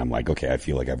with, and I'm like, okay, I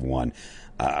feel like I've won.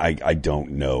 I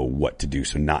don't know what to do.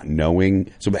 So not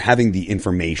knowing, but having the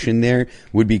information there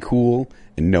would be cool,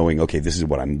 and knowing, okay, this is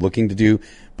what I'm looking to do,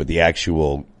 but the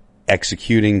actual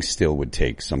executing still would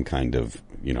take some kind of,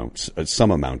 you know, some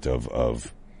amount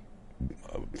of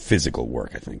physical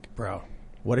work, I think. Bro,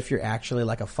 what if you're actually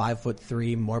like a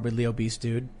 5'3" morbidly obese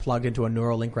dude plugged into a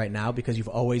Neuralink right now because you've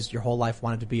always your whole life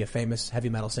wanted to be a famous heavy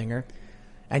metal singer,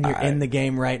 and you're in the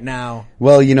game right now?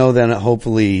 Well, you know, then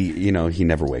hopefully, you know, he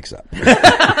never wakes up.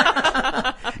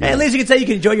 Hey, at least you can say you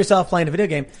can enjoy yourself playing a video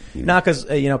game. Now, because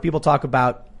you know, people talk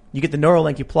about, you get the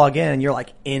Neuralink, you plug in, and you're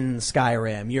like in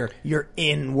Skyrim, you're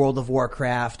in World of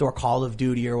Warcraft or Call of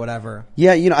Duty or whatever.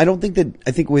 Yeah, you know, I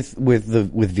think with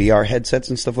VR headsets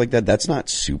and stuff like that, that's not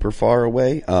super far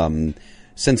away.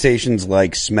 Sensations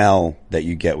like smell that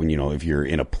you get when, you know, if you're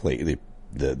in a place,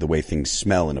 the way things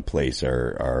smell in a place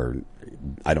are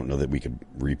I don't know that we could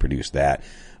reproduce that.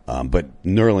 But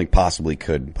Neuralink possibly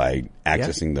could by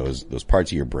accessing those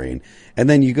parts of your brain. And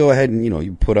then you go ahead and, you know,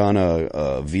 you put on a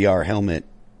VR helmet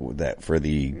that for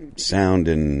the sound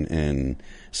and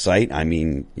sight. I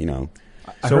mean, you know.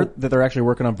 I heard that they're actually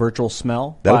working on virtual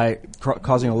smell by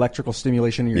causing electrical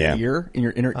stimulation in your ear, in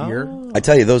your inner ear. I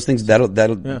tell you, those things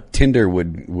Tinder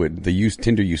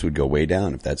Tinder use would go way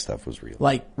down if that stuff was real.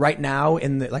 Like right now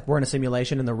we're in a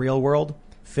simulation in the real world.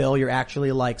 Phil, you're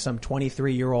actually like some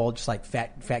 23-year-old, just like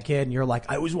fat kid, and you're like,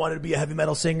 I always wanted to be a heavy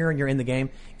metal singer, and you're in the game.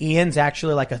 Ian's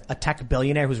actually like a tech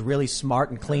billionaire who's really smart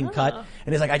and clean cut,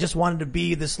 and he's like, I just wanted to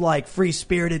be this like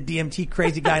free-spirited DMT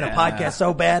crazy guy in a podcast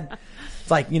so bad.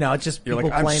 It's like, it's just You're people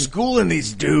like, I'm playing. schooling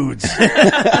these dudes.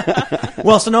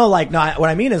 Well, so no, like, no, what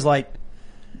I mean is like,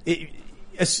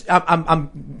 I'm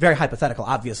very hypothetical,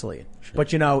 obviously,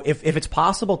 but if it's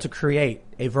possible to create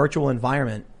a virtual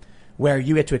environment where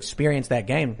you get to experience that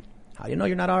game, how do you know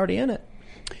you're not already in it?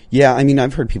 Yeah, I mean,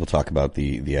 I've heard people talk about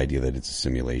the idea that it's a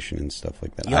simulation and stuff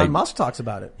like that. Elon Musk talks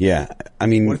about it. Yeah, I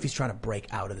mean, What if he's trying to break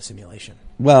out of the simulation?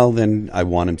 well, then I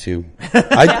want him to.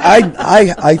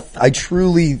 I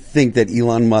truly think that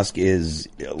Elon Musk is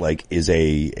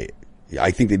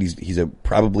I think that he's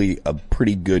probably a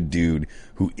pretty good dude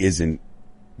who isn't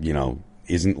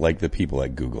like the people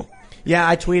at Google. Yeah,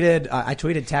 I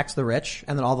tweeted tax the rich,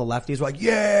 and then all the lefties were like,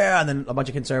 yeah, and then a bunch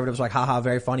of conservatives were like, haha,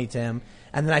 very funny, Tim.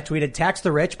 And then I tweeted tax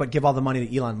the rich, but give all the money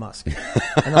to Elon Musk. And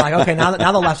they're like, okay, now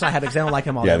the left's not happy because they don't like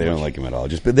him all Yeah, that they much. don't like him at all.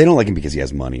 But they don't like him because he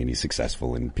has money and he's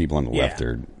successful, and people on the left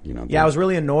are, Yeah, I was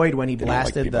really annoyed when he They don't like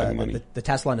blasted people having money. the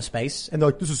Tesla into space, and they're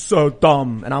like, this is so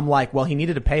dumb. And I'm like, well, he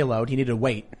needed a payload, he needed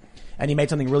weight, and he made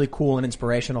something really cool and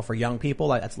inspirational for young people.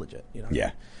 Like, that's legit,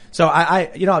 Yeah. So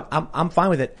I'm fine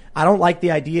with it. I don't like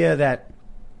the idea that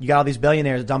you got all these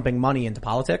billionaires dumping money into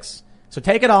politics. So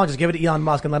take it all and just give it to Elon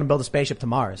Musk and let him build a spaceship to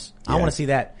Mars. I want to see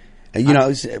that.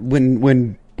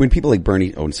 When people like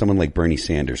when someone like Bernie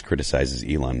Sanders criticizes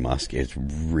Elon Musk, it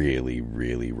really,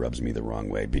 really rubs me the wrong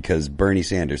way, because Bernie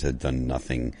Sanders has done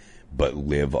nothing but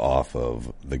live off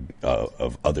of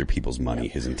of other people's money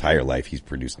his entire life. He's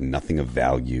produced nothing of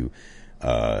value.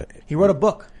 He wrote a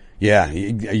book. Yeah,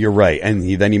 you're right. And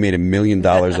then he made $1 million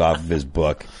off of his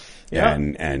book. Yeah.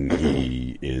 And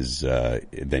he is,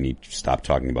 then he stopped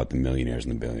talking about the millionaires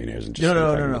and the billionaires and just No,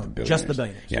 started talking about the no. billionaires. Just the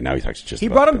billionaires. Yeah, now he talks just He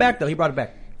about brought him the back though. He brought it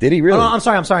back. Did he really? Oh, no, I'm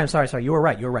sorry. You were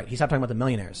right. He stopped talking about the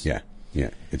millionaires. Yeah.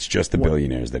 It's just the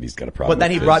billionaires that he's got a problem But then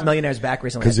he with. brought millionaires back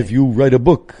recently. Because if you write a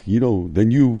book,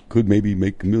 then you could maybe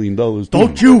make $1 million.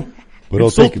 Don't you But I'll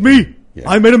insult take it. me. Yeah.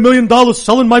 I made $1 million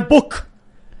selling my book.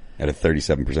 At a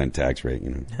 37% tax rate,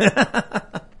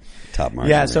 Top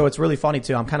margin. Yeah, rate. so it's really funny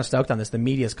too. I'm kind of stoked on this. The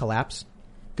media's collapse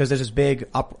because there's this big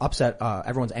upset.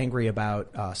 Everyone's angry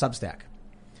about Substack.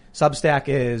 Substack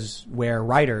is where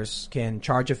writers can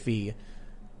charge a fee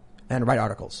and write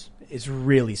articles. It's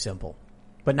really simple.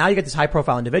 But now you get these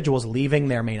high-profile individuals leaving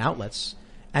their main outlets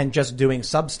and just doing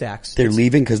Substacks. They're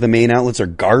leaving because the main outlets are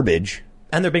garbage.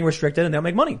 And they're being restricted and they'll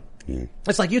make money. Yeah.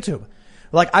 It's like YouTube.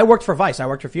 Like, I worked for Vice, I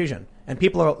worked for Fusion, and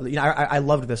people are, I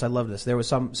loved this. There was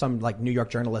some like New York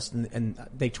journalist and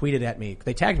they tweeted at me,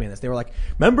 they tagged me in this. They were like,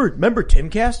 remember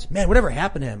Timcast? Man, whatever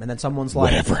happened to him? And then someone's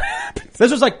like, Whatever happened?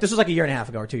 This was like a year and a half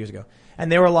ago or 2 years ago.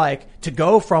 And they were like, to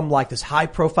go from like this high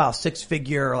profile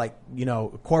 6-figure,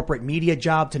 corporate media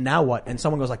job to now what? And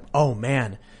someone goes like, oh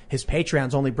man, his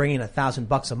Patreon's only bringing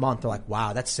 $1,000 a month. They're like,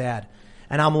 wow, that's sad.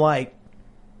 And I'm like,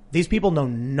 these people know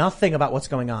nothing about what's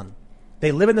going on.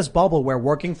 They live in this bubble where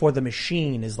working for the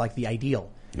machine is like the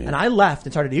ideal. Yeah. And I left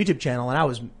and started a YouTube channel, and I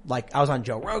was on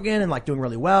Joe Rogan and like doing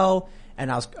really well.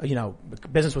 And I was,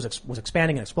 business was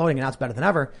expanding and exploding, and now it's better than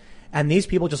ever. And these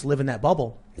people just live in that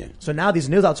bubble. Yeah. So now these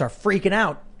news outlets are freaking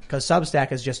out because Substack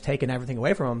has just taken everything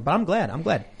away from them. But I'm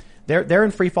glad. They're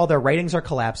in free fall. Their ratings are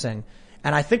collapsing.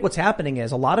 And I think what's happening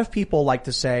is a lot of people like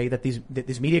to say that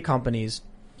these media companies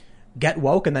get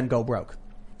woke and then go broke.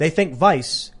 They think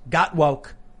Vice got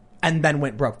woke and then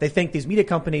went broke. They think these media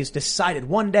companies decided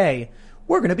one day,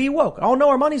 we're going to be woke. Oh no,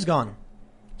 our money's gone.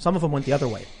 Some of them went the other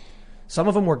way. Some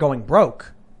of them were going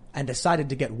broke and decided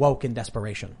to get woke in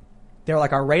desperation. They were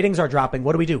like, our ratings are dropping.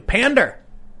 What do we do? Pander.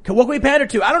 What can we pander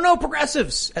to? I don't know,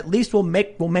 progressives. At least we'll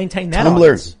maintain that Tumblr.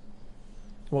 audience.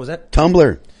 What was that?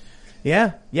 Tumblr.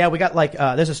 Yeah. We got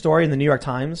there's a story in the New York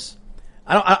Times.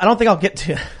 I don't think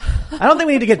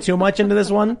we need to get too much into this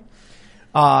one.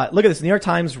 Look at this. The New York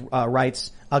Times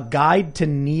writes, a guide to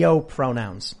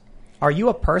neo-pronouns. Are you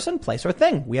a person, place, or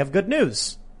thing? We have good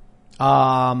news.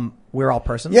 We're all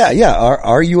persons. Yeah.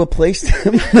 Are you a place?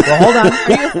 Well, hold on.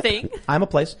 Are you a thing? I'm a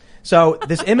place. So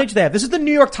this image they have, this is the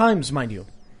New York Times, mind you.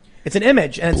 It's an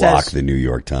image and it Block says, the New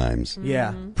York Times.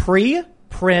 yeah, pre,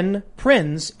 prin,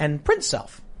 prins, and print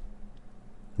self.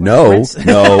 No,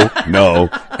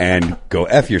 and go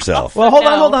F yourself. Well, hold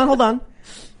on.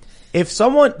 If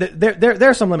someone, there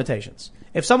are some limitations.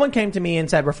 If someone came to me and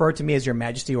said, refer to me as your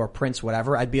majesty or prince,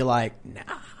 whatever, I'd be like, nah.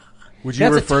 Would you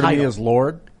That's a refer to me title. as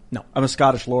Lord? No. I'm a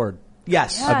Scottish Lord.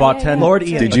 Yes. Yeah, I bought 10 Lord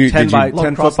Ian. Did you- 10 did you- by Lord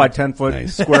 10 foot by Crossland. 10 foot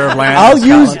Nice. square of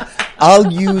land.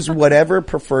 I'll use whatever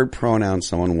preferred pronoun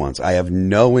someone wants. I have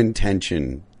no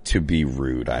intention to be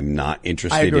rude. I'm not I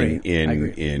interested agree.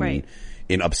 Right.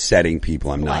 in upsetting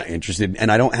people. I'm not interested,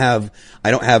 and I don't have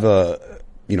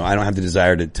the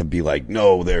desire to be like,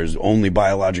 no, there's only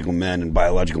biological men and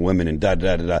biological women and da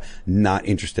da da da. Not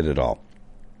interested at all.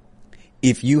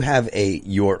 If you have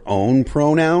your own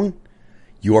pronoun,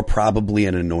 you're probably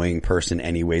an annoying person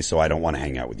anyway, so I don't want to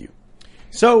hang out with you.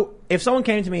 So if someone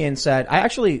came to me and said,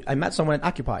 I met someone at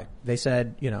Occupy. They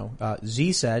said,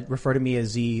 Z said, refer to me as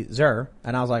Z Zer.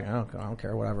 And I was like, I don't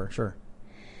care, whatever, sure.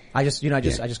 I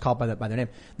just call by their name.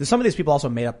 Some of these people also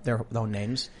made up their own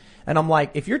names. And I'm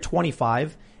like, if you're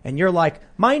 25 and you're like,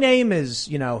 my name is,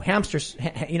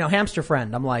 hamster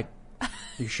friend. I'm like,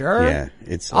 you sure? Yeah,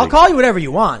 I'll call you whatever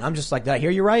you want. I'm just like, did I hear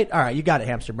you right? All right, you got it,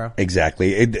 hamster bro.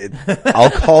 Exactly.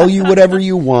 I'll call you whatever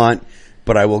you want,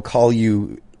 but I will call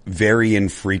you very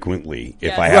infrequently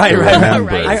if I have to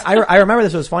remember. Right. I remember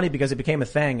this was funny because it became a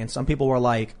thing, and some people were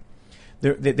like,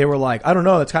 they were like, I don't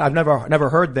know, it's I've never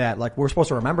heard that. Like, we're supposed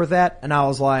to remember that, and I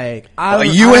was like,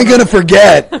 you ain't gonna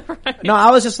forget. No,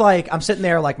 I was just like, I'm sitting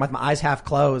there like my eyes half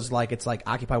closed, like it's like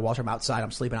Occupy Wall Street. I'm outside,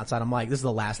 I'm sleeping outside. I'm like, this is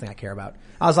the last thing I care about.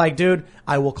 I was like, dude,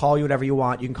 I will call you whatever you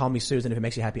want. You can call me Susan if it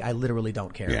makes you happy. I literally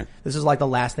don't care. Yeah. This is like the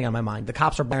last thing on my mind. The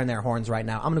cops are blaring their horns right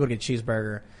now. I'm gonna go get a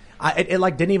cheeseburger. It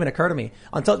like didn't even occur to me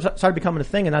until it started becoming a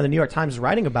thing, and now the New York Times is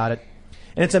writing about it.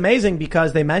 And it's amazing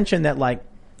because they mentioned that like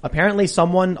apparently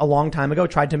someone a long time ago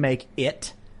tried to make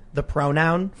it the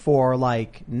pronoun for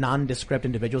like nondescript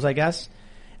individuals, I guess.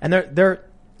 And they're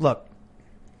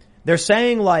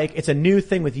saying like it's a new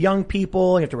thing with young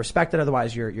people. You have to respect it,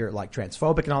 otherwise you're like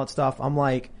transphobic and all that stuff. I'm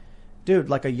like, dude,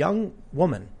 like a young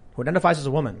woman who identifies as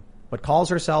a woman but calls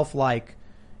herself like,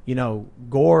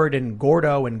 Gord and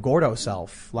Gordo and Gordo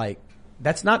self. Like,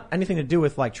 that's not anything to do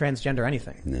with like transgender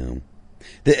anything. No.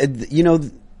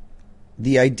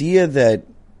 The idea that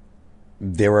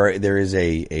there is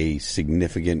a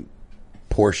significant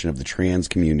portion of the trans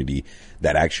community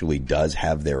that actually does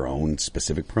have their own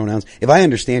specific pronouns. If I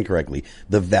understand correctly,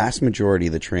 the vast majority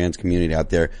of the trans community out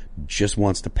there just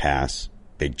wants to pass.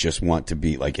 They just want to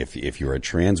be like, if you're a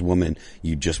trans woman,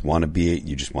 you just want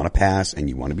to pass and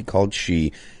you want to be called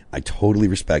she. I totally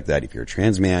respect that. If you're a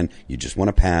trans man, you just want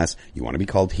to pass, you want to be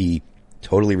called he.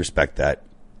 Totally respect that.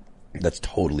 That's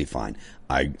totally fine.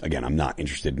 I'm not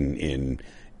interested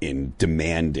in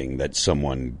demanding that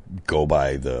someone go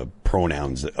by the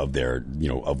pronouns of their,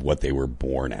 of what they were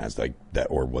born as, like that,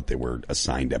 or what they were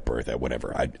assigned at birth, at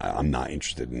whatever. I'm not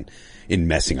interested in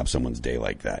messing up someone's day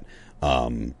like that.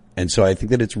 And so I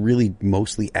think that it's really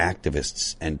mostly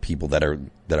activists and people that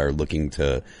are looking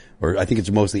to, or I think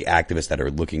it's mostly activists that are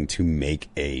looking to make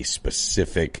a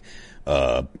specific,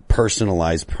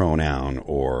 personalized pronoun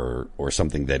or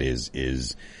something that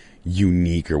is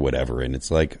unique or whatever. And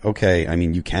it's like, okay, I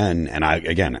mean, you can, and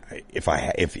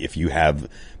if you have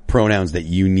pronouns that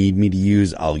you need me to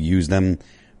use, I'll use them,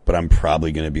 but I'm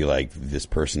probably going to be like, this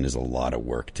person is a lot of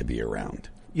work to be around.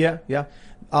 Yeah.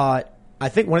 I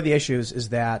think one of the issues is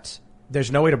that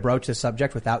there's no way to broach this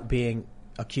subject without being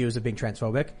accused of being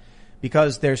transphobic,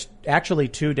 because there's actually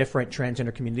two different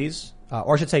transgender communities,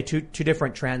 or I should say two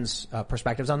different trans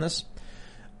perspectives on this.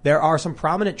 There are some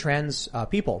prominent trans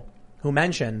people who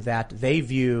mention that they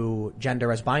view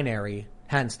gender as binary,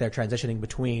 hence they're transitioning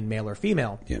between male or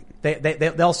female.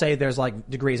 Yep. They'll say there's like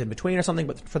degrees in between or something,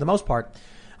 but for the most part,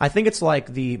 I think it's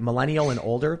like the millennial and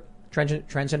older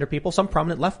transgender people, some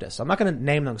prominent leftists. I'm not going to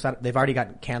name them because they've already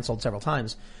gotten canceled several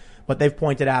times, but they've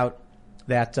pointed out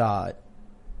that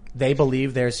they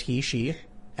believe there's he, she,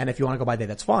 and if you want to go by they,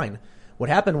 that's fine. What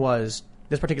happened was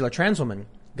this particular trans woman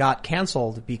got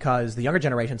canceled because the younger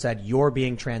generation said, you're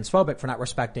being transphobic for not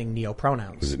respecting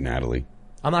neo-pronouns. Was it Natalie?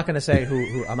 I'm not going to say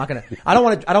who, I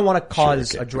don't want to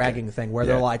cause a dragging thing where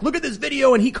they're like, look at this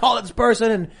video and he called this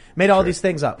person and made all these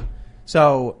things up.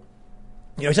 So,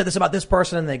 he said this about this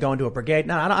person and they go into a brigade.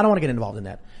 No, I don't want to get involved in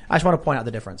that. I just want to point out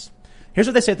the difference. Here's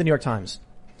what they say at the New York Times.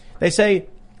 They say,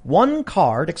 one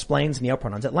card explains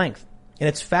neopronouns at length. In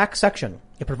its facts section,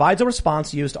 it provides a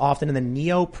response used often in the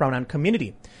neopronoun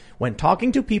community. When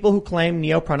talking to people who claim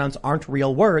neopronouns aren't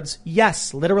real words,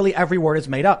 yes, literally every word is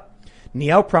made up.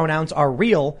 Neopronouns are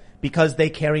real because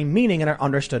they carry meaning and are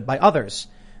understood by others.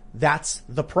 That's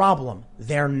the problem.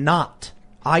 They're not.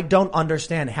 I don't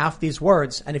understand half these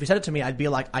words, and if you said it to me, I'd be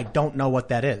like, I don't know what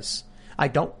that is. I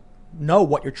don't know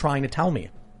what you're trying to tell me.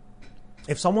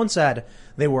 If someone said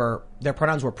their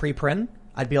pronouns were pre-prin,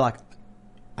 I'd be like,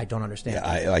 I don't understand.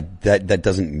 Yeah, that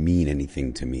doesn't mean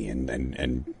anything to me,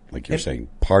 and like you're saying,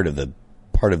 part of the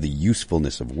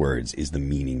usefulness of words is the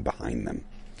meaning behind them.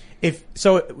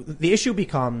 The issue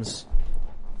becomes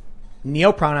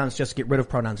neopronouns just get rid of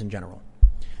pronouns in general.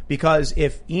 Because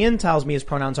if Ian tells me his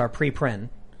pronouns are pre-prin,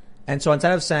 and so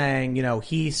instead of saying,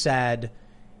 he said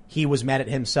he was mad at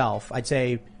himself, I'd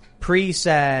say pre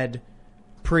said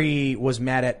pre was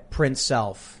mad at Prince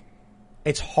self.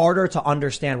 It's harder to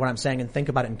understand what I'm saying and think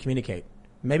about it and communicate.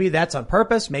 Maybe that's on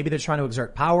purpose. Maybe they're trying to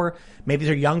exert power. Maybe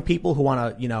they're young people who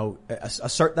want to,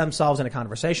 assert themselves in a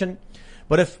conversation.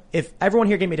 But if everyone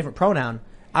here gave me a different pronoun,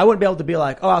 I wouldn't be able to be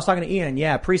like, I was talking to Ian.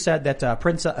 Yeah, Pre said that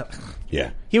Prince.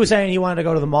 Yeah. He was saying he wanted to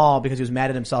go to the mall because he was mad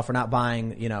at himself for not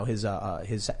buying,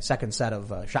 his second set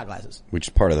of shot glasses. Which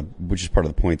is part of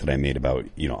the point that I made about,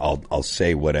 I'll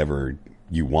say whatever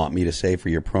you want me to say for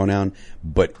your pronoun,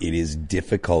 but it is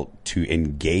difficult to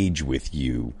engage with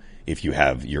you if you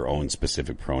have your own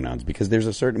specific pronouns, because there's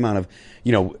a certain amount of,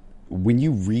 when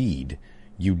you read,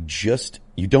 you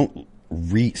don't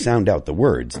sound out the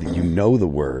words. You know the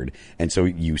word, and so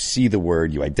you see the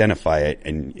word, you identify it,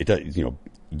 and it does,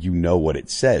 you know what it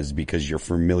says because you're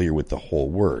familiar with the whole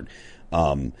word.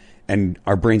 And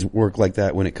our brains work like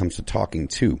that when it comes to talking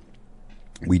too.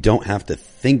 We don't have to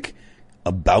think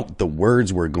about the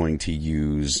words we're going to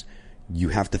use. You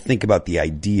have to think about the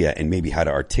idea and maybe how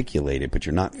to articulate it, but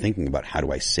you're not thinking about how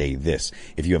do I say this.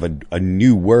 If you have a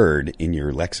new word in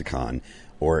your lexicon,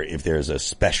 or if there's a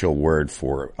special word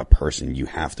for a person, you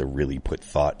have to really put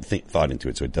thought into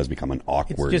it, so it does become an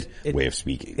awkward way of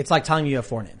speaking. It's like telling you have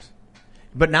four names.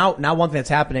 But now one thing that's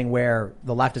happening where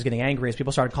the left is getting angry is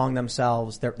people started calling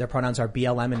themselves, their pronouns are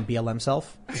BLM and BLM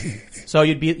self. So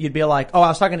you'd be like, I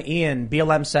was talking to Ian.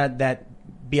 BLM said that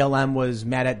BLM was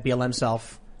mad at BLM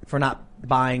self for not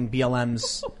buying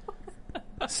BLM's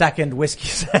second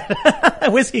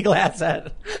whiskey glass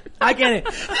set. I get it.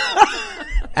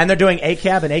 And they're doing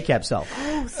ACAB and ACAB self.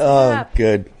 Oh,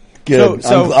 good.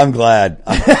 So I'm glad.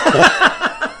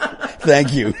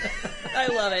 Thank you. I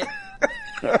love it.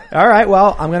 All right,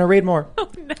 well, I'm going to read more.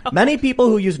 Oh, no. Many people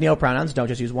who use neopronouns don't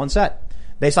just use one set.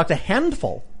 They select a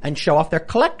handful and show off their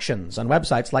collections on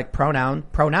websites like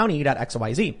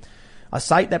pronouny.xyz, a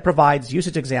site that provides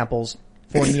usage examples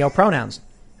for neopronouns.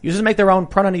 Users make their own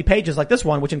pronouny pages like this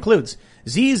one, which includes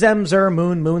Z, Zem, Zer,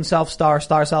 Moon self, star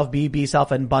self, B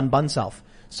self, and bun self.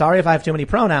 Sorry if I have too many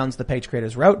pronouns, the page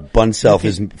creators wrote. Bun self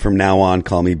is from now on,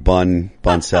 call me bun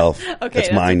self. Okay,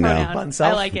 that's mine now. Bun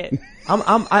self. I like it.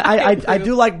 I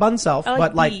do like bun self,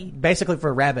 like but bee. basically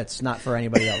for rabbits, not for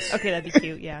anybody else. Okay, that'd be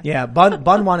cute, yeah. Yeah, Bun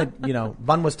wanted,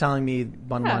 Bun was telling me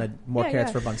Bun wanted more Yeah, carrots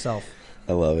yeah. for Bun self.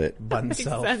 I love it. Bun Makes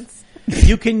self. sense.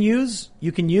 You can use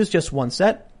just one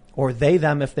set, or they,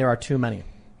 them if there are too many.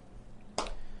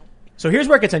 So here's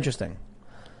where it gets interesting.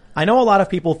 I know a lot of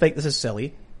people think this is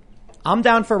silly. I'm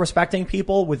down for respecting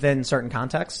people within certain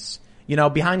contexts.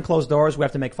 Behind closed doors, we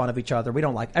have to make fun of each other. We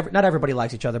don't not everybody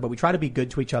likes each other, but we try to be good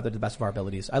to each other to the best of our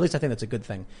abilities. At least I think that's a good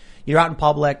thing. You're out in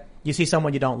public, you see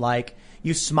someone you don't like,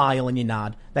 you smile and you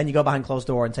nod, then you go behind closed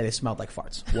door and say they smelled like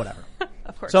farts. Whatever.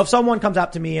 Of course. So if someone comes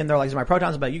up to me and they're like, "These are my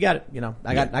protons," but you got it.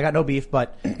 I got no beef.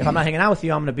 But if I'm not hanging out with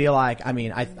you, I'm going to be like, I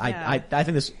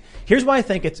think this. Here's why I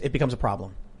think it becomes a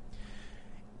problem.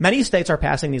 Many states are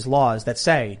passing these laws that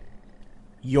say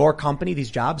your company, these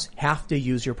jobs, have to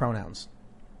use your pronouns.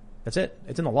 That's it.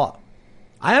 It's in the law.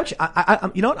 I'm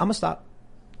you know what? I'm gonna stop.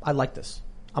 I like this.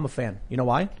 I'm a fan. You know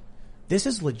why? This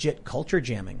is legit culture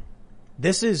jamming.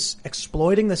 This is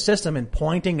exploiting the system and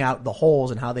pointing out the holes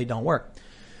and how they don't work.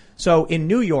 So in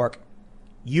New York,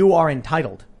 you are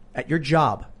entitled at your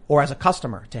job or as a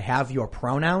customer to have your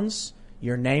pronouns,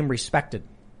 your name respected.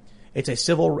 It's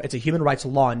a human rights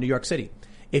law in New York City.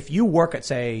 If you work at,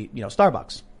 say,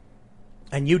 Starbucks,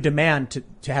 and you demand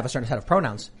to have a certain set of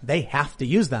pronouns, they have to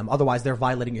use them. Otherwise, they're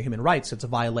violating your human rights. It's a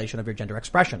violation of your gender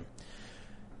expression.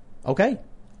 Okay.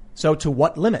 So to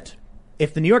what limit?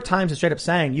 If the New York Times is straight up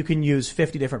saying you can use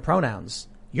 50 different pronouns,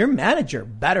 your manager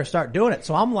better start doing it.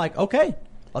 So I'm like, okay,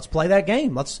 let's play that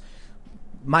game.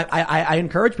 I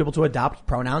encourage people to adopt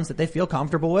pronouns that they feel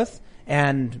comfortable with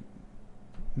and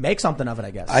make something of it,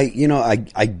 I guess.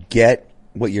 I get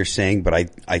what you're saying, but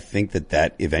I think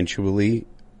that eventually,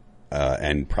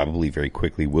 and probably very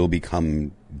quickly, will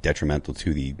become detrimental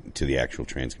to the actual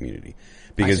trans community,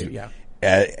 because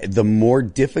the more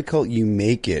difficult you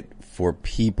make it for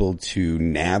people to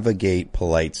navigate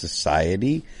polite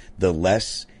society, the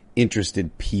less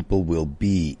interested people will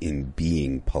be in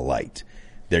being polite.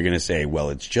 They're going to say, well,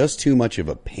 it's just too much of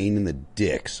a pain in the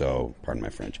dick, so pardon my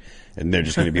French, and they're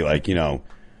just going to be like,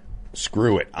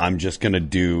 screw it. I'm just going to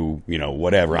do,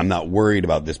 whatever. I'm not worried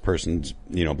about this person's,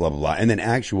 blah, blah, blah. And then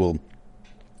actual,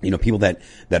 people that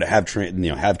have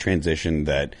transitioned,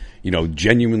 that,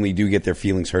 genuinely do get their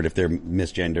feelings hurt if they're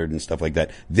misgendered and stuff like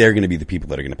that. They're going to be the people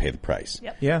that are going to pay the price.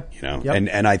 Yep. Yeah.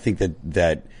 And I think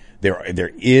that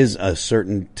there is a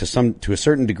certain, to a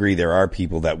certain degree, there are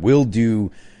people that will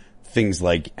do things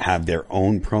like have their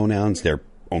own pronouns, their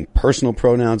own personal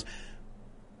pronouns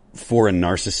for a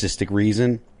narcissistic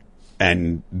reason.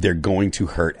 And they're going to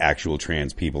hurt actual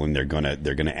trans people, and they're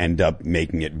gonna end up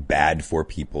making it bad for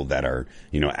people that are,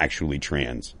 actually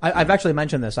trans. I've actually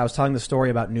mentioned this. I was telling the story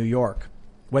about New York.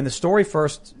 When the story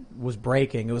first was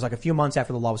breaking, it was like a few months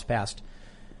after the law was passed.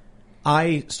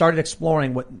 I started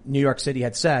exploring what New York City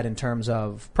had said in terms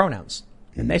of pronouns.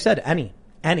 And they said any.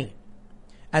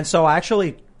 And so I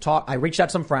actually I reached out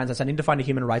to some friends. I said, I need to find a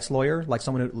human rights lawyer, like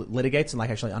someone who litigates and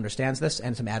like actually understands this,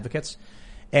 and some advocates.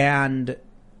 And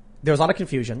there was a lot of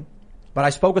confusion, but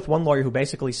I spoke with one lawyer who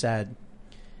basically said,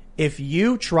 if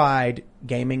you tried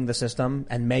gaming the system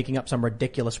and making up some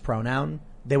ridiculous pronoun,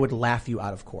 they would laugh you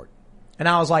out of court. And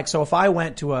I was like, so if I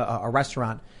went to a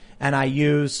restaurant and I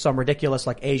used some ridiculous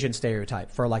like Asian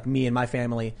stereotype for like me and my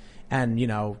family and,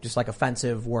 just like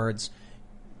offensive words,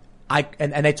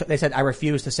 they said, I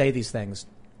refuse to say these things.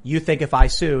 You think if I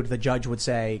sued, the judge would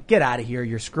say, get out of here,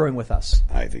 you're screwing with us.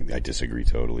 I think I disagree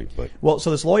totally, but. Well, so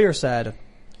this lawyer said,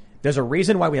 there's a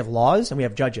reason why we have laws and we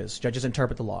have judges. Judges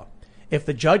interpret the law. If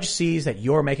the judge sees that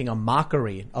you're making a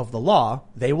mockery of the law,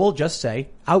 they will just say,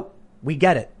 out, we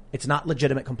get it. It's not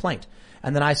legitimate complaint.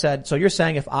 And then I said, so you're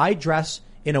saying if I dress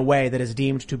in a way that is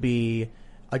deemed to be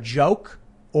a joke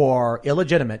or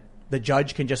illegitimate, the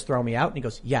judge can just throw me out? And he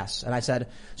goes, yes. And I said,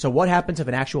 so what happens if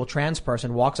an actual trans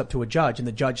person walks up to a judge and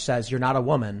the judge says, you're not a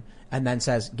woman, and then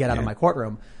says, get out of my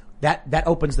courtroom? That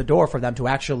opens the door for them to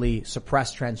actually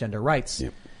suppress transgender rights.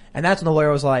 Yep. And that's when the lawyer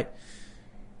was like,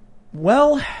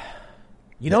 well,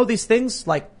 these things,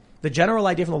 like the general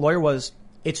idea from the lawyer was,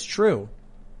 it's true.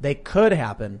 They could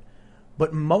happen.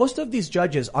 But most of these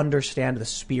judges understand the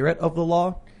spirit of the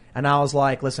law. And I was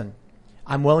like, listen,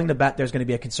 I'm willing to bet there's going to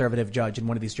be a conservative judge in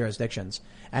one of these jurisdictions.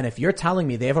 And if you're telling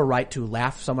me they have a right to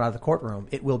laugh someone out of the courtroom,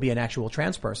 it will be an actual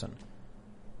trans person.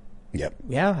 Yep.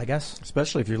 Yeah, I guess.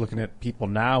 Especially if you're looking at people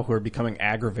now who are becoming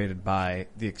aggravated by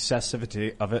the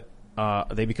excessivity of it.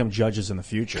 They become judges in the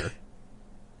future.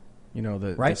 The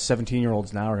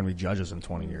 17-year-olds now are going to be judges in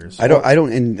 20 years. I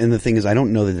don't, and the thing is, I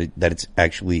don't know that it's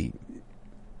actually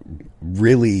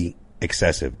really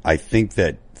excessive. I think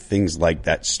that things like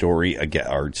that story again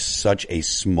are such a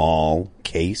small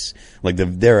case. Like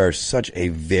there are such a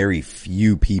very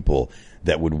few people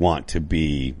that would want to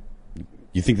be.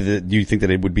 Do you think that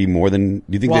it would be more than? Do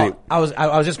you think that? I was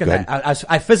just going to.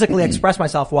 I physically express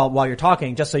myself while you're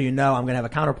talking, just so you know, I'm going to have a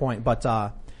counterpoint.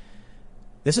 But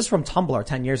this is from Tumblr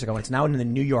 10 years ago. And it's now in the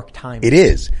New York Times. It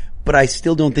is, but I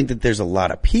still don't think that there's a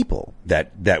lot of people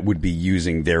that would be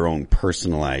using their own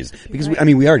personalized. Because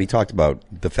we already talked about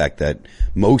the fact that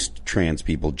most trans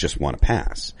people just want to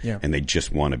pass, and they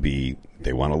just want to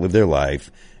they want to live their life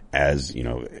as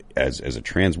as a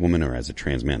trans woman or as a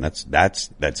trans man.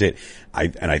 That's it.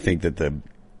 I think that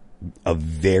a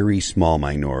very small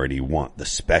minority want the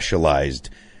specialized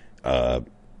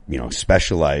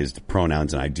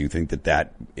pronouns, and I do think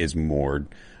that is more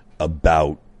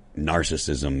about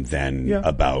narcissism than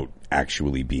about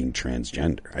actually being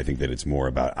transgender. I think that it's more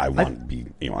about I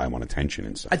want attention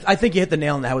and stuff. I think you hit the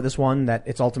nail on the head with this one, that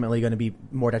it's ultimately going to be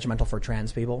more detrimental for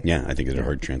trans people. Yeah, I think it'll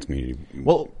hurt trans community.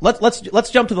 Well, let's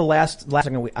jump to the last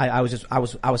thing. I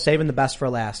was saving the best for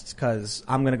last because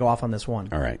I'm going to go off on this one.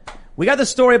 All right. We got this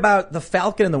story about the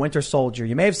Falcon and the Winter Soldier.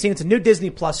 You may have seen it's a new Disney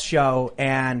Plus show,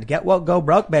 and get well, go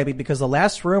broke, baby, because the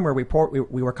last rumor report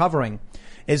we were covering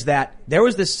is that there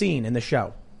was this scene in the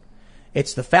show.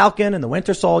 It's the Falcon and the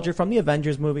Winter Soldier from the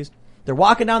Avengers movies. They're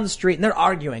walking down the street and they're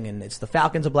arguing, and it's the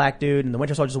Falcon's a black dude and the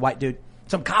Winter Soldier's a white dude.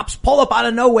 Some cops pull up out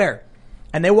of nowhere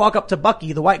and they walk up to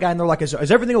Bucky, the white guy, and they're like, is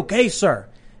everything okay, sir?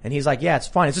 And he's like, yeah, it's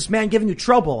fine. Is this man giving you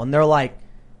trouble? And they're like,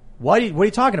 what are you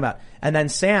talking about? And then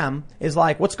Sam is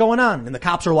like, what's going on? And the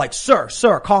cops are like, sir,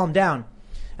 calm down.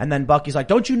 And then Bucky's like,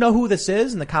 don't you know who this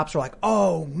is? And the cops are like,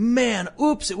 oh man,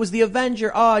 oops, it was the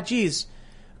Avenger. Oh, geez.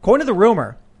 According to the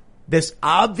rumor, this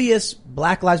obvious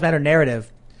Black Lives Matter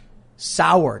narrative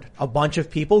soured a bunch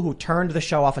of people who turned the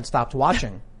show off and stopped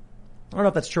watching. I don't know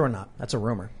if that's true or not. That's a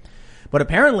rumor. But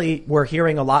apparently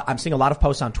I'm seeing a lot of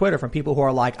posts on Twitter from people who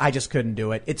are like, I just couldn't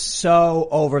do it. It's so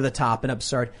over the top and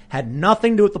absurd. Had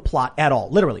nothing to do with the plot at all.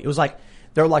 Literally. It was like,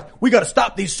 they're like, we gotta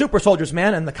stop these super soldiers,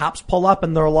 man. And the cops pull up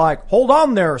and they're like, hold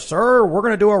on there, sir. We're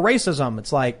gonna do a racism.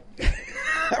 It's like,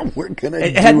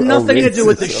 it had nothing to do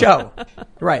with the show.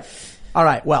 Right. All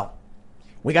right. Well,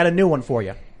 we got a new one for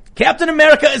you. Captain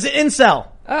America is an incel.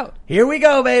 Oh. Here we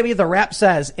go, baby. The rap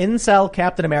says, incel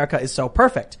Captain America is so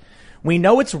perfect. We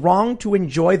know it's wrong to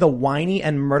enjoy the whiny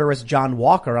and murderous John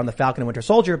Walker on the Falcon and Winter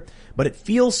Soldier, but it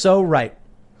feels so right.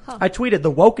 I tweeted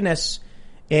the wokeness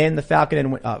in the Falcon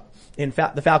and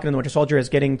the Falcon and the Winter Soldier is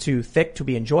getting too thick to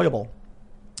be enjoyable,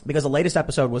 because the latest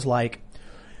episode was like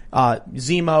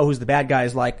Zemo, who's the bad guy,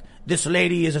 is like, this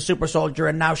lady is a super soldier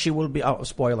and now she will be. Oh,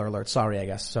 spoiler alert. Sorry, I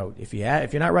guess. So if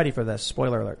you're not ready for this,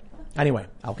 spoiler alert. Anyway,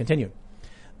 I'll continue.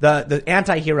 The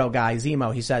anti-hero guy,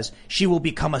 Zemo, he says, she will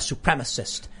become a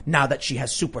supremacist now that she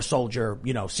has super soldier,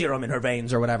 serum in her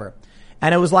veins or whatever.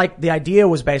 And it was like, the idea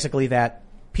was basically that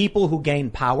people who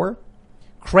gain power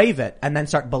crave it and then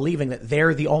start believing that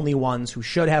they're the only ones who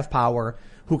should have power,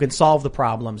 who can solve the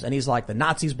problems. And he's like, the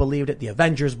Nazis believed it, the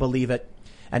Avengers believe it.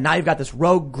 And now you've got this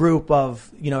rogue group of,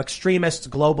 extremists,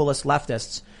 globalist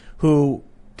leftists who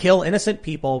kill innocent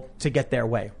people to get their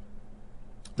way.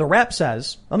 The Wrap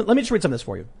says, let me just read some of this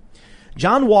for you.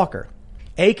 John Walker,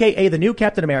 aka the new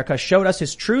Captain America, showed us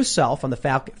his true self on the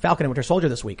Falcon and Winter Soldier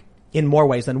this week. In more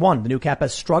ways than one, the new Cap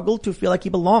has struggled to feel like he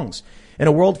belongs in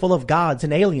a world full of gods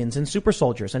and aliens and super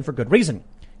soldiers, and for good reason.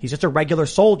 He's just a regular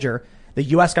soldier the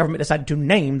U.S. government decided to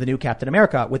name the new Captain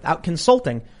America without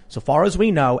consulting, so far as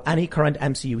we know, any current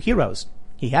MCU heroes.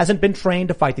 He hasn't been trained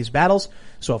to fight these battles,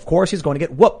 so of course he's going to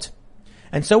get whooped.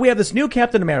 And so we have this new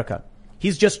Captain America.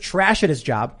 He's just trash at his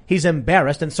job. He's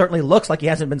embarrassed and certainly looks like he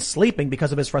hasn't been sleeping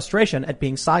because of his frustration at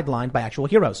being sidelined by actual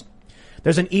heroes.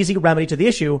 There's an easy remedy to the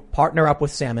issue. Partner up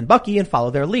with Sam and Bucky and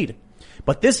follow their lead.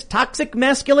 But this toxic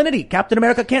masculinity, Captain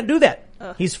America can't do that.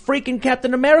 He's freaking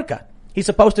Captain America. He's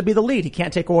supposed to be the lead. He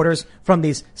can't take orders from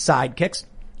these sidekicks,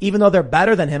 even though they're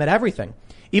better than him at everything.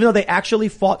 Even though they actually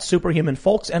fought superhuman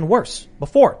folks and worse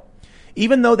before.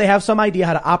 Even though they have some idea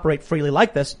how to operate freely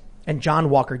like this, and John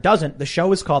Walker doesn't, the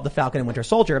show is called The Falcon and Winter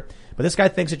Soldier, but this guy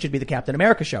thinks it should be the Captain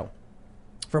America show.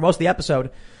 For most of the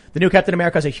episode, the new Captain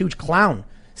America is a huge clown,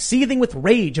 seething with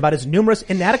rage about his numerous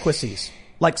inadequacies,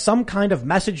 like some kind of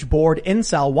message board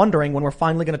incel wondering when we're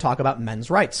finally going to talk about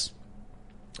men's rights.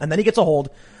 And then he gets a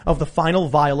hold of the final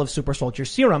vial of super soldier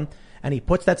serum, and he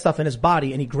puts that stuff in his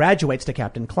body, and he graduates to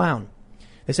Captain Clown.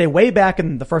 They say way back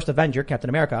in the first Avenger, Captain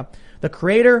America, the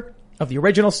creator of the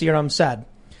original serum said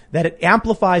that it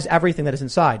amplifies everything that is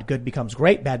inside. Good becomes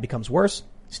great, bad becomes worse.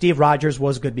 Steve Rogers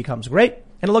was good becomes great,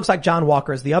 and it looks like John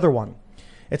Walker is the other one.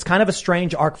 It's kind of a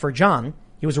strange arc for John.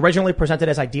 He was originally presented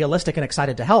as idealistic and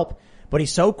excited to help, but he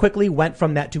so quickly went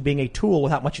from that to being a tool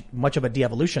without much of a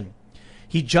de-evolution.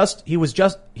 He just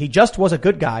was a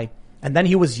good guy, and then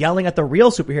he was yelling at the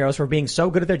real superheroes for being so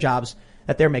good at their jobs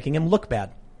that they're making him look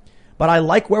bad. But I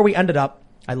like where we ended up.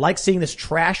 I like seeing this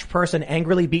trash person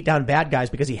angrily beat down bad guys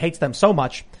because he hates them so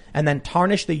much, and then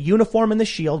tarnish the uniform and the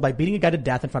shield by beating a guy to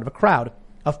death in front of a crowd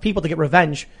of people to get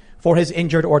revenge for his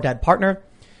injured or dead partner.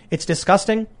 It's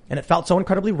disgusting, and it felt so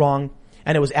incredibly wrong,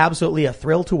 and it was absolutely a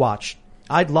thrill to watch.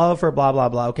 I'd love for blah, blah,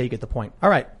 blah. Okay, you get the point. All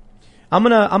right. I'm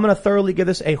gonna thoroughly give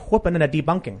this a whooping and a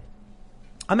debunking.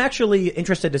 I'm actually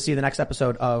interested to see the next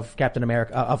episode of Captain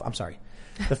America,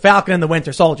 The Falcon and the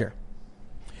Winter Soldier.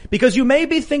 Because you may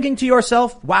be thinking to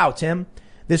yourself, wow, Tim,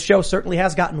 this show certainly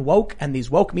has gotten woke, and these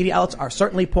woke media outlets are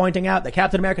certainly pointing out that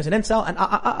Captain America is an incel, and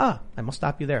I must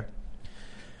stop you there.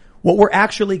 What we're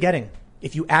actually getting,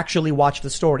 if you actually watch the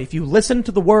story, if you listen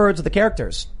to the words of the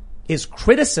characters, is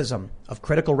criticism of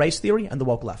critical race theory and the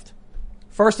woke left.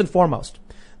 First and foremost,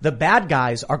 the bad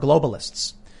guys are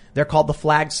globalists. They're called the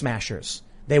flag smashers.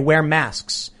 They wear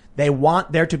masks. They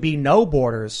want there to be no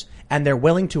borders, and they're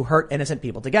willing to hurt innocent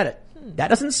people to get it. That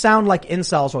doesn't sound like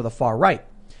incels or the far right.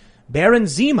 Baron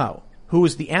Zemo, who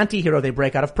is the anti-hero they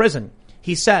break out of prison,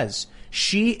 he says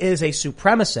she is a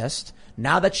supremacist.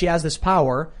 Now that she has this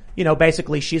power,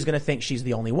 basically she's going to think she's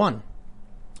the only one.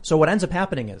 So what ends up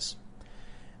happening is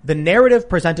the narrative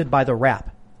presented by the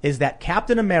Wrap is that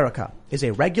Captain America is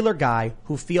a regular guy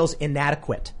who feels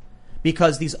inadequate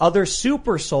because these other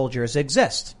super soldiers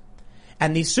exist.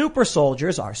 And these super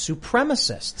soldiers are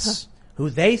supremacists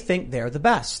who they think they're the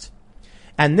best.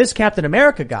 And this Captain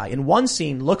America guy in one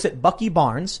scene looks at Bucky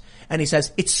Barnes and he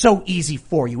says, "It's so easy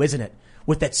for you, isn't it?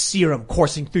 With that serum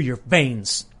coursing through your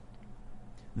veins."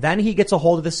 Then he gets a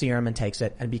hold of the serum and takes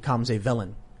it and becomes a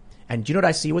villain. And do you know what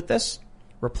I see with this?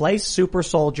 Replace super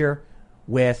soldier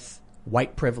with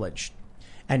white privilege.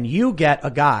 And you get a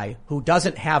guy who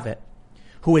doesn't have it,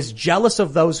 who is jealous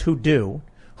of those who do,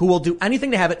 who will do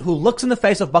anything to have it, who looks in the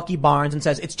face of Bucky Barnes and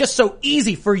says, "It's just so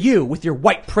easy for you with your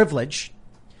white privilege."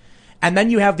 And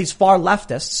then you have these far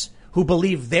leftists who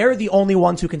believe they're the only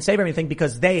ones who can save everything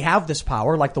because they have this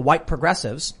power, like the white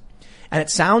progressives. And it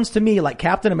sounds to me like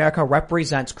Captain America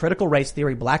represents critical race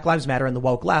theory, Black Lives Matter, and the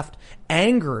woke left,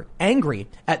 angry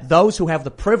at those who have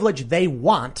the privilege they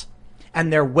want,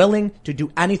 and they're willing to do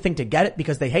anything to get it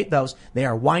because they hate those. They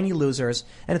are whiny losers.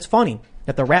 And it's funny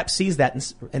that the Wrap sees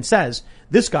that and says,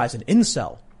 "This guy's an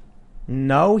incel.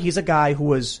 No, he's a guy who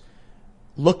was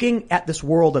looking at this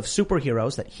world of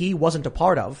superheroes that he wasn't a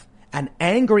part of and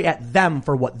angry at them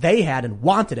for what they had and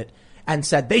wanted it and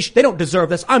said, they don't deserve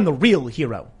this. I'm the real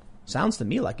hero. Sounds to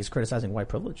me like he's criticizing white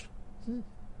privilege.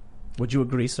 Would you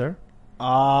agree, sir?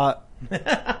 There's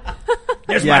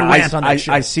my rant on that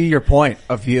shit. I see your point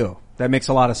of view. That makes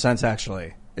a lot of sense,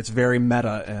 actually. It's very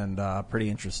meta and pretty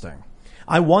interesting.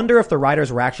 I wonder if the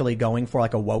writers were actually going for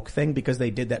like a woke thing because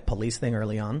they did that police thing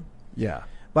early on. Yeah.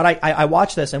 But I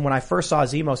watched this, and when I first saw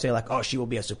Zemo say like, oh, she will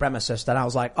be a supremacist, and I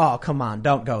was like, oh, come on,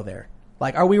 don't go there.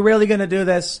 Like, are we really going to do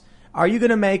this? Are you going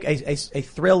to make a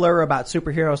thriller about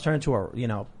superheroes turn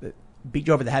into beat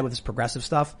you over the head with this progressive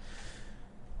stuff?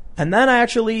 And then I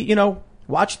actually,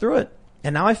 watched through it.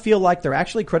 And now I feel like they're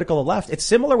actually critical of the left. It's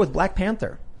similar with Black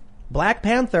Panther. Black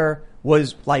Panther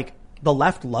was like, the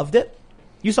left loved it.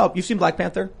 You've seen Black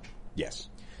Panther? Yes.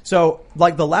 So,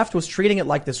 like, the left was treating it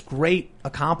like this great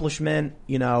accomplishment,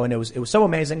 and it was so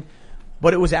amazing,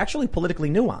 but it was actually politically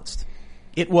nuanced.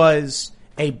 It was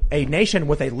a nation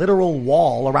with a literal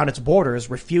wall around its borders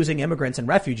refusing immigrants and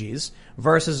refugees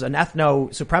versus an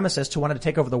ethno-supremacist who wanted to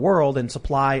take over the world and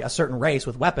supply a certain race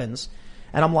with weapons.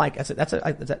 And I'm like, that's a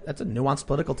nuanced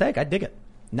political take. I dig it.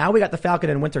 Now we got the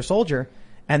Falcon and Winter Soldier,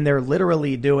 and they're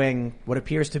literally doing what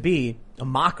appears to be a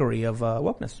mockery of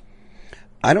wokeness.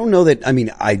 I don't know that. I mean,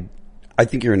 I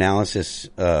think your analysis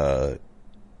can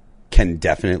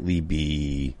definitely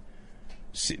be.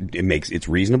 It's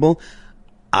reasonable.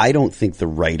 I don't think the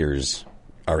writers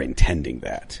are intending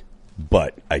that,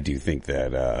 but I do think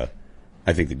that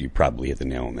I think that you probably hit the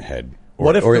nail on the head,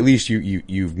 or at least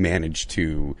you've managed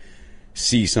to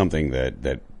see something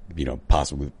that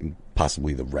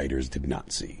possibly the writers did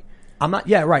not see. I'm not.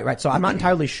 Yeah, right. So I'm not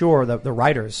entirely sure that the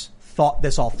writers thought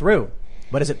this all through.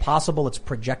 But is it possible it's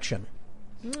projection?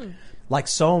 Like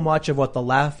so much of what the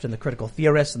left and the critical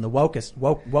theorists and the woke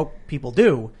people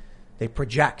do, they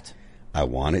project. I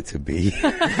want it to be.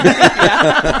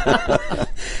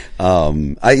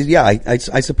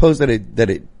 I suppose that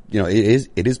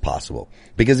it is possible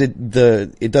because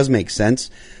it does make sense.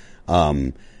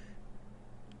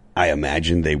 I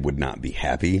imagine they would not be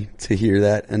happy to hear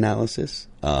that analysis.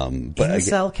 But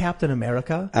Incel Captain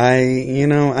America? I'm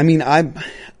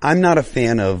not a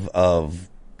fan of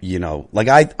like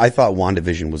I thought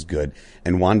WandaVision was good,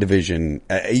 and WandaVision,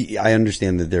 I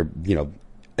understand that they're,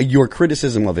 your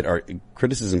criticism of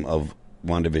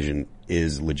WandaVision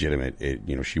is legitimate.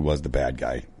 She was the bad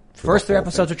guy. First 3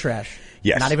 episodes are trash.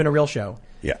 Yes. Not even a real show.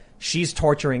 Yeah. She's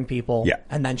torturing people. Yeah.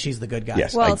 And then she's the good guy.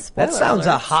 Yes. Well, that sounds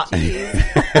spoiler a hot.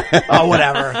 Oh,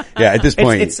 whatever. Yeah. At this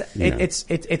point,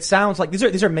 it sounds like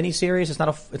these are mini series. It's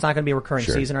not going to be a recurring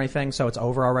Sure. season or anything. So it's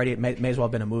over already. It may as well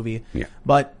have been a movie. Yeah.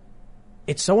 But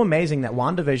it's so amazing that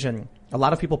WandaVision, a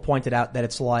lot of people pointed out that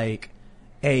it's like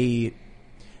let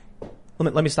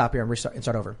me stop here and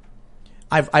start over.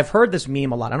 I've heard this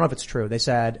meme a lot. I don't know if it's true. They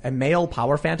said a male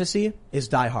power fantasy is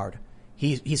Die Hard.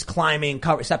 He's climbing,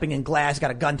 stepping in glass, got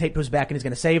a gun taped to his back, and he's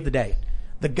going to save the day.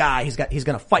 The guy, he's going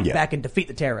to fight back and defeat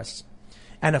the terrorists.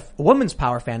 And a woman's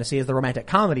power fantasy is the romantic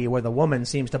comedy where the woman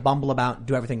seems to bumble about and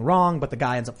do everything wrong, but the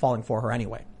guy ends up falling for her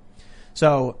anyway.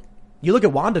 So you look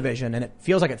at WandaVision, and it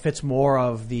feels like it fits more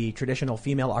of the traditional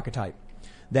female archetype.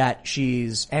 That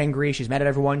she's angry, she's mad at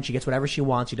everyone, she gets whatever she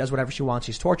wants, she does whatever she wants,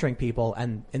 she's torturing people,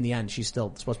 and in the end, she's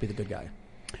still supposed to be the good guy.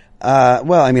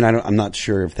 Well, I mean, I'm not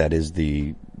sure if that is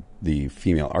the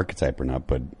female archetype or not,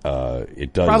 but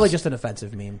it does. Probably just an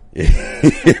offensive meme.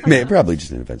 Probably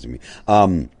just an offensive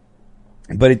meme.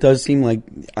 But it does seem like,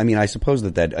 I mean, I suppose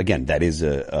that again, that is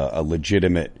a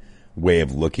legitimate way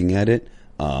of looking at it.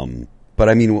 But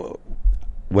I mean,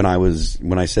 when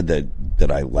I said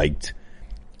that I liked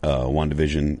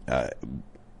WandaVision,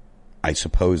 I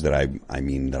suppose that I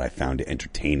mean that I found it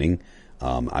entertaining.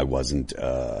 I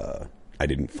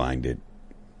didn't find it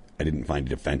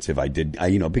offensive.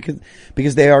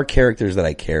 Because they are characters that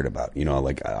I cared about.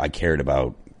 Like I cared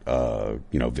about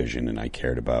Vision, and I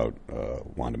cared about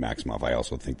Wanda Maximoff. I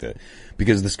also think that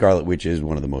because the Scarlet Witch is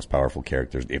one of the most powerful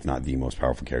characters, if not the most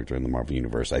powerful character in the Marvel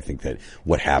Universe, I think that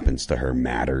what happens to her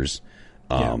matters.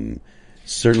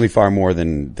 Certainly far more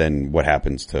than what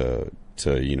happens to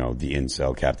the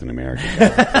incel Captain America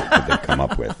that they've come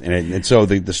up with, and so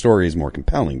the story is more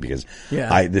compelling because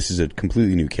this is a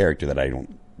completely new character that I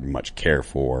don't much care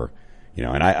for,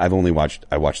 and I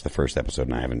watched the first episode,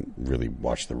 and I haven't really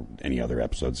watched any other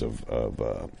episodes of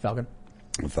Falcon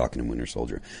and Winter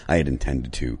Soldier. I had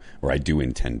intended to, or I do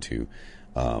intend to,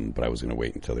 but I was going to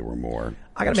wait until there were more.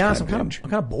 I got to be honest, I'm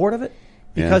kind of bored of it.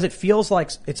 Because it feels like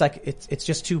it's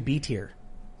just too B tier.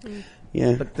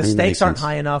 Yeah. The stakes aren't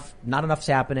high enough. Not enough's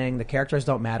happening. The characters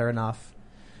don't matter enough.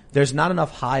 there's not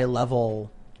enough high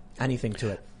level anything to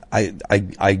it.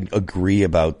 I agree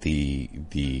about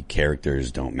the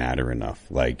characters don't matter enough.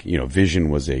 Like, you know, Vision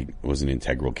was an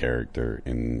integral character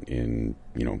in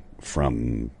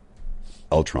from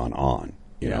Ultron on,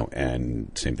 you know,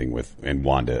 and same thing with, and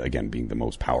Wanda again being the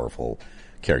most powerful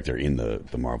character in the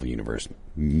Marvel universe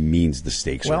means the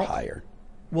stakes are higher.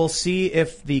 We'll see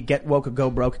if the get woke go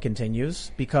broke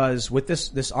continues, because with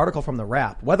this article from the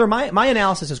Wrap, whether my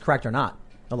analysis is correct or not,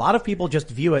 a lot of people just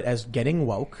view it as getting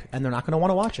woke, and they're not going to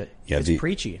want to watch it. Yeah, it's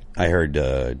preachy. I heard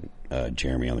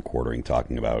Jeremy on the Quartering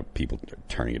talking about people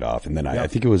turning it off, and then I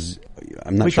think it was,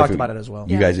 I'm not we sure. We talked about it as well.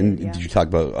 You guys, did you talk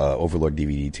about Overlord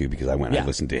DVD too? Because I went and I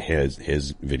listened to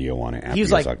his video on it. After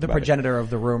He's like the progenitor of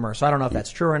the rumor, so I don't know if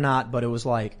that's true or not, but it was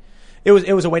like, it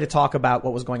was a way to talk about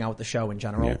what was going on with the show in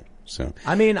general. Yeah, so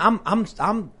I mean, I'm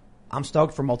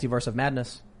stoked for Multiverse of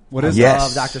Madness. What is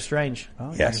of Doctor Strange? Oh,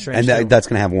 yes, Doctor Strange and that's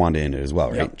going to have Wanda in it as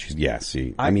well, right? Yep.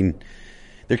 See, I mean,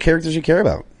 they're characters you care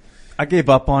about. I gave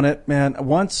up on it, man.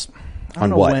 Once, I don't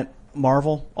know when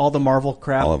Marvel, all the Marvel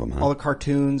crap, all of them, all the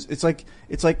cartoons. It's like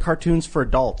cartoons for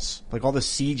adults, like all the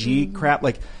CG crap.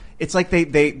 Like it's like they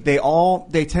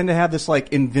tend to have this like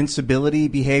invincibility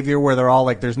behavior where they're all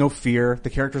like, there's no fear, the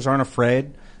characters aren't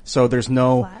afraid, so there's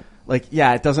no. Like,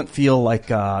 yeah, it doesn't feel like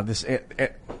this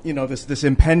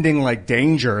impending like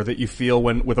danger that you feel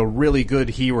when with a really good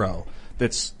hero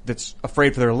that's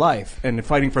afraid for their life and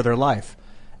fighting for their life.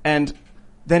 And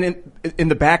then in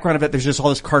the background of it, there's just all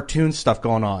this cartoon stuff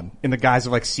going on in the guise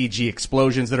of like CG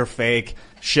explosions that are fake,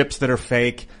 ships that are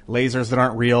fake, lasers that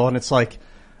aren't real, and it's like,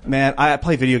 man, I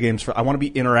play video games I want to be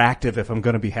interactive if I'm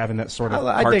going to be having that sort of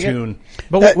cartoon.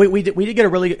 But we did get a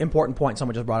really important point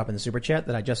someone just brought up in the super chat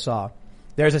that I just saw.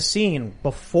 There's a scene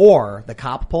before the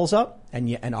cop pulls up and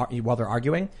while they're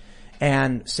arguing,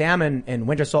 and Sam and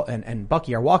Winter Soldier and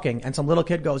Bucky are walking, and some little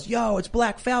kid goes, "Yo, it's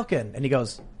Black Falcon," and he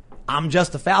goes, "I'm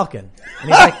just a Falcon," and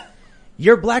he's like,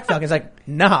 "You're Black Falcon." He's like,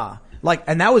 "Nah," like,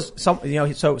 and that was some,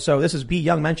 so this is B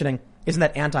Young mentioning, isn't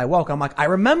that anti-woke? I'm like, I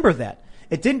remember that.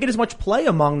 It didn't get as much play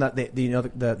among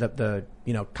the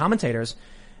commentators.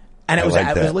 And it was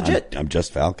legit. I'm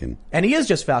just Falcon. And he is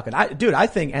just Falcon. I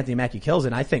think Anthony Mackie kills it,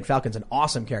 and I think Falcon's an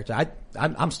awesome character.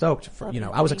 I'm stoked for,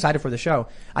 I was excited for the show.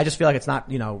 I just feel like it's not,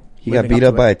 he got beat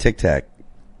up by a Tic Tac.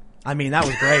 I mean, that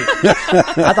was great.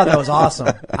 I thought that was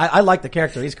awesome. I like the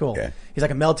character. He's cool. Yeah. He's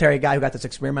like a military guy who got this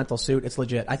experimental suit. It's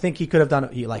legit. I think he could have done,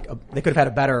 they could have had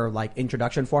a better,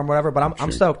 introduction for him or whatever, but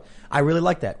I'm stoked. I really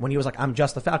like that. When he was like, I'm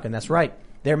just the Falcon. That's right.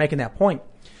 They're making that point.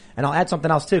 And I'll add something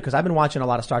else too, because I've been watching a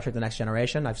lot of Star Trek The Next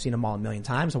Generation. I've seen them all a million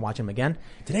times. I'm watching them again.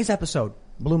 Today's episode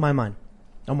blew my mind.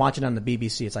 I'm watching it on the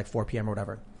BBC. It's like 4 p.m. or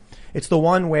whatever. It's the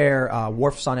one where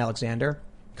Worf's son Alexander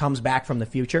comes back from the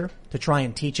future to try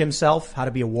and teach himself how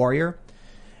to be a warrior.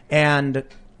 And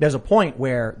there's a point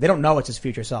where they don't know it's his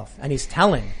future self. And he's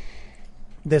telling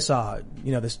this,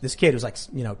 this kid who's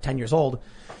 10 years old,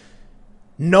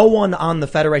 no one on the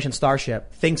Federation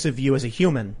starship thinks of you as a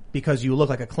human because you look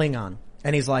like a Klingon.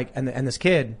 And he's like, and this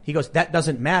kid, he goes, that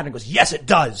doesn't matter. And he goes, yes, it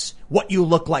does. What you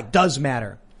look like does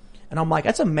matter. And I'm like,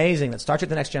 that's amazing that Star Trek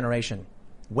The Next Generation,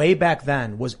 way back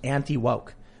then, was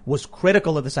anti-woke, was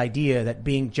critical of this idea that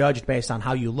being judged based on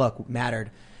how you look mattered.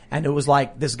 And it was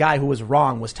like this guy who was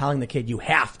wrong was telling the kid, you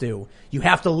have to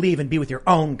leave and be with your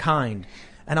own kind.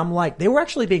 And I'm like, they were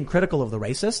actually being critical of the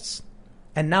racists.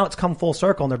 And now it's come full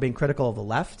circle and they're being critical of the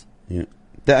left. Yeah.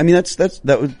 I mean,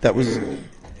 that was,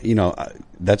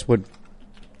 that's what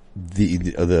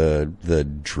the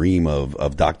dream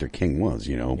of Dr. King was,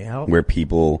 where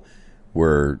people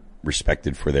were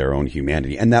respected for their own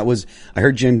humanity. And that was, I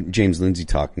heard James Lindsay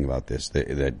talking about this,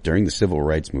 that during the civil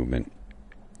rights movement,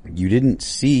 you didn't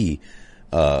see,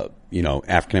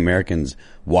 African Americans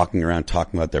walking around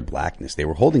talking about their blackness. They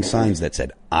were holding signs that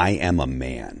said, I am a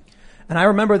man. And I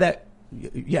remember that,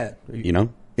 yeah. And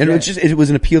it was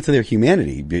an appeal to their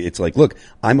humanity. It's like, look,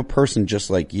 I'm a person just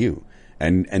like you.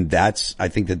 And that's, I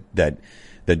think that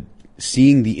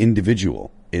seeing the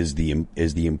individual is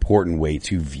the important way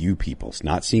to view people,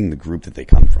 not seeing the group that they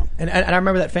come from. And I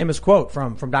remember that famous quote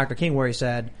from Dr. King where he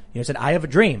said, I have a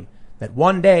dream that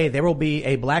one day there will be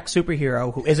a black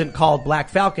superhero who isn't called Black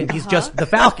Falcon. He's just the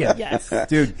Falcon. Yes.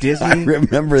 Dude, Disney. I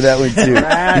remember that one too.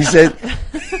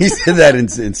 he said that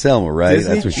in Selma, right?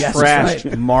 Disney That's what trashed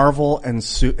right. Marvel and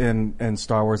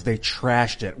Star Wars. They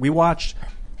trashed it. We watched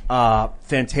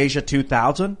Fantasia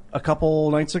 2000 a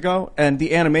couple nights ago, and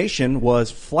the animation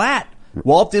was flat.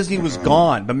 Walt Disney was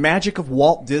gone. The magic of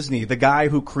Walt Disney, the guy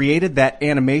who created that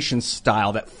animation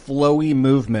style, that flowy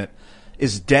movement,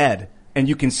 is dead. And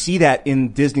you can see that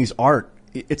in Disney's art.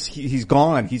 He's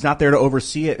gone. He's not there to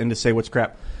oversee it and to say what's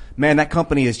crap. man, that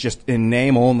company is just in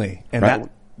name only. And Right.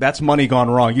 that's money gone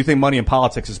wrong. You think money in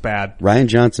politics is bad. Ryan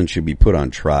Johnson should be put on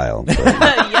trial.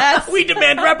 Yes. We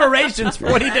demand reparations for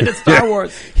what he did to Star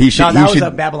Wars. He should- No, he that was should-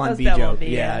 a Babylon That was B Babylon joke. B,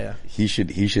 Yeah, yeah. yeah.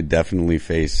 he should definitely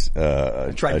face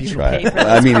a Tribunal. trial. Pay for I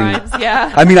those mean, crimes.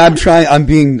 Yeah. I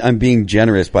mean, I'm being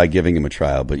generous by giving him a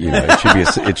trial, but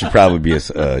it should probably be just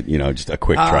a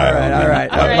quick trial. All right.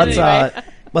 All right,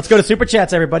 Let's go to Super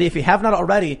Chats, everybody. If you have not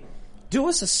already, do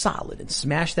us a solid and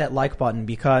smash that like button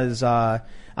because, I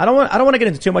don't want to get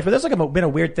into too much, but there's been a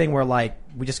weird thing where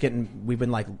we've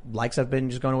been likes have been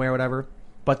just going away or whatever.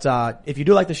 But, if you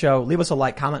do like the show, leave us a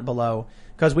like, comment below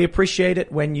because we appreciate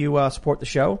it when you, support the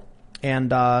show and,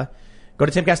 go to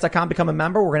timcast.com, become a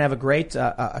member. We're going to have a great,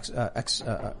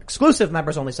 exclusive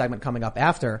members only segment coming up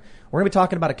after. We're going to be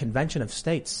talking about a convention of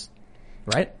states.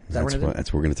 Right? Is that what we're going to do?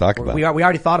 That's what we're going to talk about. We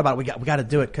already thought about it. We got to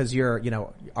do it because you're,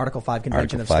 Article 5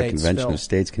 Convention Article of 5 States. Convention Phil. of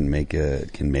States can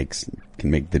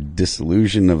make the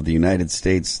dissolution of the United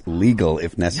States legal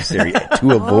if necessary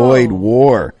to avoid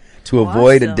war, to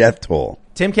avoid a Awesome. death toll.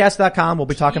 Timcast.com. We'll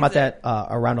be talking about Tease that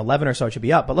around 11 or so. It should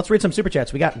be up. But let's read some super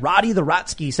chats. We got Roddy the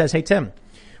Rotsky says, "Hey Tim,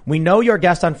 we know your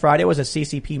guest on Friday was a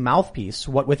CCP mouthpiece.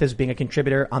 What with his being a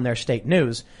contributor on their state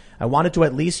news, I wanted to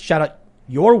at least shout out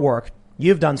your work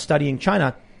you've done studying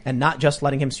China and not just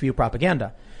letting him spew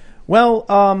propaganda." Well,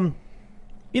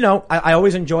 I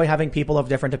always enjoy having people of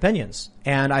different opinions,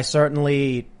 and I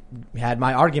certainly had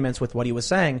my arguments with what he was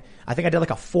saying. I think I did like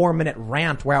a 4-minute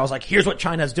rant where I was like, here's what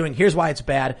China's doing. Here's why it's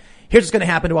bad. Here's what's going to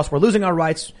happen to us. We're losing our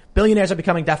rights. Billionaires are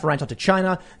becoming deferential to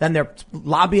China. Then they're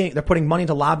putting money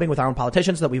into lobbying with our own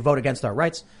politicians so that we vote against our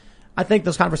rights. I think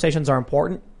those conversations are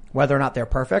important, whether or not they're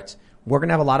perfect. We're going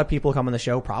to have a lot of people come on the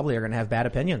show probably are going to have bad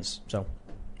opinions. So,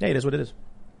 yeah, it is what it is.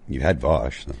 You had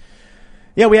Vosh. So.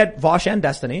 Yeah, we had Vosh and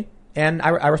Destiny, and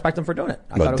I respect them for doing it.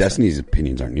 I thought But it was Destiny's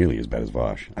opinions aren't nearly as bad as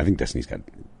Vosh. I think Destiny's got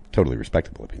totally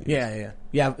respectable opinions.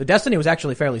 Yeah. Destiny was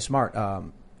actually fairly smart.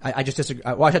 I just disagree.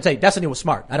 Well, I should say Destiny was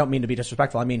smart. I don't mean to be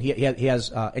disrespectful. I mean he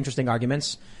has interesting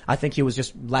arguments. I think he was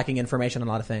just lacking information on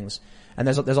a lot of things. And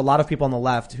there's a lot of people on the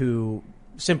left who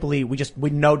simply we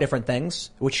know different things,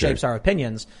 which Sure. shapes our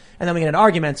opinions. And then we get in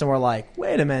arguments and we're like,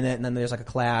 wait a minute, and then there's like a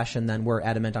clash, and then we're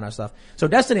adamant on our stuff. So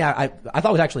Destiny, I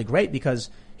thought was actually great because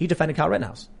he defended Kyle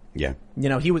Rittenhouse. Yeah.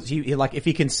 He like, if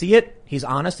he can see it, he's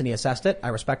honest and he assessed it. I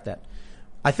respect that.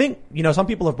 I think, some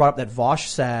people have brought up that Vosh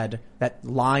said that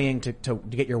lying to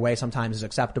get your way sometimes is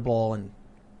acceptable, and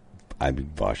I mean,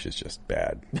 Vosh is just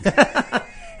bad.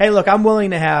 hey, look, I'm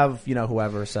willing to have,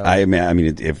 whoever, so. I mean,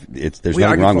 if it's there's We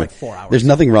nothing argued wrong for with like 4 hours. there's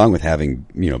nothing wrong with having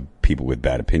people with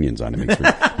bad opinions on it.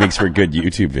 Makes for good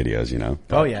YouTube videos.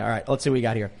 Oh yeah, all right. Let's see what we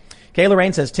got here. Kayla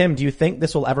Rain says, Tim, do you think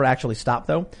this will ever actually stop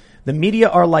though? The media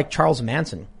are like Charles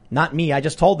Manson. Not me, I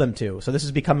just told them to. So this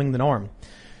is becoming the norm.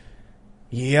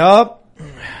 Yup.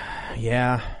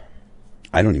 Yeah.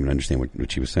 I don't even understand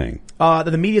what she was saying.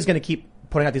 The media is going to keep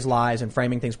putting out these lies and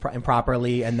framing things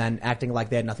improperly and then acting like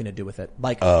they had nothing to do with it.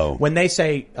 Like, when they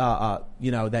say,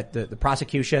 that the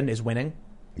prosecution is winning.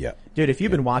 Yeah. Dude, if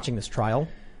you've been watching this trial,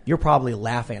 you're probably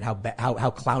laughing at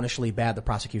how clownishly bad the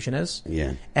prosecution is.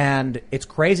 Yeah. And it's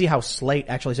crazy how Slate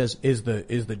actually says, is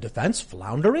the defense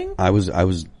floundering? I was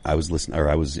listening, or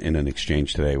I was in an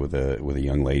exchange today with a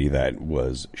young lady that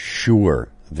was sure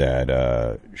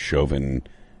that Chauvin,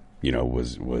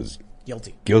 was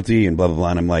guilty and blah blah blah.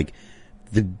 And I'm like,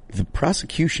 the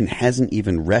prosecution hasn't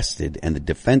even rested, and the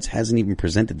defense hasn't even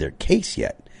presented their case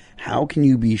yet. How can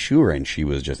you be sure? And she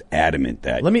was just adamant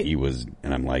that he was.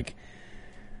 And I'm like,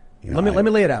 let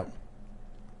me lay it out.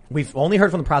 We've only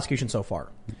heard from the prosecution so far.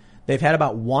 They've had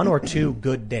about 1 or 2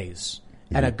 good days.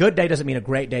 And a good day doesn't mean a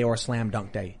great day or a slam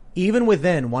dunk day. Even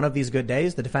within one of these good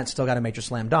days, the defense still got a major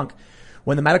slam dunk.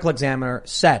 When the medical examiner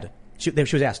said, she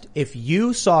was asked, if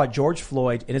you saw George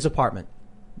Floyd in his apartment,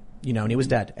 and he was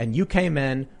dead, and you came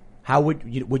in, how would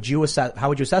you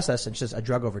assess this? And she says, a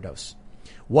drug overdose.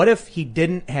 What if he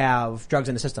didn't have drugs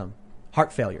in the system?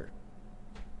 Heart failure.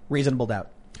 Reasonable doubt.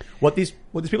 What these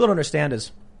people don't understand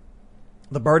is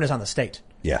the burden is on the state.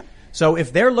 Yeah. So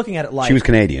if they're looking at it like she was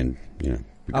Canadian,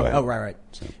 right.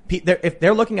 So. If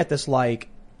they're looking at this like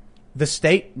the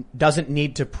state doesn't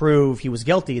need to prove he was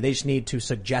guilty, they just need to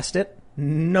suggest it.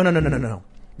 No.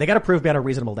 They got to prove beyond a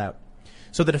reasonable doubt.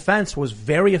 So the defense was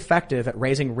very effective at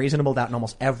raising reasonable doubt in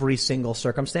almost every single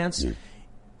circumstance,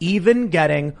 even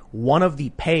getting one of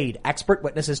the paid expert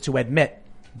witnesses to admit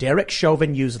Derek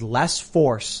Chauvin used less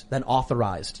force than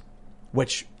authorized,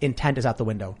 which intent is out the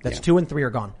window. That's 2 and 3 are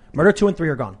gone. Murder 2 and 3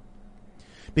 are gone.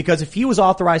 Because if he was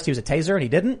authorized to use a taser and he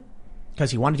didn't,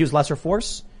 because he wanted to use lesser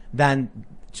force, then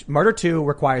murder 2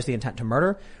 requires the intent to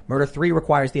murder. Murder 3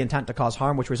 requires the intent to cause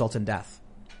harm, which results in death.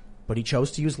 but he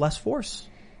chose to use less force.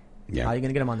 Yeah. How are you going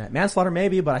to get him on that? Manslaughter,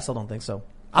 maybe, but I still don't think so.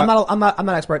 I'm not an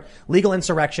expert. Legal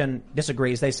Insurrection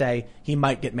disagrees. They say he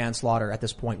might get manslaughter at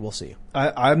this point. We'll see.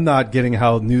 I'm not getting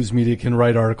how news media can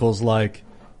write articles like,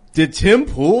 did Tim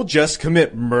Pool just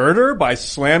commit murder by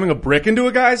slamming a brick into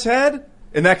a guy's head?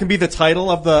 And that can be the title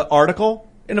of the article.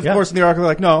 And of course in the article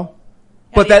they're like, no.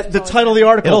 But that the title of the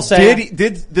article, it'll say,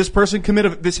 did this person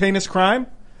commit this heinous crime?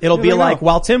 It'll be like,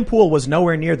 while Tim Pool was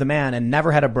nowhere near the man and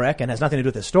never had a brick and has nothing to do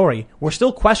with this story, we're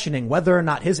still questioning whether or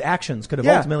not his actions could have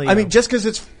ultimately... I mean, just because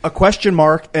it's a question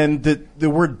mark and the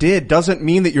word did doesn't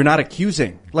mean that you're not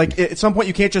accusing. Like, at some point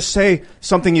you can't just say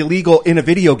something illegal in a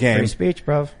video game. Free speech,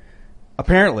 bro.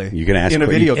 Apparently. You can ask in a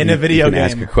video game. In a video you can game.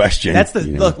 ask a question. That's the,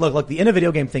 look, the in a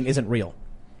video game thing isn't real.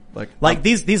 Like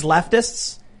these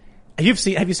leftists... Have you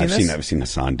seen this? I've seen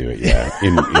Hassan do it, yeah.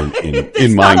 In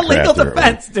it's Minecraft. not a legal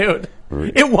defense, dude.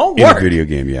 It won't in work. a video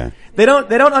game, yeah. They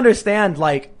don't understand,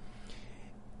 like,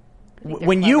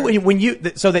 when you, for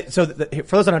those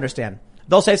that don't understand,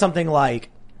 they'll say something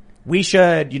like, we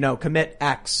should, commit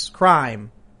X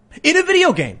crime in a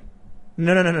video game.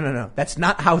 No. That's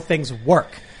not how things work.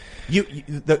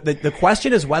 The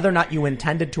question is whether or not you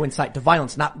intended to incite to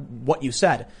violence, not what you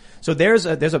said. So there's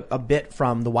a bit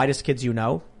from The Whitest Kids You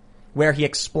Know where he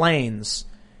explains,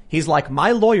 he's like,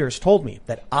 my lawyers told me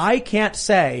that I can't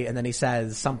say, and then he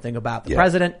says something about the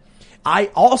president. I'm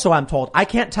told, I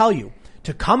can't tell you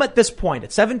to come at this point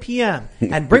at 7 p.m.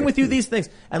 and bring with you these things.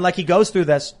 And like he goes through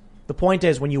this, the point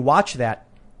is when you watch that,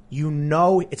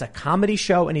 it's a comedy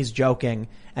show and he's joking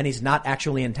and he's not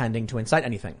actually intending to incite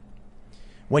anything.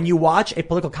 When you watch a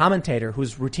political commentator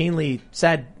who's routinely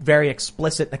said very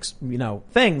explicit,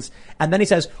 things, and then he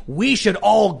says, we should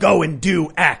all go and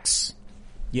do X.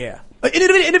 Yeah.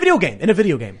 In a video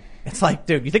game. It's like,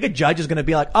 dude, you think a judge is going to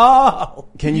be like, oh,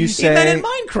 can you say that in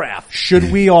Minecraft?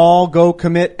 Should we all go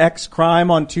commit X crime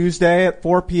on Tuesday at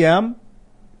 4 p.m.?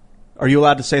 Are you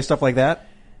allowed to say stuff like that?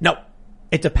 No.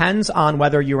 It depends on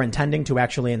whether you're intending to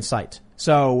actually incite.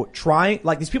 So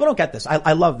these people don't get this.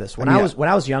 I love this. When I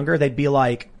was younger, they'd be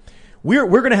like, we're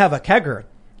going to have a kegger.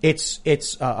 It's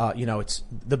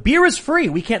the beer is free.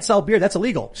 We can't sell beer. That's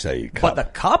illegal. But the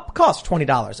cup costs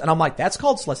 $20. And I'm like, that's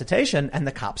called solicitation and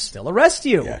the cops still arrest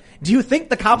you. Yeah. Do you think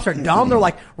the cops are dumb? They're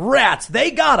like, rats, they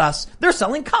got us. They're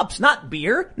selling cups, not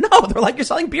beer. No, they're like, you're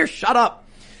selling beer. Shut up.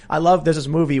 There's this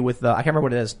movie with, I can't remember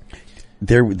what it is.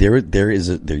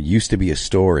 There used to be a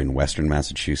store in Western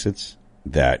Massachusetts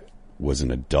that was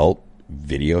an adult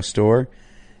video store,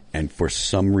 and for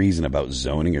some reason about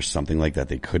zoning or something like that,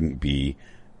 they couldn't be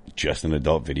just an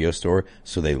adult video store,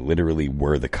 so they literally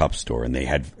were the cup store, and they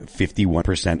had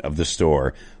 51% of the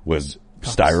store was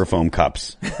styrofoam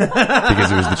cups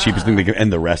because it was the cheapest thing they could,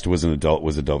 and the rest was adult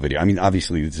video. I mean,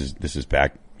 obviously this is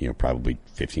back, probably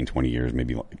 15, 20 years,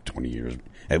 maybe like 20 years.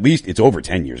 At least it's over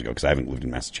 10 years ago because I haven't lived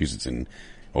in Massachusetts in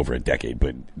over a decade,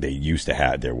 but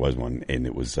there was one, and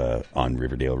it was on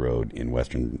Riverdale Road in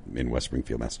West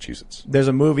Springfield, Massachusetts. There's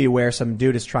a movie where some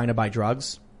dude is trying to buy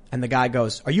drugs, and the guy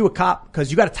goes, are you a cop?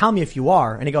 Because you got to tell me if you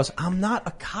are. And he goes, I'm not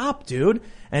a cop, dude.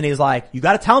 And he's like, you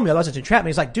got to tell me, otherwise it's entrapment.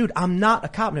 He's like, dude, I'm not a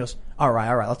cop. And he goes, all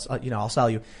right, let's, I'll sell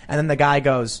you. And then the guy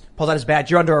pulls out his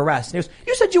badge, you're under arrest. And he goes,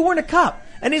 you said you weren't a cop.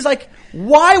 And he's like,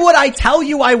 why would I tell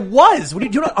you I was? Do you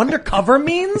know what undercover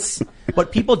means?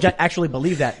 But people actually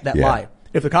believe that lie.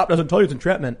 If the cop doesn't tell you it's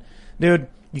entrapment, dude,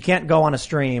 you can't go on a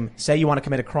stream, say you want to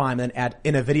commit a crime, and then add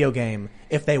in a video game.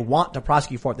 If they want to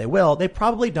prosecute for it, they will. They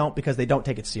probably don't because they don't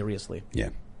take it seriously. Yeah.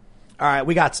 All right,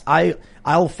 we got,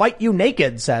 I'll fight you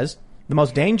naked says, the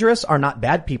most dangerous are not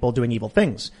bad people doing evil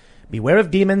things. Beware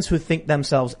of demons who think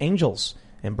themselves angels.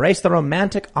 Embrace the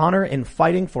romantic honor in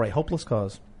fighting for a hopeless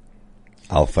cause.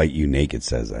 I'll fight you naked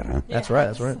says that, huh? Yeah. That's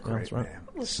right. That's right.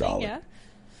 Solid. Yeah.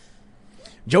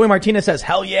 Joey Martinez says,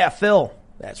 hell yeah, Phil.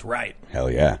 That's right. Hell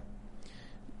yeah.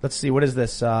 Let's see, what is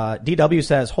this? DW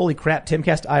says, holy crap,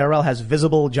 Timcast IRL has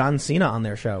visible John Cena on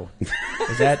their show.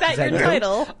 Is that your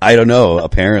title? I don't know,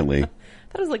 apparently.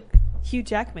 That was like Hugh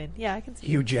Jackman. Yeah, I can see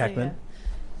Hugh Jackman.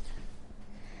 Yeah.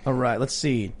 All right, let's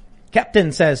see.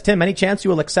 Captain says, Tim, any chance you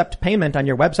will accept payment on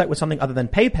your website with something other than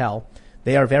PayPal?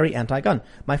 They are very anti-gun.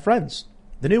 My friends,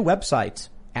 the new website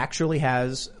actually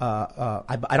has,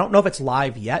 I don't know if it's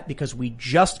live yet because we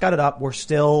just got it up. We're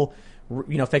still,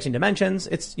 fixing dimensions.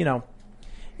 It's,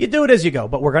 you do it as you go,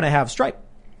 but we're going to have Stripe.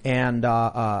 And,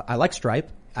 I like Stripe.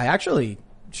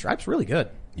 Stripe's really good.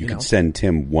 You could send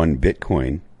Tim 1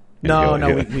 Bitcoin. No,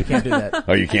 we can't do that.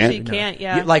 Oh, you can't? You can't,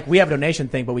 yeah. We have a donation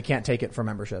thing, but we can't take it for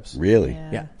memberships. Really?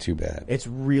 Yeah. Too bad. It's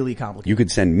really complicated. You could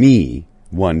send me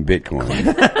 1 Bitcoin.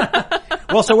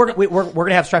 Well, so we're going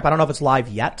to have Stripe. I don't know if it's live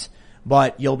yet,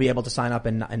 but you'll be able to sign up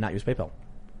and not use PayPal.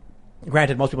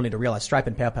 Granted, most people need to realize Stripe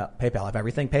and PayPal have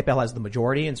everything. PayPal has the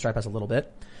majority and Stripe has a little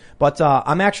bit. But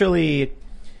I'm fairly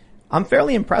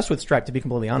impressed with Stripe, to be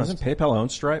completely honest. Doesn't PayPal own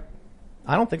Stripe?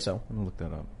 I don't think so. I'm gonna look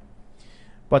that up.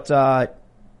 But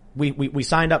we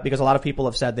signed up because a lot of people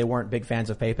have said they weren't big fans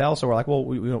of PayPal, so we're like, well,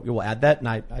 we will add that,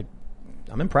 and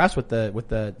I'm impressed with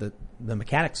the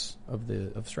mechanics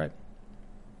of Stripe.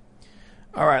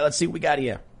 All right, let's see what we got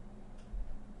here.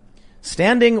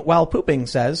 Standing while pooping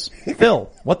says,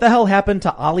 Phil, what the hell happened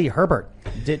to Ollie Herbert?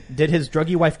 Did his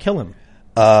druggy wife kill him?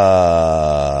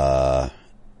 I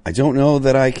don't know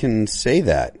that I can say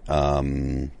that.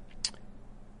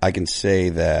 I can say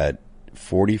that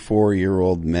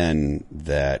 44-year-old men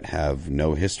that have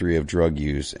no history of drug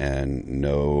use and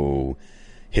no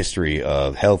history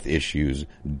of health issues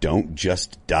don't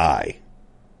just die.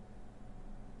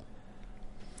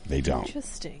 They don't.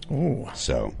 Interesting. Ooh.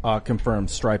 So, Confirmed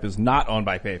Stripe is not owned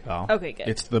by PayPal. Okay, good.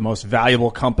 It's the most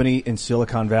valuable company in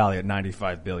Silicon Valley at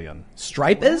 $95 billion.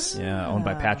 Stripe is? Yeah, owned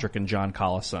by Patrick and John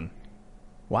Collison.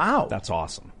 Wow. That's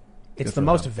awesome. It's Good the for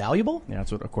most them. valuable? Yeah,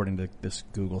 that's what according to this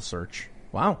Google search.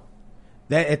 Wow.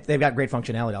 They've got great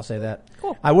functionality, I'll say that.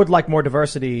 Cool. I would like more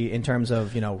diversity in terms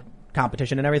of,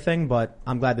 competition and everything, but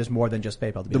I'm glad there's more than just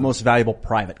PayPal. To be The honest. most valuable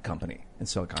private company in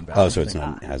Silicon Valley. oh, so it's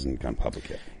not hasn't gone public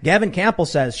yet. Gavin Campbell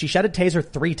says she shed a taser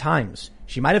 3 times.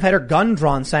 She might have had her gun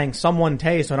drawn saying someone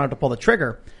tased, so I don't have to pull the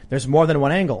trigger. There's more than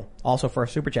one angle. Also for a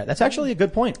super chat. That's actually a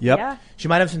good point. Yep. Yeah. She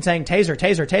might have been saying taser,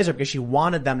 taser, taser because she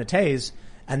wanted them to tase.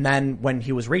 And then when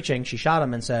he was reaching, she shot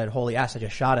him and said, holy ass, I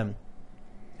just shot him.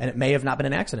 And it may have not been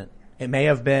an accident. It may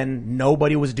have been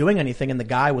nobody was doing anything and the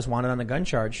guy was wanted on a gun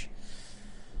charge.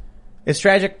 It's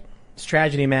tragic. It's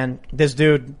tragedy, man. This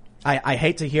dude, I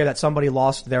hate to hear that somebody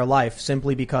lost their life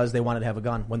simply because they wanted to have a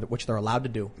gun, which they're allowed to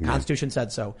do. Constitution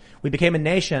said so. We became a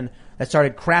nation that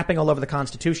started crapping all over the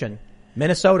Constitution.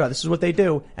 Minnesota, this is what they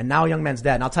do, and now a young man's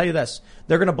dead. And I'll tell you this,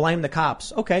 they're going to blame the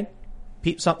cops. Okay.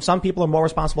 Some people are more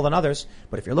responsible than others,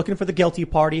 but if you're looking for the guilty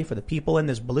party, for the people in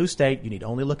this blue state, you need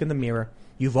only look in the mirror.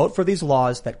 You vote for these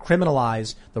laws that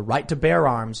criminalize the right to bear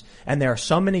arms, and there are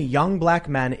so many young black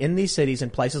men in these cities in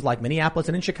places like Minneapolis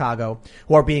and in Chicago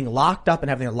who are being locked up and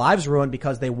having their lives ruined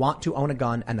because they want to own a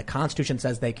gun, and the Constitution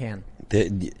says they can.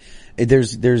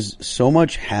 There's so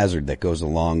much hazard that goes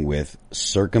along with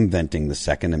circumventing the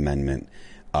Second Amendment,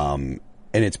 and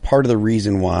it's part of the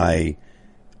reason why.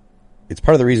 It's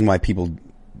part of the reason why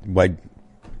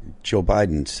Joe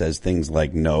Biden says things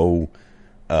like no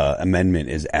amendment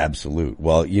is absolute.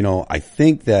 Well, I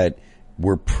think that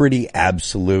we're pretty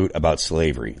absolute about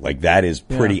slavery. Like that is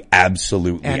pretty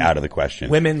absolutely And out of the question.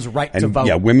 Women's right to vote.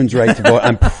 Yeah, women's right to vote.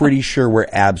 I'm pretty sure we're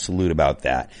absolute about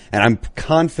that. And I'm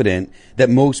confident that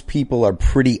most people are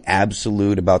pretty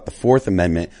absolute about the Fourth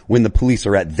Amendment when the police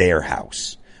are at their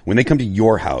house. When they come to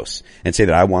your house and say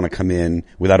that I want to come in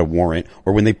without a warrant,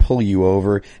 or when they pull you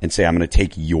over and say I'm going to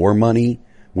take your money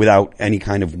without any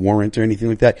kind of warrant or anything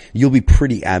like that, you'll be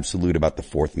pretty absolute about the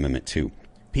Fourth Amendment too.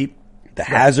 The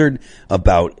hazard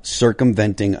about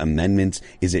circumventing amendments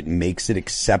is it makes it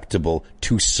acceptable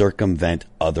to circumvent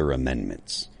other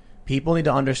amendments. People need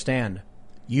to understand,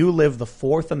 you live the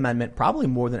Fourth Amendment probably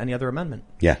more than any other amendment.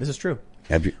 Yeah. This is true.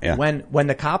 Yeah. When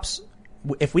the cops,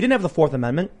 if we didn't have the Fourth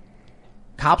Amendment,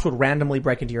 cops would randomly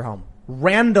break into your home.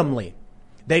 Randomly.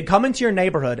 They'd come into your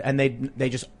neighborhood and they'd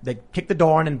kick the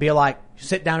door in and be like,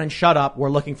 sit down and shut up.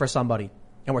 We're looking for somebody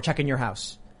and we're checking your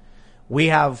house. We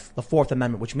have the Fourth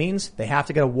Amendment, which means they have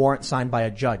to get a warrant signed by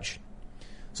a judge.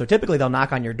 So typically they'll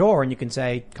knock on your door and you can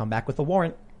say, come back with the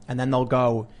warrant. And then they'll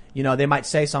go, they might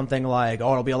say something like,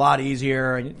 oh, it'll be a lot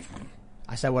easier. And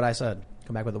I said what I said.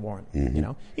 Come back with the warrant. Mm-hmm.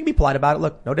 You can be polite about it.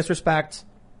 Look, no disrespect.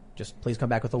 Just please come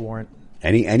back with the warrant.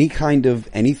 Any kind of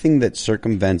anything that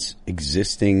circumvents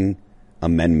existing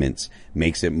amendments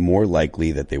makes it more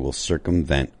likely that they will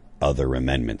circumvent other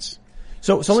amendments.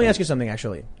 So let me ask you something,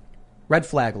 actually. Red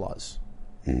flag laws.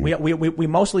 Mm-hmm. We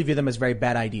mostly view them as very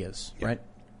bad ideas, right?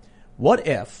 What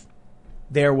if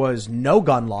there was no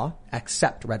gun law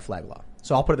except red flag law?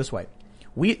 So I'll put it this way.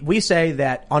 We say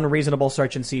that unreasonable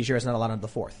search and seizure is not allowed under the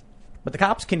Fourth. But the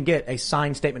cops can get a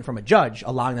signed statement from a judge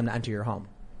allowing them to enter your home.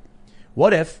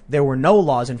 What if there were no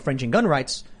laws infringing gun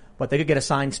rights, but they could get a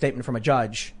signed statement from a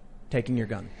judge taking your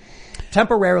gun?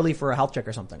 Temporarily for a health check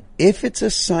or something. If it's a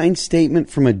signed statement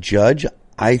from a judge,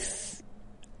 I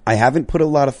haven't put a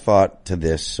lot of thought to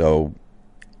this, so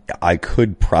I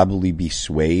could probably be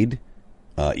swayed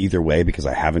either way because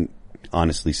I haven't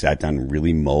honestly sat down and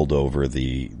really mulled over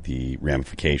the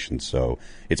ramifications. So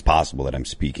it's possible that I'm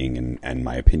speaking and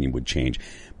my opinion would change.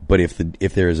 But if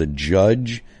there is a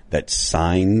judge that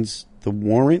signs the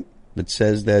warrant that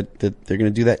says that they're going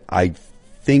to do that, I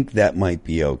think that might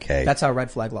be okay. That's how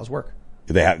red flag laws work.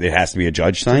 It has to be a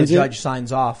judge signs The it? judge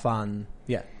signs off on,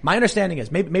 yeah. My understanding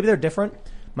is, maybe they're different.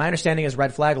 My understanding is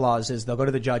red flag laws is they'll go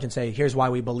to the judge and say, here's why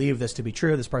we believe this to be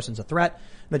true. This person's a threat.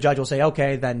 And the judge will say,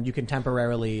 okay, then you can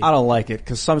temporarily. I don't like it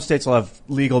because some states will have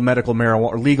legal medical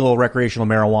marijuana or legal recreational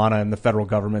marijuana, and the federal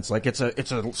government's like, it's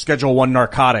a Schedule 1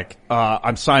 narcotic.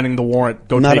 I'm signing the warrant.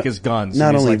 Go take his guns. Not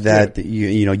And he's only like, that, "Dude."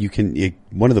 you can.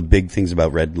 One of the big things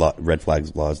about red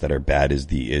flags laws that are bad is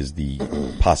the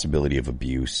possibility of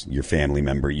abuse. Your family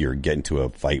member, you're getting to a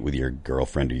fight with your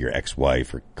girlfriend or your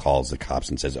ex-wife, or calls the cops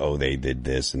and says, "Oh, they did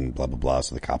this," and blah blah blah.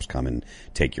 So the cops come and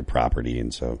take your property,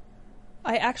 and so.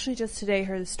 I actually just today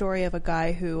heard the story of a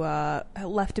guy who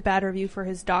left a bad review for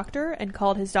his doctor and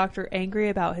called his doctor angry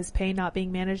about his pain not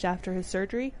being managed after his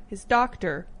surgery. His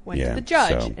doctor went to the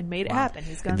judge and made it happen.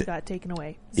 His guns got taken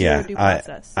away. Zero due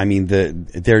process. I mean,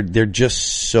 they're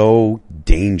just so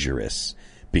dangerous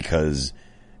because,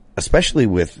 especially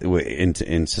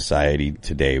in society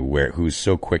today, who's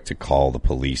so quick to call the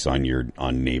police on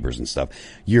neighbors and stuff.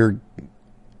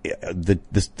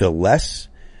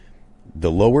 The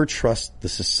lower trust the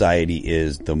society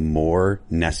is, the more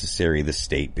necessary the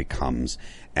state becomes.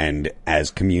 And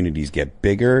as communities get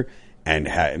bigger and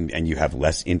you have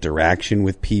less interaction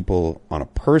with people on a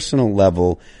personal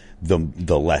level,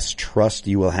 the less trust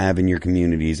you will have in your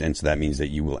communities. And so that means that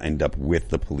you will end up with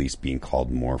the police being called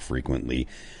more frequently.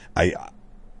 I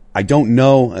don't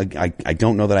know. I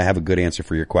don't know that I have a good answer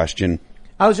for your question.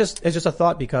 It's just a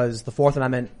thought because the Fourth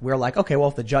Amendment, we're like, okay, well,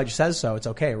 if the judge says so, it's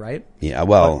okay, right? Yeah,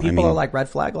 well, but people are like red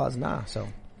flag laws, nah, so.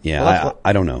 Yeah, well,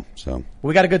 I don't know, so.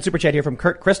 We got a good super chat here from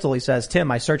Kurt Crystal. He says, Tim,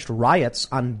 I searched riots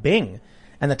on Bing,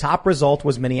 and the top result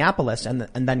was Minneapolis and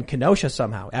then Kenosha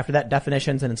somehow. After that,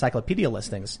 definitions and encyclopedia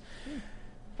listings.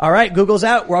 All right, Google's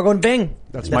out. We're all going Bing.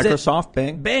 That's Microsoft,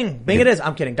 Bing. Bing it is.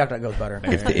 I'm kidding. DuckDuckGo's better.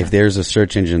 If there's a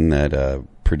search engine that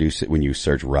produces, when you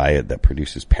search Riot, that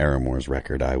produces Paramore's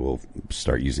record, I will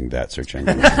start using that search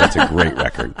engine. That's a great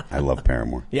record. I love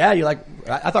Paramore. Yeah,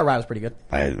 I thought Riot was pretty good.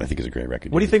 I think it's a great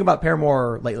record. What do you think about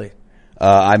Paramore lately?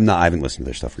 I haven't listened to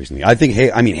their stuff recently. I think,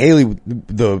 Haley,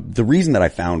 the reason that I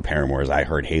found Paramore is I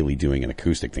heard Haley doing an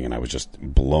acoustic thing and I was just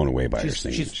blown away by her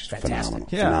singing. She's fantastic. Phenomenal.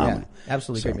 Yeah, phenomenal. Yeah,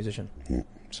 absolutely great musician. Yeah,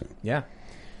 so.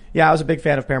 Yeah, I was a big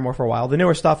fan of Paramore for a while. The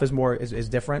newer stuff is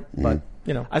different, but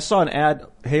you know. I saw an ad.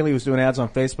 Haley was doing ads on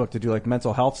Facebook to do like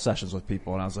mental health sessions with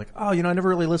people, and I was like, oh, I never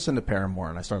really listened to Paramore,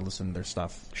 and I started listening to their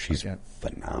stuff. She's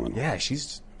phenomenal. Yeah,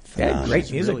 she's Yeah,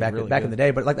 great music really back good. in the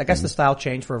day, but like I guess the style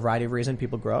changed for a variety of reasons.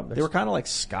 People grow up. They were kind of like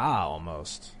ska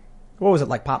almost. What was it,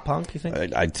 like pop punk? You think?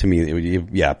 To me,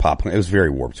 pop punk. It was very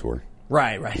Warped Tour.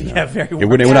 Right. Yeah, very.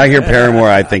 When I hear Paramore,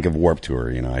 I think of Warped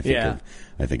Tour. I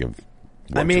think of.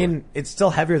 I mean, it's still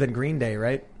heavier than Green Day,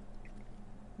 right?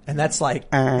 And that's like,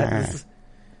 it's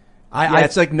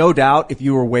like No Doubt. If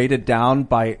you were weighted down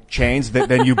by chains,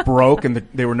 then you broke, and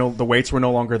the weights were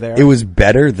no longer there. It was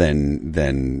better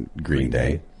than Green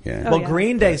Day. Yeah. Oh, well, yeah.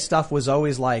 Green Day stuff was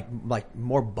always like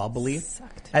more bubbly.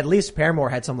 Sucked. At least Paramore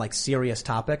had some like serious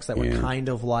topics that were Yeah. kind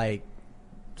of like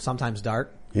sometimes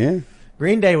dark. Yeah.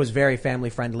 Green Day was very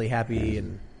family friendly, happy,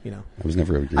 and I was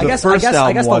never. I guess first the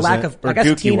album lack of wasn't, or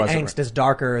Dookie teen wasn't. angst is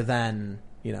darker than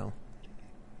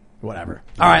whatever.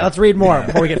 All right, let's read more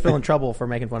before we get Phil in trouble for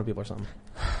making fun of people or something.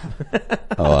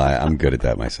 I'm good at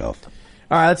that myself.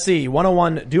 All right, let's see.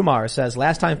 101 Dumar says,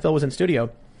 last time Phil was in studio,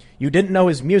 you didn't know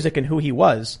his music and who he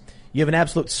was. You have an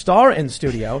absolute star in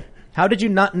studio. How did you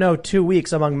not know 2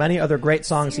 weeks among many other great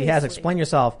songs he has? Explain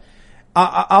yourself.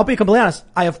 I'll be completely honest.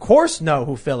 I of course know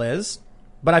who Phil is,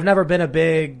 but I've never been a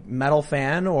big metal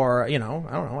fan or, I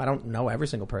don't know. I don't know every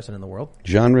single person in the world.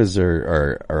 Genres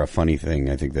are a funny thing.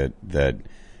 I think that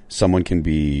someone can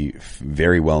be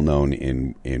very well known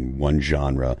in one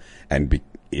genre, and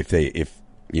if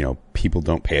people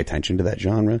don't pay attention to that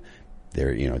genre,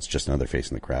 it's just another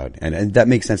face in the crowd, and that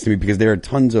makes sense to me because there are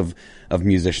tons of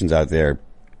musicians out there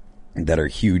that are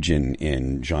huge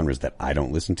in genres that I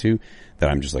don't listen to, that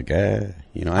I'm just like, I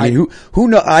mean, who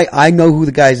know? I know who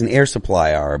the guys in Air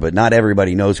Supply are, but not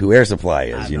everybody knows who Air Supply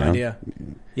is. I have no idea.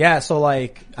 Yeah, so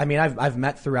I've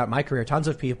met throughout my career tons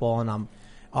of people, and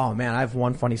oh man, I have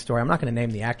one funny story. I'm not going to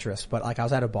name the actress, but I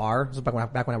was at a bar. This was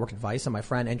back when I worked at Vice, and my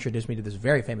friend introduced me to this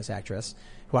very famous actress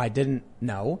who I didn't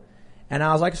know. And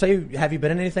I was like, so have you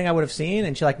been in anything I would have seen?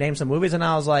 And she named some movies, and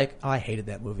I was like, oh, I hated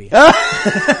that movie.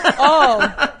 Oh,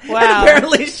 wow. And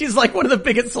apparently she's one of the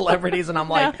biggest celebrities, and I'm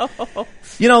like,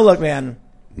 look, man.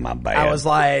 My bad. I was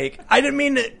like, I didn't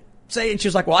mean to say, and she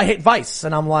was like, well, I hate Vice.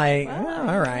 And I'm like,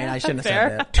 all right, I shouldn't have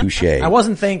said that. Touche. I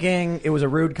wasn't thinking, it was a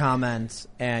rude comment,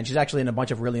 and she's actually in a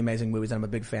bunch of really amazing movies that I'm a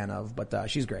big fan of, but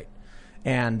she's great.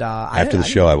 And after the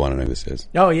show, I want to know who this is.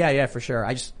 Oh yeah, for sure.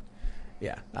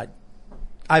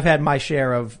 I've had my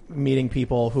share of meeting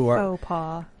people who are, faux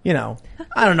pas. you know,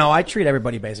 I don't know. I treat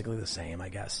everybody basically the same, I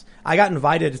guess. I got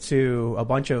invited to a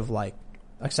bunch of like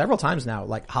several times now,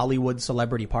 like Hollywood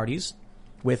celebrity parties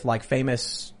with like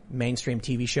famous mainstream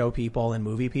TV show people and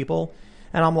movie people.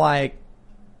 And I'm like,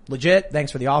 legit,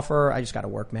 thanks for the offer. I just got to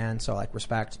work, man. So like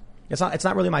respect. It's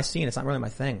not really my scene. It's not really my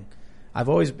thing.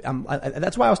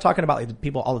 That's why I was talking about like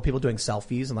all the people doing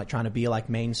selfies and like trying to be like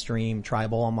mainstream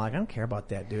tribal. I'm like, I don't care about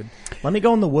that, dude. Let me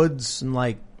go in the woods and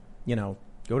like, you know,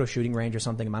 go to a shooting range or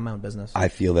something and mind my own business. I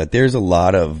feel that there's a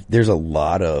lot of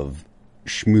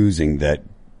schmoozing that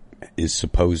is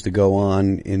supposed to go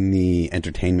on in the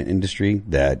entertainment industry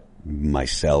that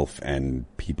myself and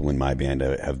people in my band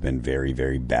have been very,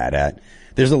 very bad at.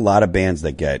 There's a lot of bands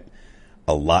that get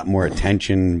a lot more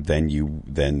attention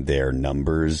than their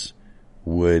numbers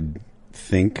would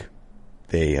think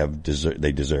they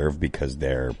deserve because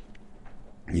they're,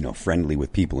 you know, friendly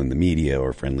with people in the media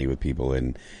or friendly with people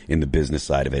in the business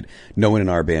side of it. No one in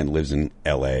our band lives in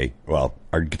LA. Well,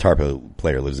 our guitar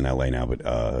player lives in LA now,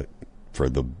 but for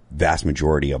the vast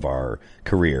majority of our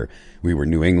career, we were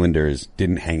New Englanders,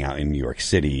 didn't hang out in New York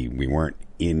City. We weren't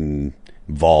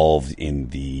involved in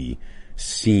the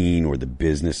scene or the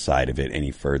business side of it any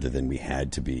further than we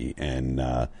had to be. And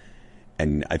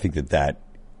I think that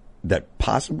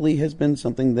possibly has been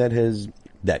something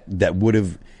that would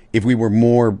have, if we were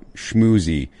more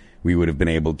schmoozy, we would have been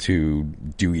able to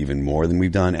do even more than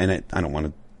we've done. And I don't want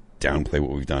to downplay what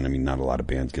we've done. I mean, not a lot of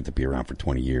bands get to be around for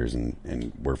 20 years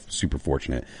and we're super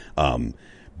fortunate.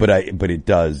 But it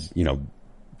does, you know,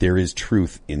 there is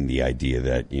truth in the idea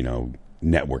that, you know,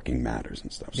 networking matters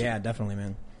and stuff. So. Yeah, definitely,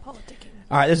 man. Politicking.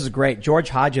 All right, this is great. George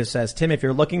Hodges says, Tim, if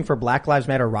you're looking for Black Lives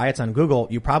Matter riots on Google,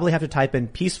 you probably have to type in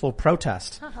peaceful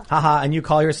protest. Haha, and you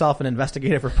call yourself an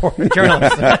investigative reporter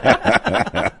journalist.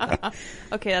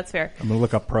 Okay, that's fair. I'm going to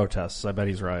look up protests. I bet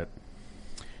he's right.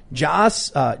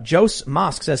 Jose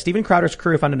Mosk says, Steven Crowder's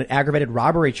crew found an aggravated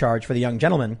robbery charge for the young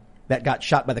gentleman that got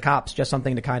shot by the cops. Just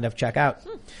something to kind of check out.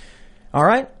 All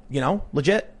right, you know,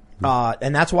 legit.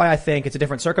 And that's why I think it's a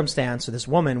different circumstance. So this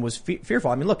woman was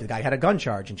fearful. I mean, look, the guy had a gun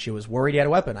charge and she was worried he had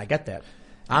a weapon. I get that.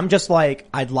 I'm just like,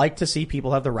 I'd like to see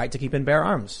people have the right to keep and bear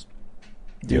arms.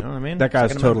 Do you know what I mean? That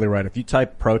guy's totally right. If you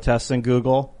type protests in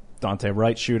Google, Dante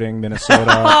Wright shooting, Minnesota,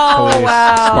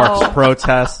 police,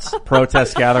 sparks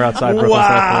protests gather outside Brooklyn.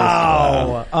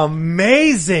 Wow.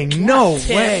 Amazing. No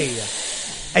way.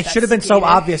 It should have been so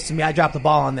obvious to me. I dropped the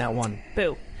ball on that one.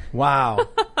 Boo. Wow.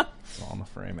 It's all in the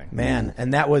framing. Man,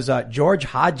 and that was George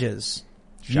Hodges.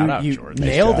 Shout out, you George.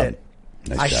 nailed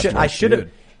Nice it. job. I should have.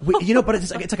 You know, but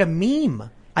it's like a meme.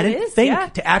 I didn't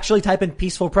think to actually type in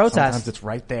peaceful protest. Sometimes it's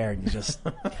right there and you just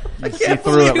you see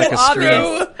through it like a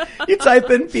screen. You type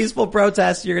in peaceful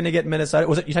protest, you're going to get Minnesota.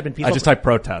 Was it you typed in peaceful? I just typed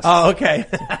protest. Oh, okay.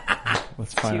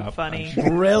 Let's find Too out. funny.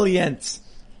 Brilliant.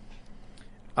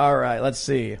 All right, let's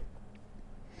see.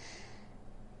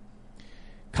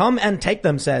 Come and Take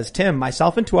Them says, Tim,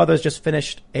 myself and two others just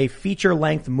finished a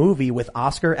feature-length movie with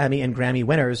Oscar, Emmy, and Grammy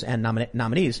winners and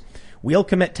nominees. We'll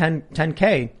commit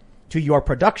 10K to your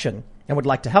production and would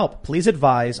like to help. Please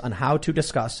advise on how to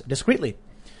discuss discreetly.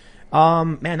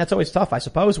 Man, that's always tough. I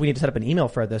suppose we need to set up an email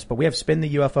for this, but we have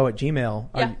spintheufo@gmail.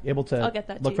 Yeah. Are you able to I'll get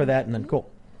that look to for you. that and then cool.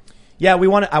 Yeah, I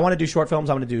want to do short films.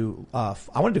 I want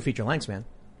to do feature lengths, man.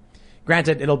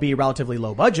 Granted, it'll be relatively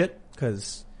low budget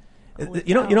because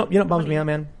you know what bums me out,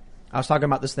 man. I was talking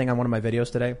about this thing on one of my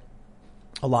videos today.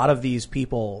 A lot of these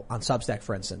people on Substack,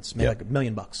 for instance, make like $1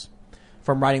 million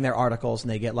from writing their articles, and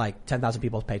they get like 10,000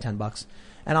 people to pay $10.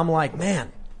 And I'm like,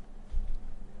 man,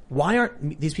 why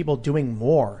aren't these people doing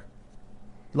more?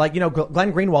 Like, you know,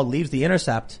 Glenn Greenwald leaves The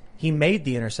Intercept. He made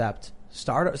The Intercept.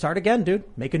 Start again, dude.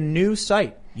 Make a new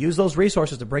site. Use those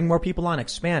resources to bring more people on,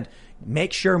 expand.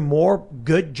 Make sure more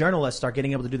good journalists are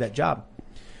getting able to do that job.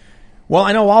 Well,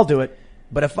 I know I'll do it,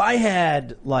 but if I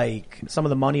had like some of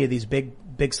the money of these big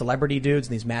celebrity dudes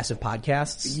and these massive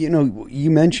podcasts. You know, you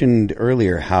mentioned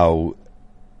earlier how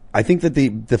I think that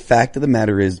the fact of the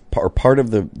matter is, or part of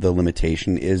the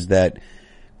limitation is that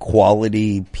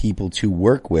quality people to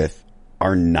work with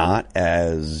are not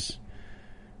as,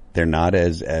 they're not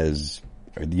as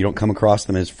you don't come across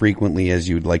them as frequently as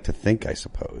you'd like to think, I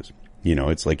suppose. You know,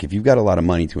 it's like if you've got a lot of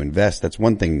money to invest, that's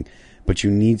one thing, but you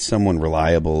need someone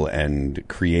reliable and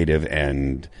creative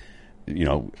and, you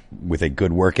know, with a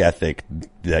good work ethic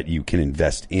that you can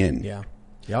invest in. Yeah.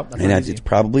 Yep. And it's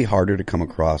probably harder to come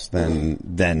across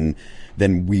than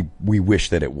we wish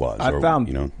that it was. I found,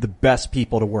 you know, the best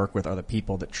people to work with are the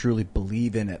people that truly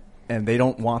believe in it and they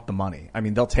don't want the money. I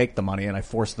mean, they'll take the money and I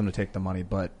force them to take the money,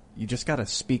 but You just got to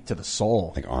speak to the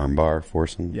soul. Like armbar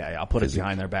forcing? Yeah, I'll put it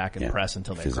behind their back and press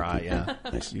until they cry. Yeah,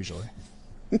 Nice. usually.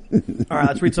 All right,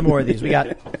 let's read some more of these. We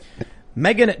got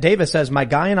Megan Davis says, my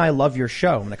guy and I love your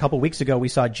show. And a couple weeks ago, we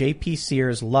saw JP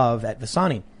Sears Love at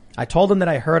Visani. I told him that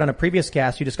I heard on a previous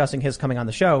cast you discussing his coming on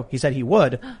the show. He said he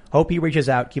would. Hope he reaches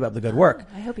out. Keep up the good work.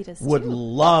 I hope he does Would too.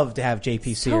 love to have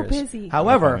JP Sears. busy.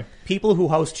 However, Okay. people who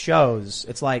host shows,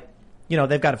 it's like, you know,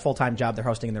 they've got a full-time job. They're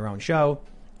hosting their own show.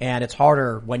 And it's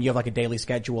harder when you have like a daily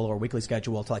schedule or weekly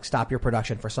schedule to like stop your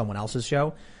production for someone else's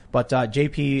show. But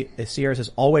JP Sears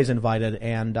is always invited,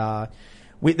 and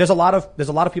there's a lot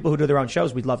of people who do their own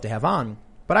shows we'd love to have on.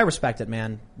 But I respect it,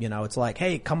 man. You know, it's like,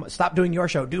 hey, stop doing your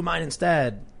show, do mine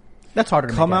instead. That's harder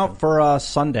to Come make out happen. for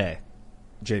Sunday,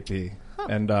 JP,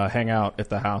 and hang out at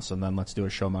the house, and then let's do a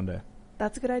show Monday.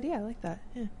 That's a good idea. I like that.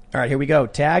 Yeah. All right, here we go.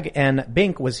 Tag and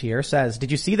Bink was here, says, did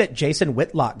you see that Jason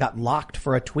Whitlock got locked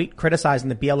for a tweet criticizing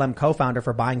the BLM co-founder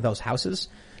for buying those houses?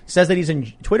 Says that he's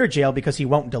in Twitter jail because he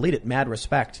won't delete it. Mad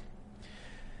respect.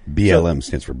 BLM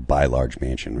stands for Buy Large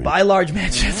Mansion, right? Buy large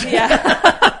mansions.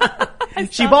 Yeah.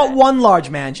 She bought one large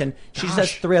mansion. She just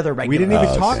has 3 other regular. We didn't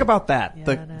even Oh, talk okay. about that. Yeah,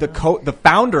 The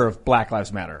founder of Black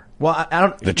Lives Matter, Well, I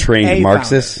don't. The trained a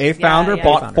Marxist? founder. a founder, yeah.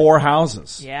 bought Founder. 4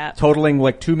 houses, Yeah. totaling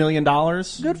like $2 million.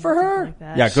 Good for her. Like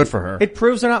that. Yeah, good for her. It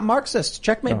proves they're not Marxists.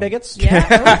 Checkmate, bigots. Yeah.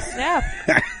 Oh, snap.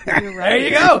 You're right. There you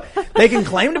go. They can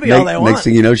claim to be all they want. Next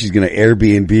thing you know, she's going to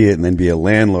Airbnb it and then be a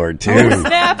landlord too.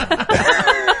 Snap.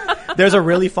 There's a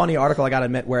really funny article, I gotta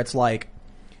admit, where it's like,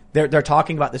 they're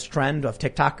talking about this trend of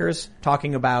TikTokers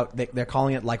talking about, they're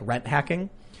calling it like rent hacking,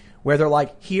 where they're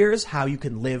like, here's how you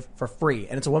can live for free.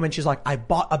 And it's a woman, she's like, I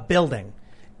bought a building,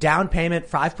 down payment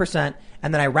 5%,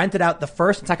 and then I rented out the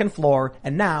first and second floor,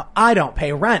 and now I don't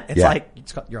pay rent. It's Yeah. like,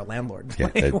 you're a landlord. Yeah,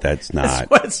 that's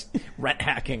not- what's rent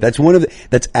hacking. That's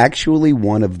actually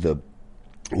one of the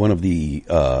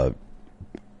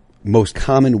most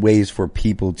common ways for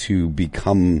people to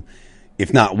become,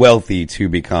 if not wealthy, to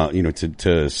become,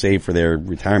 to save for their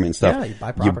retirement and stuff. Yeah, you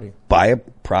buy property. You buy a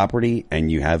property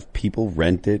and you have people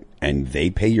rent it and they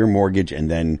pay your mortgage, and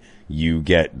then you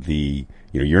get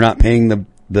you're not paying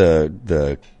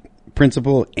the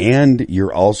principal, and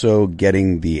you're also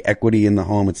getting the equity in the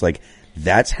home. It's like,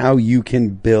 that's how you can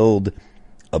build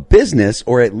a business,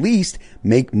 or at least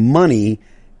make money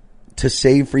to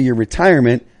save for your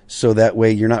retirement. So that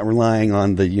way you're not relying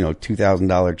on the,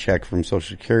 $2,000 check from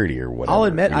Social Security or whatever. I'll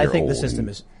admit, when I you're think the old. system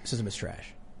is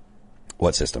trash.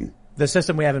 What system? The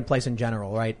system we have in place in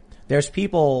general, right? There's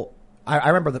people, I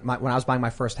remember that when I was buying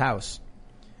my first house,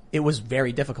 it was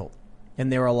very difficult.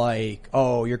 And they were like,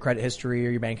 oh, your credit history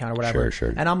or your bank account or whatever.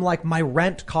 Sure. And I'm like, my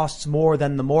rent costs more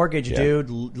than the mortgage, Yeah.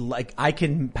 dude. Like, I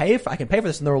can pay for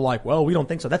this. And they were like, well, we don't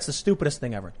think so. That's the stupidest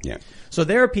thing ever. Yeah. So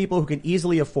there are people who can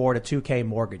easily afford a $2,000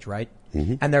 mortgage, right?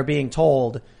 Mm-hmm. And they're being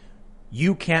told,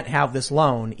 you can't have this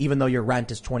loan even though your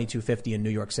rent is $2,250 in New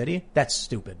York City. That's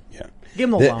stupid. Yeah.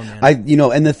 Give them the loan, man.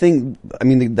 And the thing, I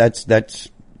mean,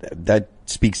 that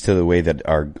speaks to the way that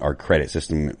our credit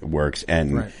system works,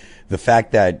 and Right. the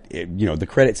fact that, the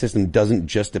credit system doesn't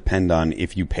just depend on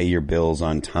if you pay your bills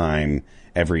on time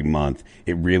every month.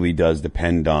 It really does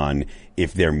depend on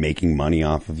if they're making money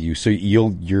off of you. So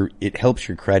it helps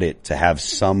your credit to have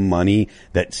some money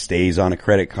that stays on a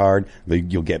credit card.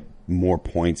 You'll get more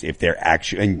points if they're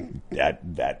actually, and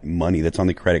that money that's on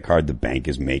the credit card, the bank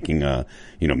is making a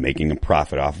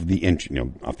profit off of the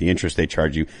interest they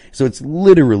charge you. So it's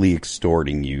literally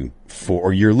extorting you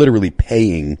or you're literally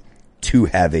paying to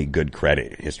have a good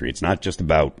credit history. It's not just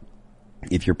about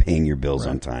if you're paying your bills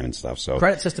on time and stuff. So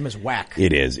Credit system is whack.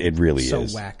 it is. It really So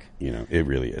is. whack. It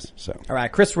really is. So All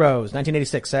right, Chris Rose,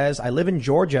 1986 says, I live in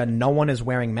Georgia and no one is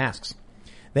wearing masks.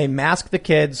 They mask the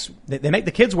kids. They make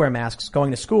the kids wear masks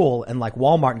going to school and like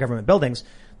Walmart and government buildings.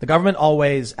 The government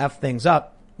always F things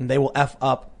up and they will F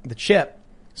up the chip.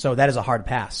 So that is a hard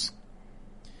pass.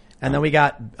 And then we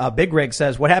got Big Rig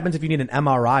says, what happens if you need an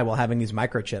MRI while having these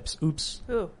microchips? Oops.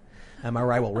 Ooh.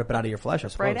 MRI will rip it out of your flesh, I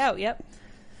suppose. Right out. Yep.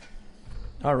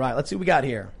 All right, let's see what we got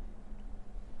here.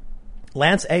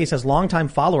 Lance A says, longtime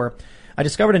follower, I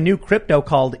discovered a new crypto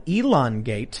called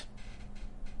Elongate.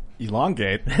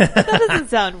 Elongate. That doesn't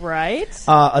sound right.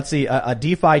 Let's see, a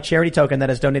DeFi charity token that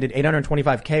has donated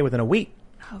 $825K within a week.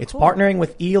 It's cool. partnering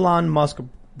with Elon Musk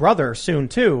brother soon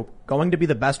too. Going to be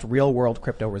the best real world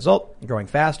crypto result. Growing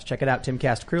fast. Check it out.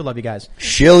 Timcast crew. Love you guys.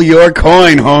 shill your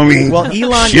coin, homie. Well,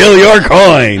 Elon- shill your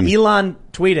coin. Elon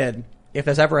tweeted, if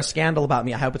there's ever a scandal about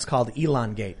me, I hope it's called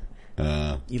Elongate.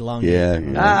 Elongate. Yeah.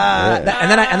 And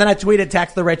then I tweeted,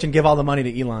 tax the rich and give all the money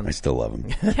to Elon. I still love him.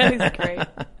 That was great.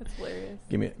 That's hilarious.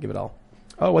 Give it all.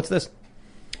 Oh, what's this?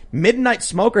 Midnight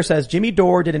Smoker says Jimmy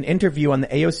Dore did an interview on the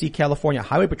AOC California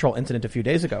Highway Patrol incident a few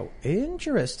days ago.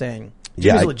 Interesting.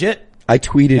 Jimmy's legit. I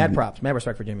tweeted. Mad props. Mad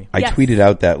respect for Jimmy. I tweeted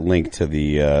out that link to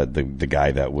the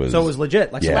guy that was. So it was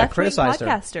legit. Like someone criticized her.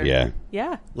 Podcaster.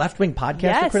 Yeah. Left-wing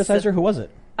podcaster criticized her? Who was it?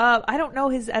 I don't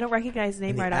know I don't recognize his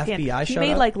name right offhand. He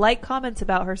made light comments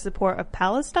about her support of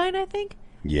Palestine, I think.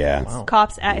 Yeah. Wow.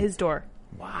 Cops at his door.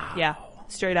 Wow. Yeah.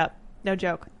 Straight up. No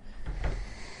joke.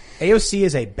 AOC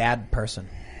is a bad person.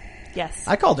 Yes.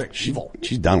 I called her evil.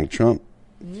 She's Donald Trump,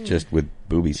 just with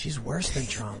boobies. She's worse than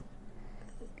Trump.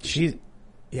 I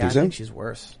so? think she's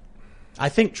worse. I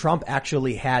think Trump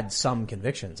actually had some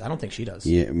convictions. I don't think she does.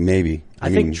 Yeah, maybe. I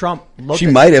think Trump looked She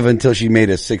might have until she made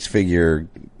a 6-figure,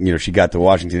 she got to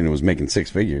Washington and was making 6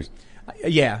 figures.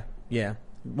 Yeah.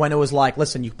 When it was like,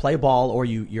 listen, you play ball or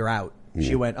you're out.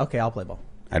 She went, okay, I'll play ball.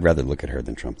 I'd rather look at her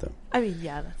than Trump, though. I mean,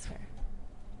 yeah, that's fair.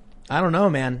 I don't know,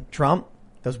 man. Trump,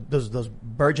 those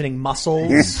burgeoning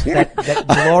muscles, that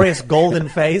glorious golden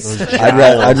face.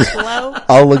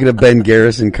 I'll look at a Ben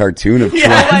Garrison cartoon of Trump.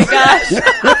 Oh my gosh.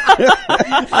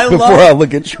 Before I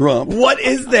look at Trump. What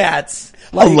is that?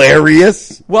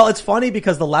 Hilarious. Well, it's funny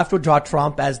because the left would draw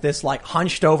Trump as this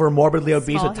hunched over, morbidly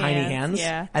obese Small with tiny hands.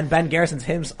 Yeah. And Ben Garrison's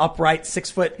him's upright,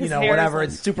 6 foot, whatever.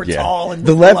 It's super tall and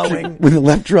the flowing. left, when the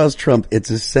left draws Trump,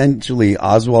 it's essentially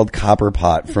Oswald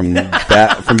Copperpot from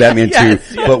Batman 2,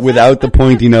 but without the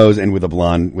pointy nose and with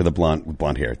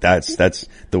blonde hair. That's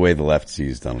the way the left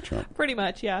sees Donald Trump. Pretty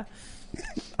much, yeah.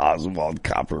 Oswald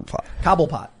Copperpot.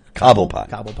 Cobblepot.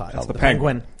 Cobblepot. That's the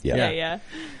penguin. Yeah.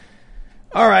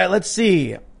 All right, let's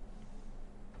see.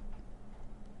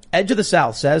 Edge of the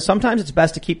South says, sometimes it's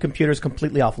best to keep computers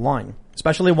completely offline,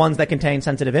 especially ones that contain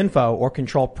sensitive info or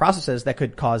control processes that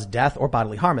could cause death or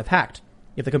bodily harm if hacked.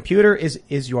 If the computer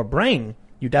is your brain,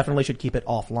 you definitely should keep it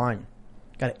offline.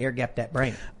 Got to air gap that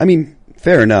brain. I mean,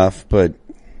 fair enough, but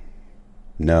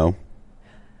no.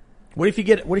 What if you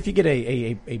get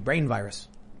a brain virus?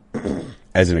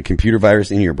 As in a computer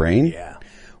virus in your brain? Yeah.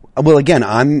 Well, again,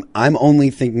 I'm only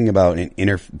thinking about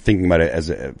thinking about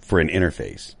it for an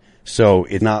interface. So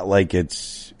it's not like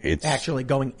it's actually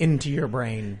going into your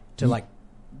brain to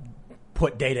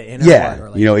put data in. Yeah,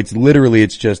 or it's literally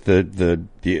it's just the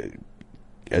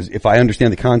as if I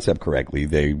understand the concept correctly,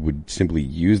 they would simply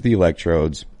use the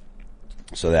electrodes.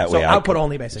 So that way, output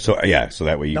only, basically. So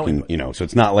that way you can, so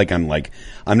it's not like I'm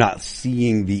not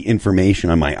seeing the information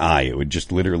on my eye. It would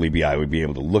just literally be, I would be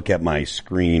able to look at my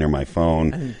screen or my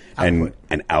phone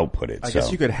and output it. I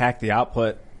guess you could hack the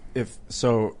output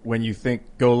so when you think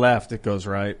go left, it goes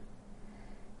right.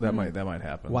 That might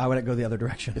happen. Why would it go the other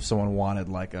direction? If someone wanted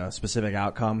a specific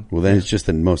outcome. Well, then it's just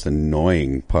the most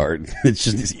annoying part. It's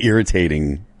just this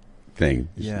irritating thing.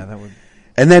 Yeah, that would.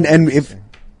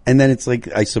 And then it's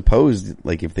I suppose,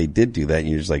 if they did do that, and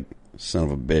you're just son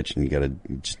of a bitch, and you gotta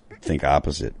just think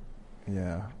opposite.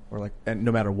 Yeah. Or and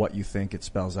no matter what you think, it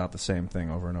spells out the same thing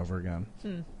over and over again.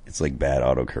 It's bad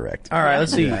autocorrect. All right,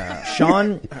 let's see.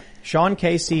 Sean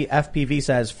KC FPV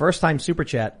says, first time super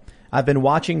chat. I've been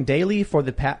watching daily for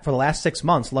the last 6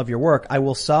 months. Love your work. I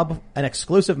will sub an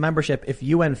exclusive membership if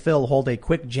you and Phil hold a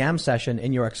quick jam session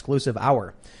in your exclusive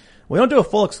hour. We don't do a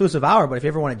full exclusive hour, but if you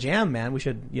ever want to jam, man, we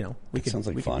should, sounds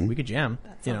like fun. We could jam.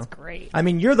 That sounds great. I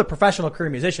mean, you're the professional career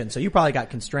musician, so you probably got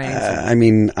constraints.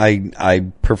 I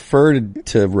prefer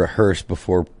to rehearse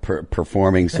before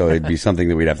performing, so it'd be something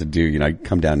that we'd have to do. I'd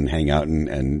come down and hang out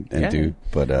and do.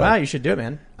 But wow, you should do it,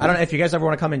 man. I don't know if you guys ever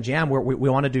want to come and jam. We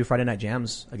want to do Friday night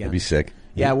jams again. That'd be sick.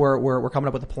 Yeah, we're coming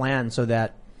up with a plan so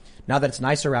that now that it's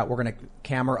nicer out, we're going to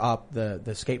camera up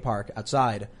the skate park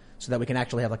outside. So that we can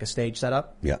actually have a stage set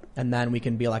up. Yeah. And then we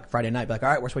can be Friday night, all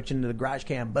right, we're switching to the garage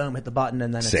cam, boom, hit the button,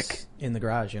 and then it's in the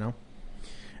garage, All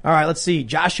right, let's see.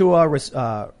 Joshua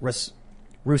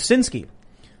Rusinski,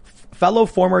 fellow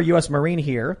former U.S. Marine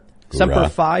here. Semper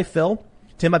Fi, Phil.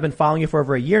 Tim, I've been following you for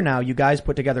over a year now. You guys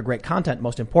put together great content.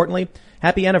 Most importantly,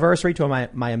 happy anniversary to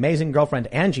my amazing girlfriend,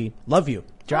 Angie. Love you.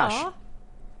 Josh. Aww.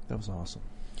 That was awesome.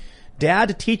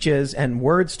 Dad teaches and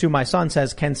words to my son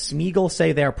says, can Smeagol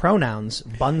say their pronouns?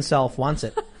 Bunself wants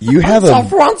it. You have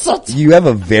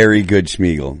a very good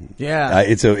Smeagol. Yeah.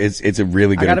 It's a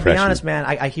really good impression. I gotta be honest, man.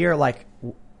 I hear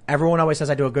everyone always says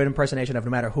I do a good impersonation of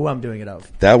no matter who I'm doing it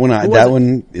of. That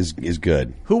one is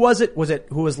good. Who was it?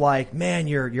 Who was like, man,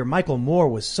 your Michael Moore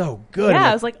was so good. Yeah,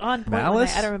 I was on point.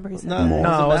 Malice? I don't remember his name.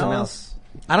 No, it wasn't Malice.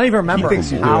 I don't even remember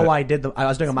how I did I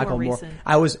was doing a Michael Moore.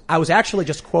 I was actually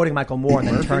just quoting Michael Moore and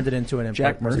then turned it into an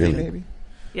Jack Murphy, maybe?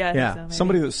 Yeah. Yeah. So, maybe.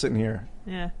 Somebody that was sitting here.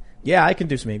 Yeah. Yeah, I can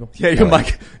do Smeagol. Yeah,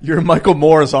 your Michael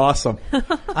Moore is awesome. I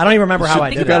don't even remember how I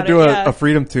You did got it. to do Yeah. a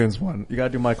Freedom Tunes one. You got to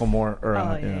do Michael Moore. Or,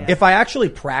 yeah. If I actually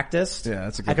practiced, Yeah,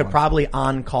 that's a good I could one. probably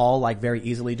on call like very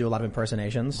easily do a lot of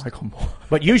impersonations. Michael Moore.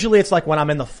 But usually it's like when I'm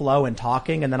in the flow and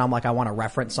talking, and then I'm like, I want to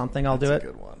reference something, I'll do That's it.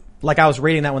 a good one. Like I was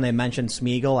reading that when they mentioned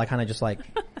Smeagol, I kind of just like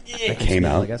It came Smeagol,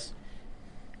 out. I guess.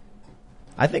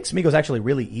 I think Smeagol's actually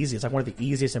really easy. It's like one of the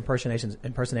easiest impersonations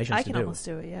I to can do. almost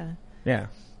do it, yeah. Yeah.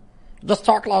 Just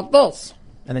talk like this.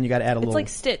 And then you got to add a It's little. like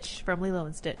Stitch from Lilo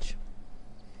and Stitch.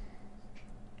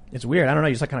 It's weird. I don't know.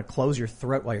 You just like kind of close your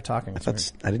throat while you're talking. It's weird.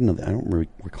 I didn't know that. I don't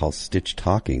recall Stitch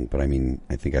talking, but I mean,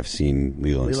 I think I've seen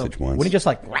Lilo and Stitch once. Wouldn't he just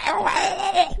like?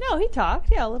 No, he talked,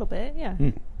 yeah, a little bit, yeah.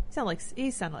 He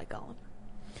sounded like Gollum.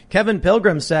 Kevin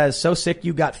Pilgrim says, "So sick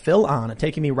you got Phil on,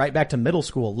 taking me right back to middle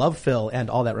school. Love Phil and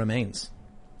all that remains."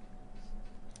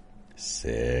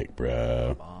 Sick,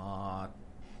 bro.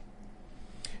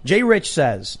 Jay Rich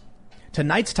says,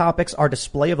 tonight's topics are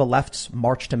display of the left's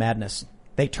march to madness.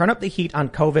 They turn up the heat on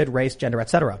COVID, race, gender,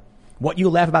 etc. What you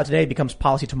laugh about today becomes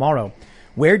policy tomorrow.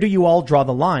 Where do you all draw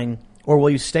the line, or will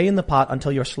you stay in the pot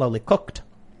until you're slowly cooked?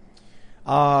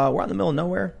 We're out in the middle of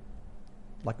nowhere,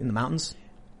 like in the mountains.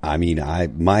 I mean,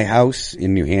 my house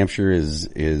in New Hampshire is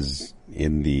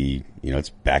in the, it's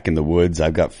back in the woods.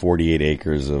 I've got 48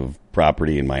 acres of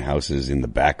property and my house is in the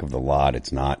back of the lot.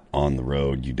 It's not on the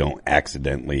road. You don't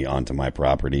accidentally onto my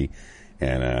property.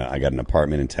 And, I got an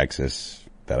apartment in Texas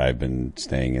that I've been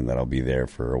staying in that I'll be there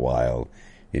for a while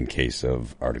in case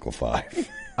of Article 5.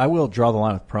 I will draw the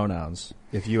line with pronouns.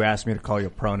 If you ask me to call you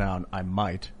a pronoun, I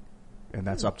might. And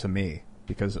that's up to me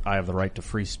because I have the right to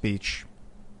free speech.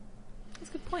 That's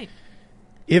a good point.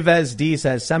 Yves D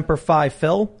says, Semper Fi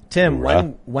Phil. Tim,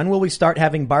 Hoorah. when will we start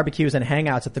having barbecues and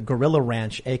hangouts at the Gorilla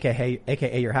Ranch,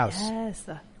 aka your house? Yes.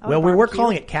 Well, we were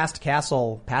calling it Cast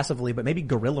Castle passively, but maybe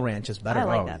Gorilla Ranch is better. I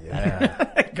like that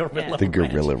better. Gorilla The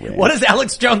Ranch. Gorilla Ranch. What has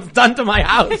Alex Jones done to my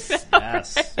house?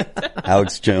 Yes.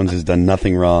 Alex Jones has done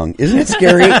nothing wrong. Isn't it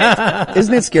scary?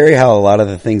 Isn't it scary how a lot of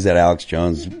the things that Alex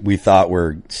Jones we thought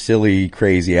were silly,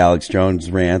 crazy Alex Jones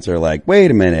rants are like,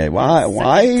 wait a minute,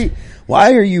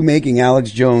 why are you making Alex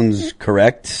Jones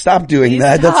correct? Stop doing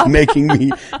that. Stop. That's making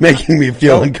me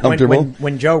feel uncomfortable.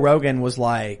 When Joe Rogan was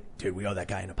like, dude, we owe that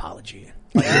guy an apology.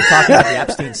 Like, he was talking about the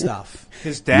Epstein stuff.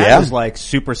 His dad Yeah. was like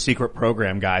super secret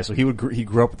program guy, so he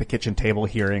grew up at the kitchen table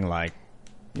hearing like,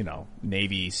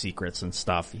 Navy secrets and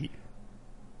stuff.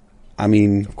 I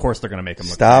mean, Of course they're going to make him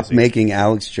look stop crazy. making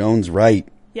Alex Jones right,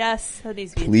 Yes, that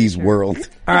needs to be a please, t-shirt. world.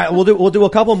 All right, we'll do a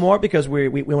couple more because we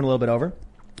went a little bit over.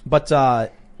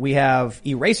 But we have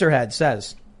Eraserhead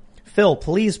says, Phil,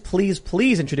 please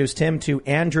introduce Tim to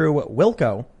Andrew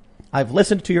Wilco. I've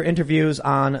listened to your interviews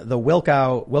on the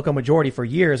Wilco Majority for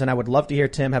years, and I would love to hear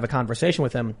Tim have a conversation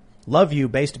with him. Love you,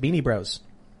 based Beanie Bros.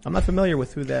 I'm not familiar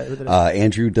with who that is.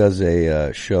 Andrew does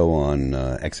a show on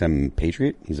XM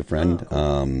Patriot. He's a friend,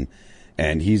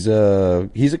 and he's a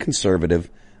conservative,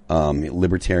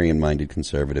 libertarian-minded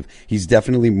conservative. He's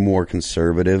definitely more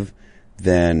conservative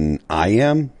than I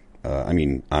am. I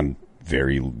mean, I'm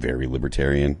very, very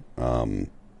libertarian.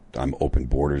 I'm open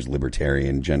borders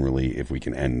libertarian generally. If we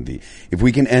can end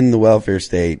the welfare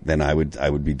state, then I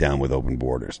would be down with open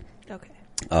borders. Okay.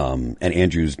 And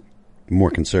Andrew's more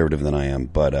conservative than I am,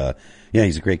 but yeah,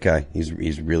 he's a great guy. He's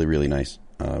really, really nice.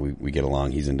 We get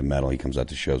along. He's into metal. He comes out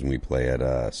to shows when we play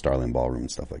at Starland Ballroom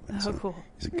and stuff like that. Oh, cool.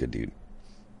 He's a good dude.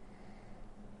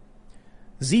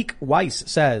 Zeke Weiss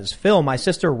says, Phil, my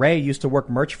sister Ray used to work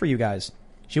merch for you guys.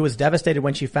 She was devastated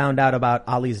when she found out about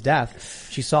Ali's death.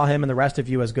 She saw him and the rest of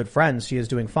you as good friends. She is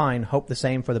doing fine. Hope the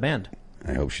same for the band.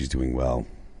 I hope she's doing well.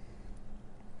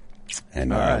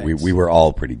 And All right. we were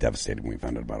all pretty devastated when we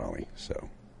found out about Ali.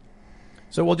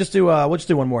 So we'll just do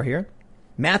one more here.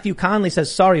 Matthew Conley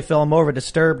says, sorry, Phil, I'm more of a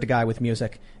disturbed guy with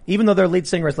music. Even though their lead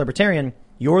singer is libertarian,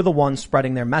 you're the one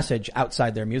spreading their message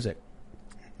outside their music.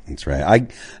 That's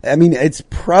right. I mean, it's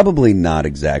probably not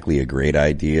exactly a great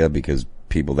idea because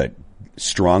people that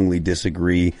strongly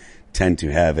disagree tend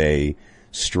to have a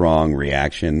strong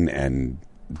reaction, and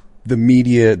the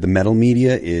metal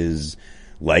media is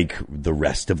like the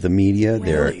rest of the media.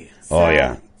 Really? Oh Sad.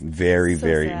 yeah. Very, So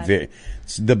very, sad. very,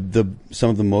 some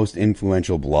of the most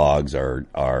influential blogs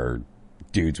are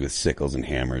dudes with sickles and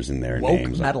hammers in their Woke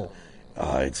names. metal.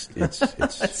 It's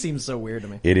That seems so weird to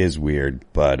me. it is weird,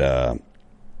 but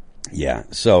yeah.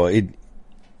 So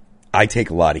I take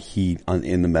a lot of heat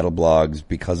in the metal blogs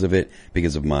because of it,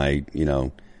 because of my,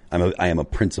 I am a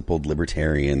principled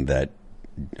libertarian that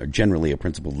generally a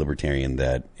principled libertarian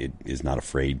that it is not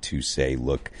afraid to say,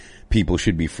 look, people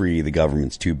should be free. The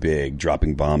government's too big.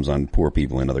 Dropping bombs on poor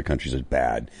people in other countries is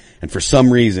bad. And for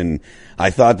some reason, I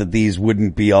thought that these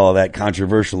wouldn't be all that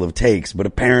controversial of takes, but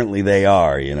apparently they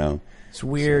are, you know. It's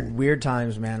weird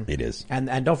times, man. It is.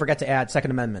 And don't forget to add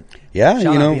Second Amendment. Yeah,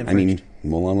 Shall you not know, be I mean, infringed.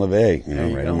 Moulin Levey, you know,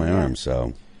 you right go, on my yeah. arm,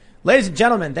 so. Ladies and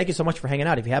gentlemen, thank you so much for hanging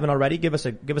out. If you haven't already, give us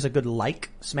a good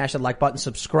like, smash that like button,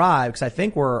 subscribe, because I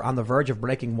think we're on the verge of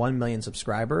breaking 1 million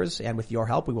subscribers, and with your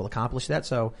help, we will accomplish that.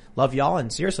 So, love y'all,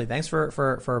 and seriously, thanks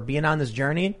for being on this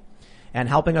journey and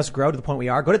helping us grow to the point we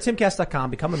are. Go to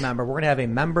timcast.com, become a member. We're going to have a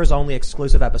members-only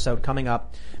exclusive episode coming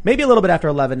up, maybe a little bit after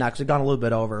 11 now, because we've gone a little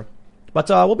bit over. But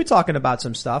we'll be talking about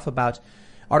some stuff about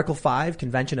Article 5,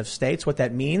 Convention of States, what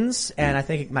that means, and I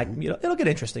think it might, it'll get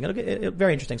interesting. It'll get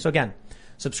very interesting. So again,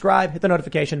 subscribe, hit the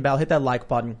notification bell, hit that like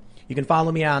button. You can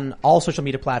follow me on all social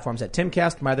media platforms at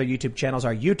Timcast. My other YouTube channels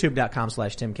are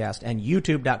youtube.com/Timcast and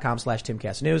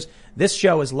youtube.com/TimcastNews. This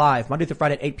show is live Monday through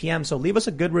Friday at 8 p.m. So leave us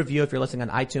a good review if you're listening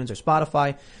on iTunes or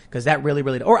Spotify, because that really,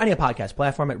 or any podcast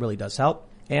platform, it really does help.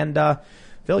 And,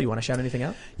 Phil, you want to shout anything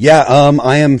out? Yeah,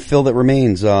 I am Phil That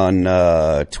Remains on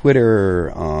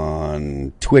Twitter,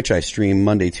 on Twitch. I stream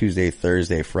Monday, Tuesday,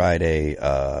 Thursday, Friday,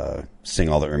 sing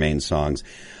All That Remains songs.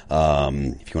 If you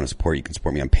want to support, you can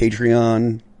support me on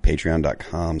Patreon,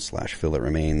 patreon.com/Phil That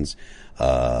Remains.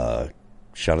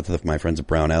 Shout out to my friends at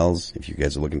Brownells. If you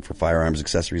guys are looking for firearms,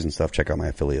 accessories, and stuff, check out my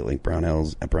affiliate link,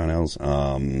 Brownells, at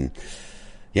Brownells.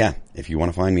 Yeah, if you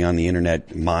want to find me on the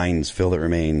internet, mine's Phil That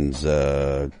Remains,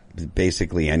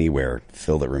 basically anywhere,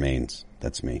 Phil That Remains.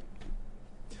 That's me.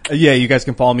 Yeah, you guys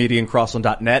can follow me at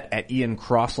IanCrossland.net, at Ian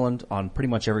Crossland on pretty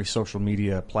much every social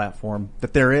media platform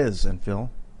that there is. And Phil,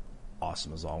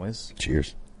 awesome as always.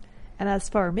 Cheers. And as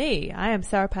for me, I am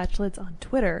Sour Patch Lids on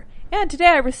Twitter. And today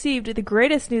I received the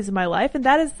greatest news of my life, and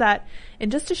that is that in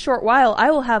just a short while,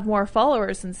 I will have more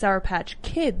followers than Sour Patch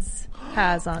Kids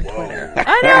has on Twitter.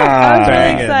 I know! I was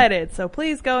really excited. So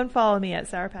please go and follow me at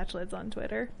Sour Patch Lids on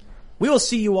Twitter. We will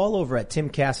see you all over at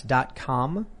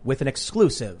timcast.com with an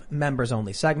exclusive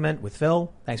members-only segment with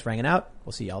Phil. Thanks for hanging out.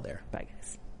 We'll see you all there. Bye,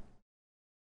 guys.